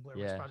when Blair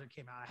Witch Project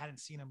came out. I hadn't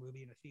seen a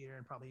movie in a theater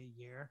in probably a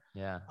year.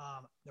 Yeah.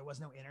 There was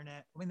no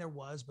internet. I mean, there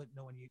was, but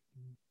no one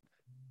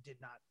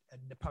did not,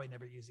 probably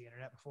never used the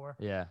internet before.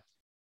 Yeah.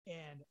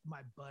 And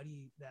my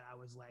buddy that I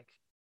was like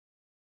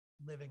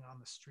living on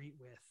the street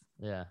with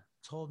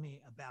told me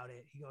about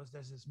it. He goes,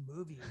 there's this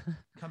movie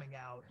coming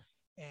out,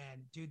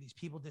 and dude, these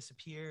people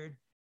disappeared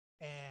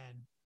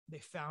and they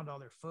found all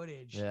their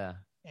footage. Yeah.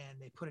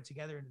 And they put it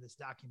together into this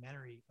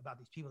documentary about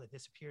these people that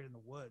disappeared in the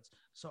woods.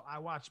 So I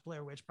watched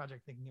Blair Witch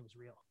Project thinking it was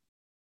real.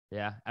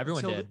 Yeah.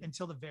 Everyone did.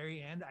 Until the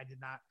very end. I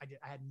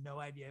had no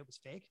idea it was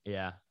fake.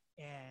 Yeah.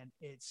 And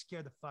it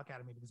scared the fuck out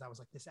of me because I was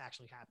like, this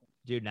actually happened.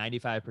 Dude,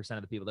 95%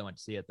 of the people that went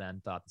to see it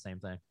then thought the same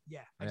thing.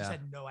 Yeah. I just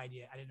had no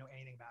idea. I didn't know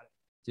anything about it.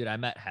 Dude, I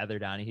met Heather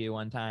Donahue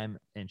one time,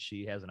 and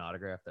she has an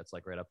autograph that's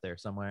like right up there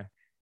somewhere.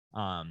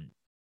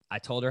 I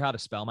told her how to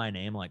spell my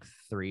name like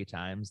 3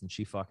 times, and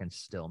she fucking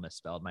still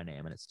misspelled my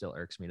name, and it still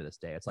irks me to this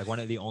day. It's like one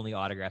of the only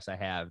autographs I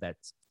have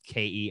that's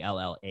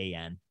Kellan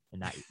and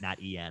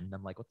not En.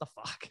 I'm like, what the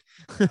fuck?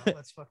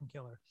 Let's fucking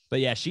kill her.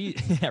 But yeah,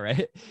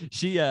 right.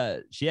 She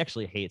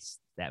actually hates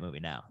that movie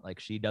now. Like,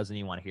 she doesn't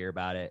even want to hear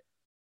about it.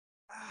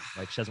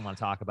 Like, she doesn't want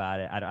to talk about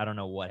it. I don't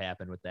know what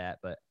happened with that,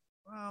 but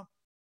well,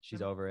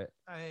 she's over it.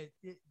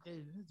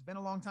 It's been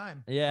a long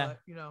time. Yeah. But,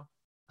 you know,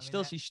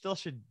 she still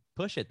should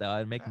push it though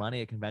and make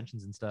money at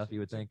conventions and stuff. You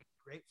would think.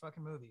 Great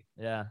fucking movie.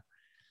 Yeah.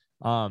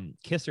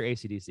 Kiss or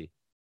AC/DC?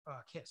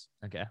 Kiss.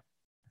 Okay.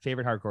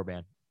 Favorite hardcore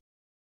band?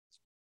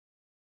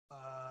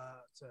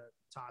 It's a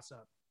toss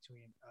up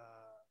between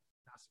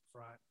Gnostic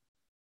Front,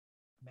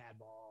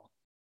 Madball.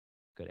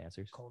 Good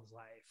answers. Cold as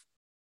Life.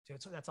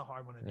 Dude, so that's a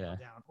hard one to nail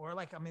down. Or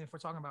like, I mean, if we're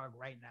talking about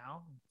right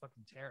now,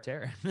 fucking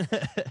Terror.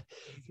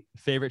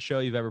 Favorite show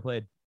you've ever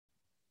played?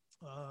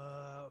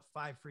 5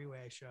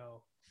 Freeway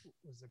show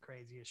was the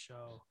craziest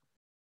show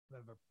I've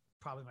ever.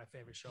 Probably my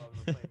favorite show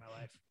I've ever played in my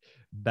life.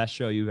 Best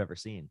show you've ever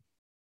seen?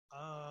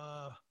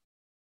 Oh,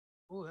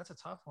 that's a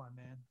tough one,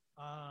 man.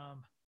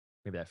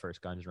 Maybe that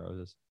first Guns N'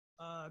 Roses.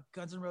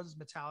 Guns N' Roses,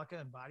 Metallica,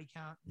 and Body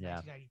Count.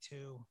 Yeah.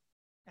 1992.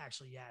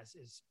 Actually, yes,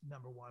 is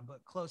number 1,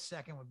 but close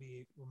second would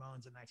be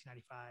Ramones in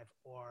 1995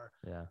 or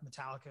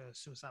Metallica,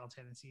 Suicidal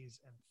Tendencies,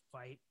 and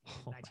Fight in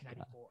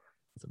 1994.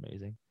 That's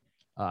amazing.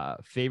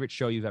 Favorite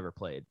show you've ever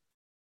played?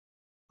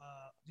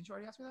 Didn't you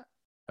already ask me that?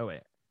 Oh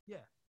wait. Yeah,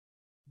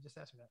 you just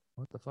asked me that.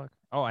 What the fuck?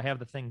 Oh, I have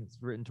the thing that's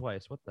written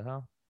twice. What the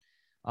hell?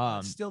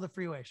 Still the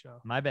Freeway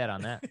show. My bad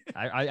on that.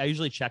 I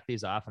usually check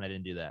these off, and I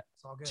didn't do that.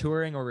 It's all good.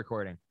 Touring or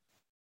recording?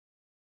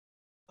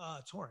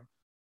 Touring.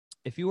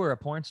 If you were a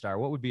porn star,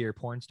 what would be your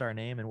porn star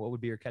name, and what would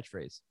be your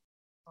catchprise?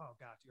 Oh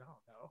God, dude, I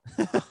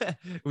don't know.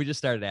 We just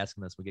started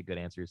asking this. We get good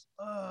answers.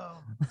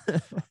 Oh.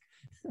 Fuck.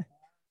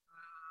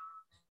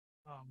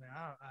 Oh man,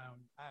 I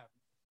don't.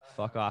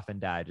 Fuck off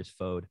and die. Just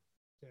fode.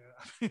 Dude,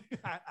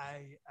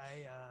 I'm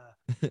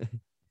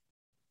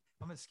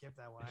gonna skip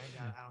that one. I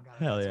don't got.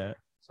 Hell answer. yeah.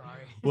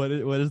 Sorry.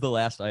 What is the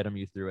last item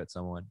you threw at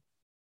someone?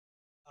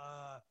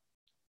 I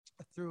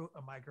threw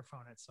a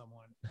microphone at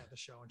someone at the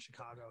show in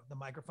Chicago. The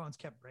microphones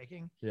kept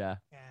breaking. Yeah.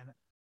 And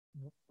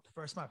my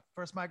first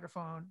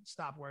microphone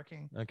stopped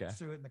working. Okay.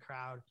 Threw it in the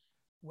crowd.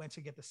 Went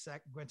to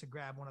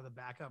grab one of the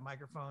backup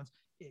microphones.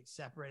 It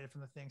separated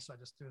from the thing, so I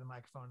just threw the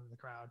microphone in the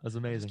crowd. That's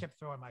amazing. I just kept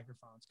throwing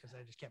microphones because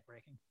they just kept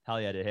breaking.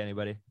 Hell yeah! Did it hit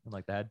anybody in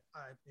like that?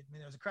 I mean,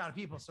 there was a crowd of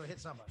people, so it hit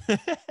somebody.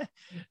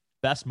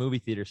 Best movie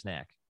theater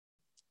snack?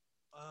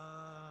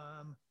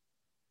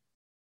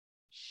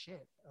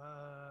 Shit.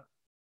 I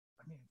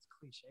mean, it's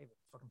cliche, but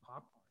fucking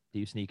popcorn. Do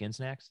you sneak in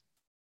snacks?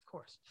 Of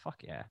course.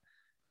 Fuck yeah.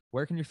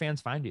 Where can your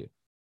fans find you?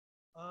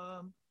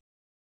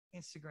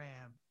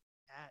 Instagram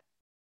at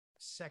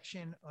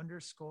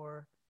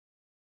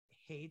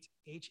 @section_hate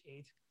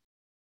H8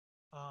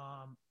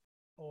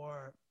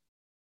 or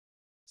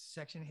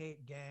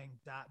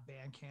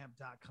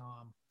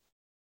sectionhategang.bandcamp.com.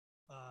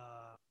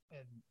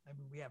 And I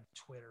mean, we have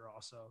Twitter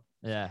also.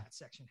 Yeah. At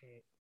Section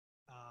Hate.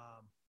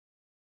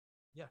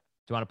 Yeah. Do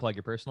you want to plug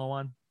your personal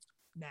one?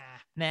 Nah.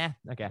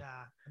 Okay. Nah.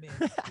 I mean,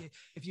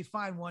 if you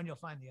find one, you'll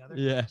find the other.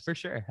 Yeah, for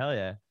sure. Hell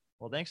yeah.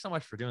 Well, thanks so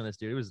much for doing this,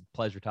 dude. It was a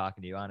pleasure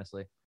talking to you,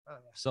 honestly. Oh,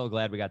 yeah. So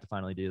glad we got to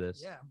finally do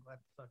this. Yeah, I'm glad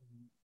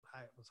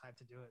I was hyped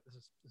to do it.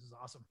 This is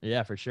awesome.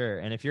 Yeah, for sure.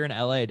 And if you're in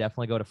LA,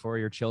 definitely go to For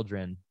Your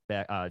Children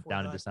back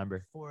down in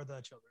December. For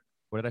the children.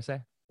 What did I say?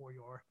 For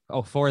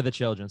the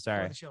Children.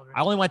 Sorry. For the children.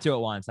 I only went to it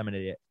once. I'm an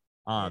idiot.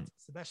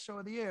 It's the best show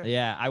of the year.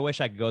 Yeah, I wish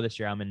I could go this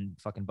year. I'm in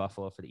fucking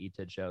Buffalo for the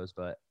ETID shows,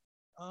 but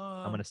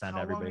I'm gonna send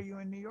everybody. How long are you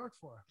in New York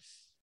for?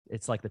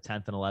 It's like the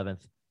 10th and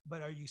 11th.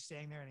 But are you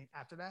staying there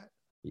after that?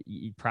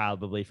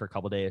 Probably for a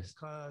couple days.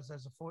 Because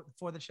there's a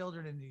for the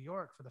children in New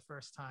York for the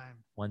first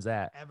time When's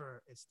that?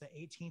 ever. It's the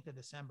 18th of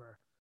December.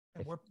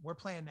 And we're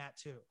playing that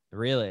too.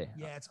 Really?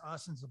 Yeah, it's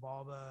us and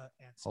Zabalba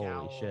and Holy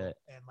Scowl. shit.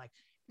 And like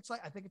it's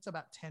like I think it's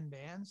about 10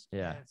 bands.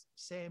 Yeah. And it's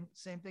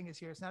same thing as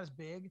here. It's not as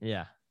big.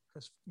 Yeah.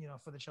 Because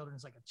for the children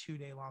it's like a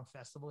 2-day long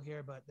festival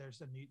here, but there's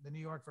the New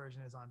York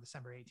version is on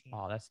December 18th.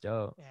 Oh, that's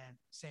dope. And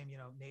same,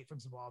 Nate from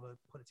Zabalba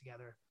put it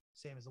together,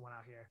 same as the one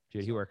out here.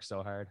 Dude, he works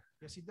so hard.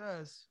 Yes, he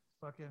does.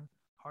 Fucking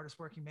hardest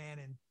working man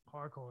in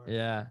hardcore.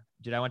 Yeah.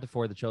 Dude, I went to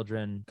For the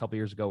Children a couple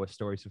years ago with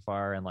Story So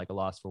Far and like A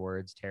Loss for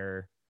Words,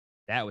 Terror.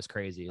 That was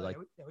crazy. Oh, like,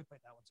 yeah, we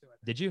played that one too. I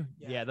think. did you?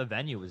 Yeah. The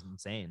venue was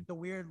insane. The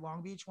weird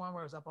Long Beach one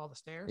where it was up all the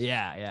stairs.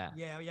 Yeah.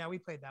 Yeah, we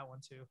played that one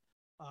too.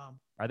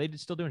 Are they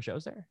still doing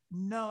shows there?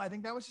 No, I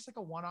think that was just like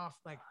a one-off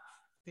like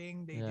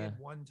thing they Yeah. did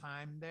one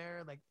time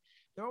there. Like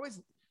they're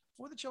always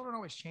For the Children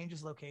always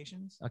changes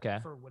locations. Okay.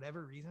 For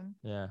whatever reason.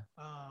 Yeah.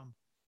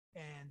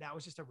 And that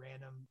was just a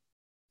random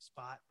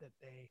spot that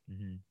they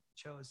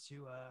chose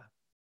to.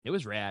 It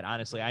was rad,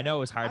 honestly. I know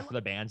it was hard for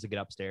the bands to get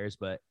upstairs,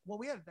 but Well,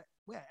 we had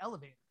an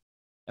elevator.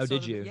 oh,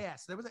 did you? Yeah,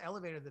 so there was an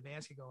elevator the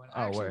bands could go in.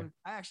 Oh, where?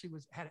 I actually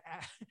had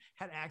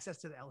access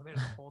to the elevator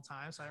the whole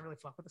time, so I didn't really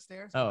fuck with the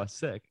stairs. Oh,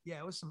 sick. Yeah,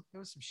 it was some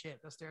shit.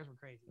 Those stairs were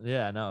crazy.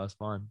 Yeah, no, it was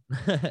fun.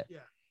 Yeah.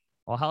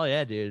 Well, hell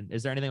yeah, dude.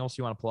 Is there anything else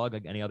you want to plug?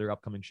 Like any other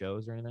upcoming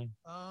shows or anything?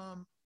 I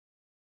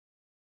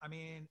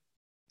mean,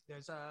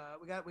 there's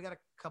we got a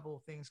couple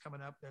of things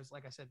coming up. There's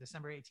like I said,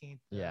 December 18th.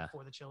 Yeah.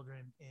 For the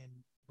Children in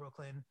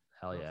Brooklyn.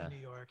 Hell Brooklyn, yeah.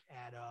 New York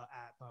at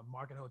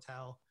Market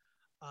Hotel.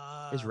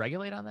 Is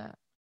Regulate on that?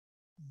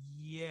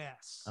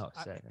 Yes. Oh,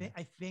 sick.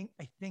 I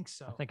think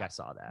so. I think I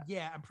saw that.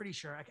 Yeah, I'm pretty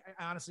sure.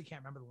 I honestly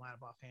can't remember the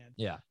lineup offhand.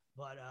 Yeah.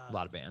 But A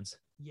lot of bands.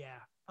 yeah.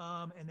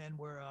 And then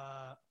we're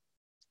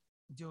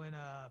doing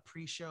a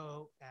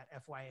pre-show at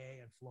FYA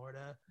in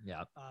Florida.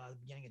 Yeah.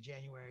 Beginning of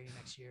January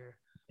next year.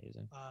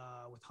 Amazing.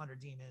 With 100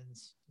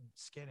 Demons,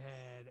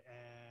 Skinhead,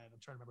 and I'm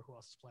trying to remember who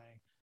else is playing.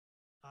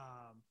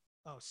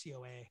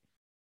 COA.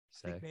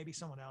 I think Sick. maybe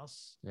someone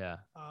else. Yeah.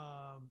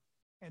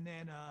 And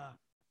then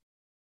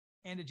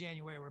end of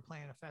January we're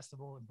playing a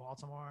festival in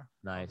Baltimore.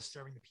 called Nice.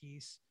 Disturbing the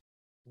Peace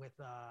with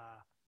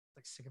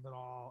like Sick of It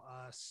All,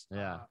 us.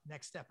 Yeah.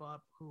 Next Step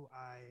Up, who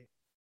I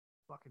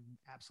fucking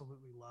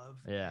absolutely love.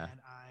 Yeah. And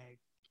I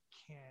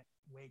can't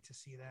wait to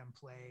see them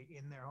play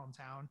in their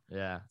hometown.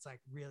 Yeah. It's like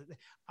really,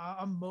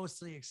 I'm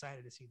mostly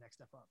excited to see Next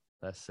Step Up.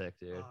 That's sick,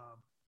 dude.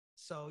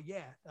 So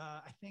yeah,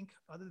 I think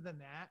other than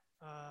that,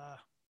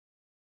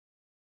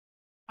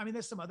 I mean,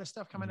 there's some other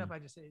stuff coming up. I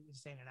just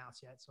ain't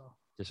announced yet. So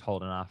Just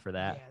holding off for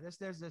that. yeah,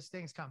 there's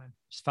things coming.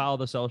 Just follow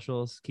the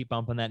socials. Keep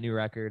bumping that new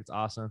record. It's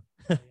awesome.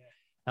 So, yeah.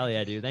 Hell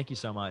yeah, dude. Thank you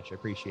so much. I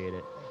appreciate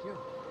it. Thank you.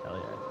 Hell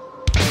yeah.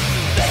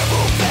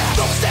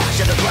 Don't stash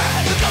in the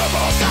ground, the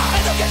colorful sign,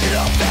 they'll get you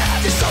up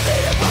fast. It's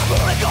something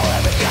impossible, and go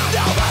every count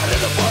down, out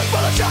in the bush for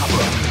the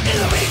chopper. In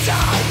the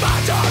meantime, my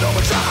time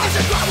overdrive. It's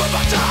a crime with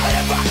my time, and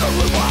if I could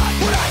rewind,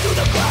 when I do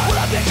the crime, when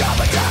I pick up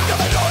a time,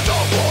 come and don't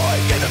avoid,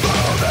 get the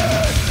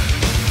moving.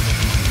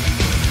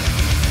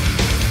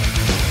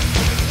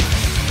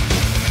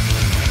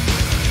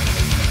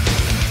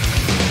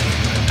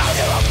 I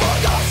hear a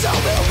book,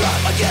 I'll will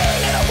run again,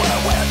 and I wanna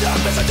win a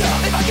darkness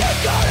enough. If I get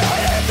caught on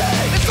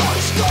anything, it's all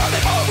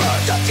destroying over,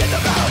 just get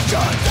the mouth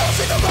shut. Don't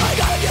see the light,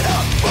 gotta get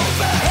up, move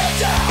my head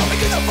down,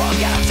 making the fuck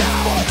out of town.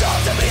 More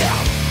dogs to me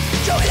out,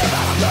 show me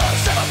about I'm love,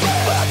 set my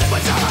brain, but I think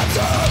my time's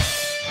up.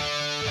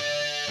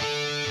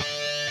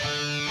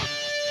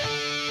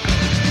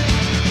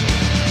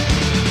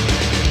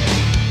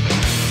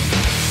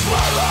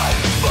 My life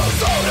moves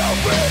so no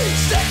free,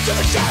 stick to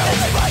the shadows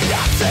they might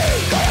not see.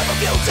 I have a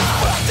few times,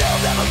 but I still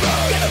never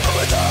run. Get a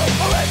moving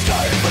through, or it's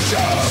going for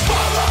sure.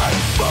 My life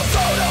moves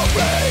so no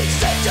free,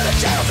 stick to the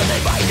shadows that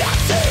they might not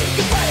see.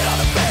 You play it on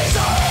the face,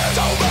 our hands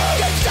over.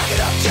 Keep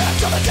stacking up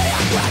chips on the day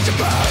I crash and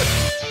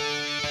burn.